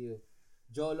honest with you.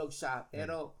 Jolog siya.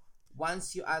 Pero,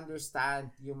 once you understand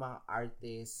yung mga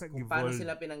artists, kung paano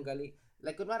sila pinanggali,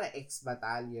 like, kunwari,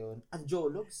 ex-battalion, ang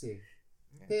jologs eh.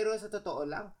 Pero sa totoo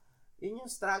lang, yun yung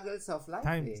struggles of life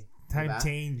eh. Time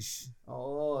change.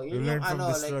 Oo. Yun yung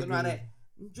like, kunwari,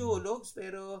 jologs,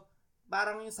 pero,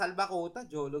 parang yung salbakota,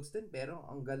 jologs din, pero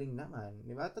ang galing naman.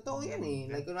 Di ba? Totoo yan eh.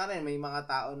 Like, kunwari, may mga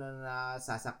tao na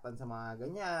nasasaktan sa mga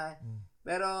ganyan.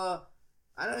 Pero,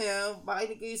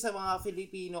 pakinig kayo sa mga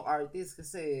Filipino artists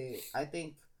kasi I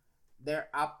think they're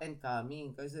up and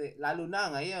coming. Kasi, lalo na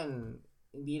ngayon,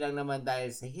 hindi lang naman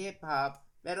dahil sa hip-hop,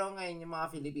 pero ngayon yung mga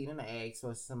Filipino na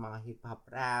expose sa mga hip-hop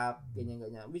rap,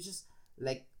 ganyan-ganyan. Which is,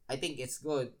 like, I think it's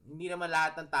good. Hindi naman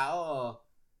lahat ng tao,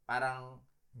 parang,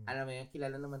 alam mo yun,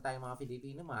 kilala naman tayo mga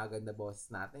Filipino, mga ganda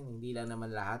boses natin. Hindi lang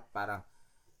naman lahat parang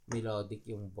melodic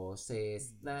yung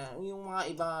boses. Na yung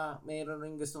mga iba, mayroon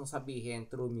rin gustong sabihin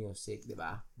through music, di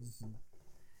ba?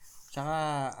 Tsaka,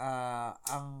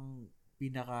 ang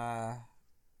pinaka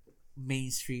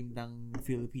mainstream ng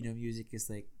Filipino music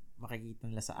is like, makikita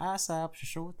nila sa ASAP, sa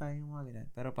Showtime, mga ganyan.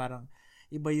 Pero parang,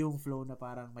 iba yung flow na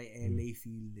parang may LA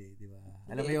feel eh, di ba?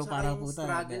 Alam mo yung parang puta.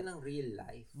 Struggle ng real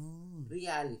life.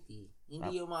 Reality.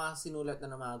 Hindi yung mga sinulat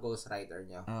na ng mga ghostwriter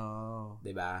nyo. Oh.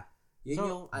 Di ba? Yun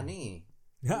yung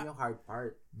yun yung hard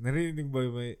part. Narinig ba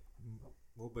yung may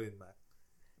mobile Mac?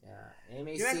 Yeah.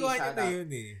 Ginagawa niya na yun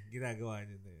eh. Ginagawa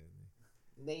niya na yun.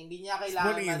 Hindi niya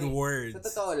kailangan words. Sa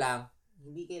totoo lang,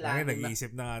 hindi kailangan.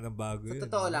 Nag-iisip na nga ng bago yun. Sa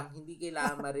totoo lang, hindi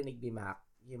kailangan marinig ni Mac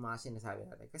yung mga sinasabi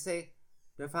natin. Kasi,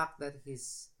 the fact that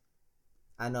he's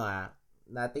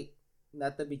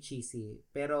not to be cheesy,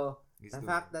 pero the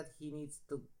fact that he needs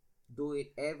to do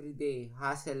it every day,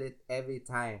 hustle it every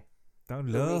time. Down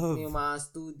love. Make yung mga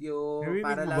studio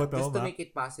para lang just to make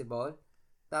it possible.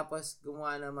 Tapos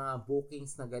gumawa ng mga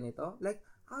bookings na ganito. Like,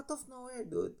 out of nowhere,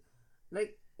 dude.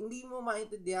 Like, hindi mo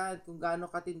maintindihan kung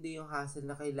gaano katindi yung hustle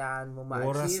na kailangan mo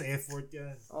ma-achieve. Oras, effort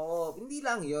yan. Oo, hindi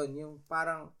lang yon. Yung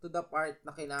parang to the part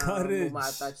na kailangan mo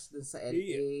ma-attach dun sa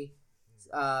LA,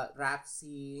 rap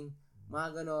scene,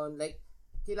 mga ganon. Like,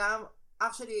 kailangan,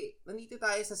 actually, nandito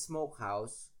tayo sa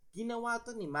Smokehouse. Ginawa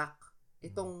to ni Mac,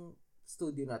 itong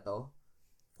studio na to,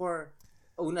 for,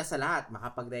 una sa lahat,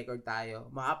 makapag-record tayo.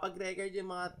 Makapag-record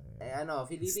yung mga,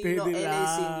 Filipino LA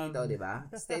scene dito, di ba?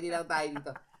 Steady lang tayo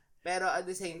dito. Pero at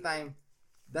the same time,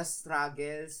 the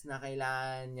struggles na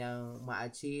kailangan niyang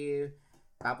ma-achieve,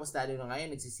 tapos lalo na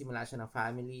ngayon, nagsisimula siya ng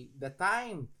family. The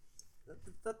time,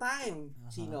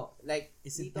 Chino, like,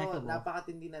 it's dito,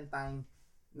 napakatindi ng time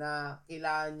na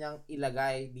kailangan niyang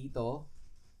ilagay dito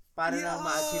para na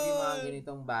ma-achieve yung mga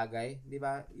ganitong bagay. Di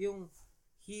ba? Yung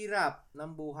hirap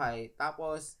ng buhay,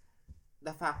 tapos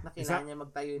the fact na kailangan niya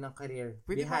magtayo ng career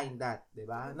behind that. Di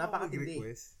ba? Napakatindi.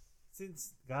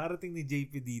 Since karating ni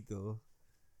JP dito,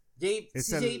 si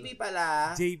JP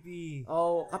pala. JP.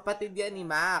 Kapatid yan ni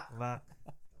Mac.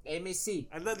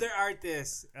 MSC. Another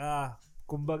artist.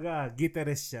 Kumbaga,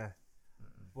 guitarist siya.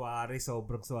 Pare,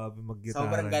 sobrang swabe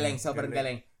mag-gitara. Sobrang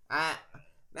galing.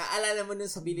 Naalala mo nun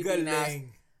sa Pilipinas.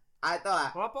 Galing.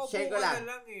 Share ko lang.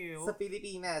 Eh, Sa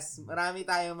Pilipinas, marami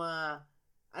tayong mga,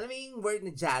 alam mo yung word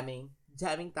na jamming?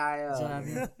 Jamming tayo.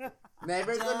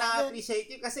 Never ko na-appreciate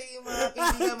yun kasi yung mga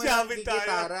kaibigan mo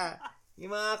nagigitara.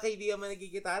 Yung mga kaibigan mo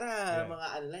nagigitara, mga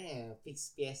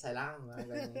fixed pyesa lang. Mga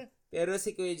ganyan. Pero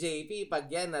si Kuya JP, pag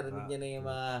yan, narinig niya na yung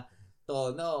mga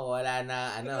tono, wala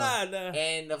na,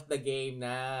 end of the game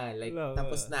na. Like,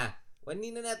 tapos na. Hindi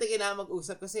na natin kailangan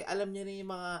mag-usap kasi alam niya na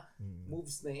yung mga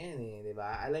moves na yan eh, di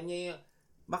ba? Alam niya yung,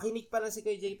 makinig pa lang si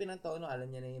Kuya JP ng tono,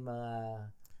 alam niya na yung mga,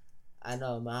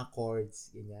 mga chords,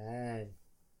 ganyan.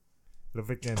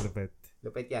 Lupit yan.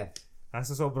 Lupit yan.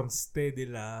 Kaso sobrang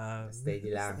steady lang. Steady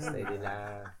lang.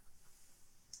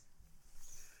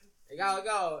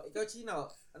 Ikaw,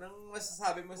 Chino, anong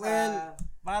masasabi mo sa... Well,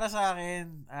 para sa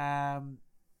akin,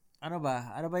 ano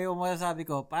ba yung masasabi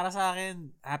ko? Para sa akin,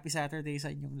 happy Saturday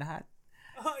sa inyong lahat.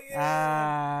 Oh,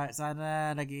 yeah!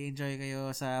 Sana nag-i-enjoy kayo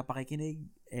sa pakikinig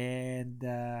and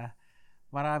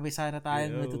marami sana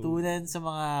tayong natutunan sa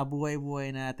mga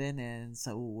buhay-buhay natin and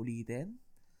sa uulitin.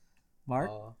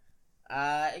 Mark?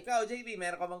 Ikaw, JB,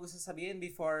 meron ka bang gusto sabihin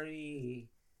before we...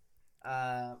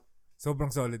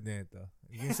 Sobrang solid na ito.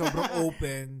 Yung sobrang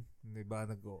open, diba,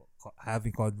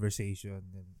 having conversation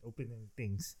and opening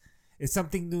things. It's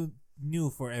something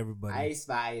new for everybody. Ayos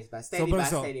ba? Steady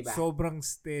ba? Sobrang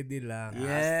steady lang.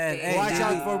 Yeah. Watch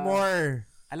out for more.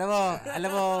 Alam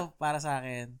mo, para sa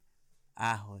akin,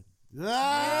 AHON.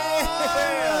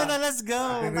 Let's go!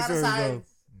 Para sa akin,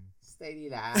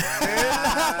 Steady lang.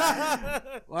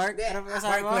 Mark, Hindi, ano ba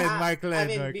sabi mo? Marklen.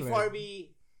 I mean,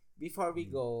 before we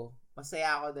go,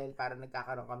 masaya ako dahil parang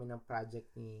nagkakaroon kami ng project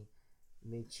ni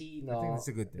Chino I think that's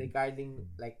a good thing. regarding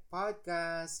like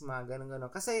podcast, mga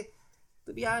ganun-ganun. Kasi,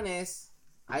 to be honest,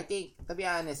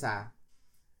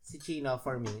 si Chino,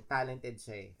 for me, talented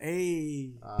siya eh.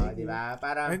 Hey. Di ba?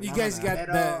 Parang, And you guys got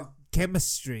the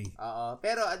chemistry. Oo.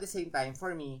 Pero at the same time,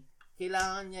 for me,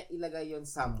 kailangan niya ilagay yon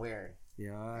somewhere.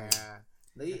 Yeah.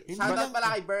 Shoutout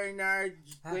pala kay Bernard,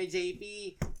 Kuya JP,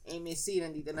 MSC,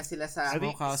 nandito na sila sa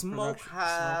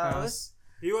Smokehouse.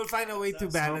 He will find a way to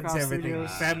balance everything.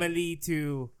 Family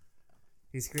to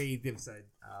his creative side.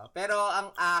 Pero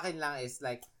ang akin lang is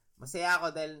like, masaya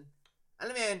ako dahil,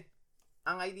 alam mo yun,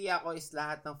 ang idea ko is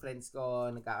lahat ng friends ko,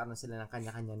 nagkakaroon sila ng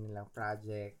kanya-kanya nilang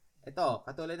project. Ito,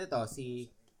 katulad nito, si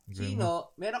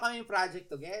Chino, meron kaming project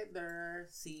together,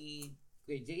 si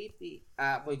Kuya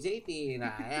JP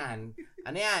na, ayan.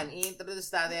 Ano yan?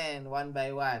 I-introduce natin one by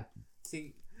one.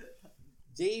 Si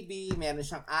JB, meron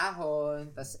siyang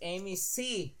AHON, tas Amy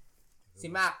si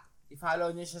Mac.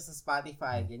 I-follow niyo siya sa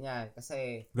Spotify, ganyan.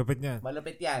 Kasi,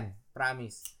 malupit yan,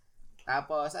 promise.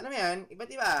 Tapos, ano yan,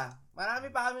 iba't iba.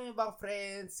 Marami pa kami ibang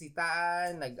friends, si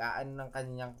Taan, nag-aan ng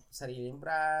kanyang sariling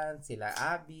brand, sila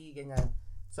Abby, ganyan.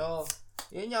 So,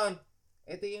 yun.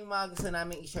 Ito yung mga gusto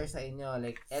namin i-share sa inyo.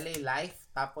 Like, LA life.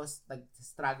 Tapos,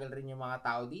 nag-struggle rin yung mga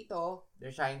tao dito.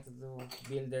 They're trying to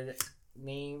build their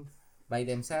name by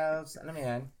themselves. Alam mo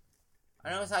yan?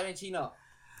 Ano masabi ng Chino?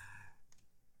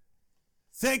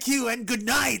 Thank you and good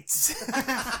night!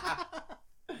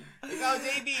 Ikaw,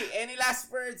 JB, any last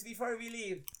words before we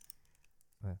leave?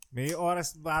 May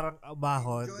oras parang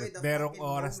umahon at merong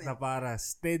oras na para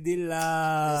steady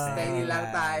lang. Steady lang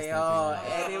tayo.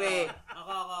 Anyway.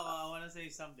 Ako, I wanna say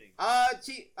something.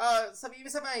 Sabihin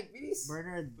mo sa mic, bilis.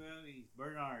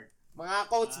 Bernard. Mga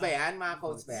quotes ba yan?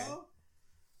 Nasa ba yan?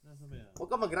 Huwag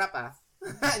ka mag-rap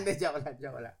Hindi, joke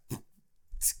lang.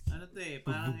 Ano to eh,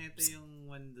 parang ito yung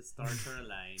when the stars are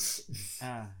aligned.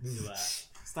 Diba?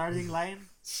 Starting line?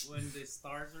 When the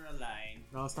stars are aligned.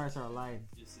 No, stars are aligned.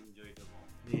 Just enjoy the moment.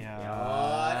 Yeah.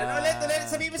 Ano ulit?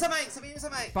 Sabihin mo sa mic.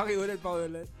 Pakiulit.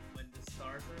 When the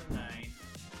stars are aligned,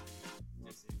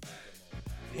 just enjoy the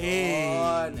moment.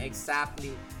 Yun,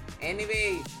 exactly.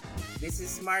 Anyway, this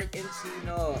is Mark and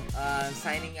Chino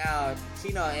signing out.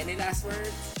 Chino, any last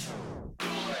words?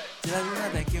 Sinabi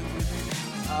na, thank you.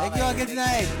 Thank you, good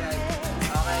night.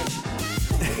 Okay.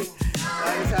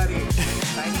 Sorry.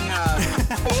 Signing out.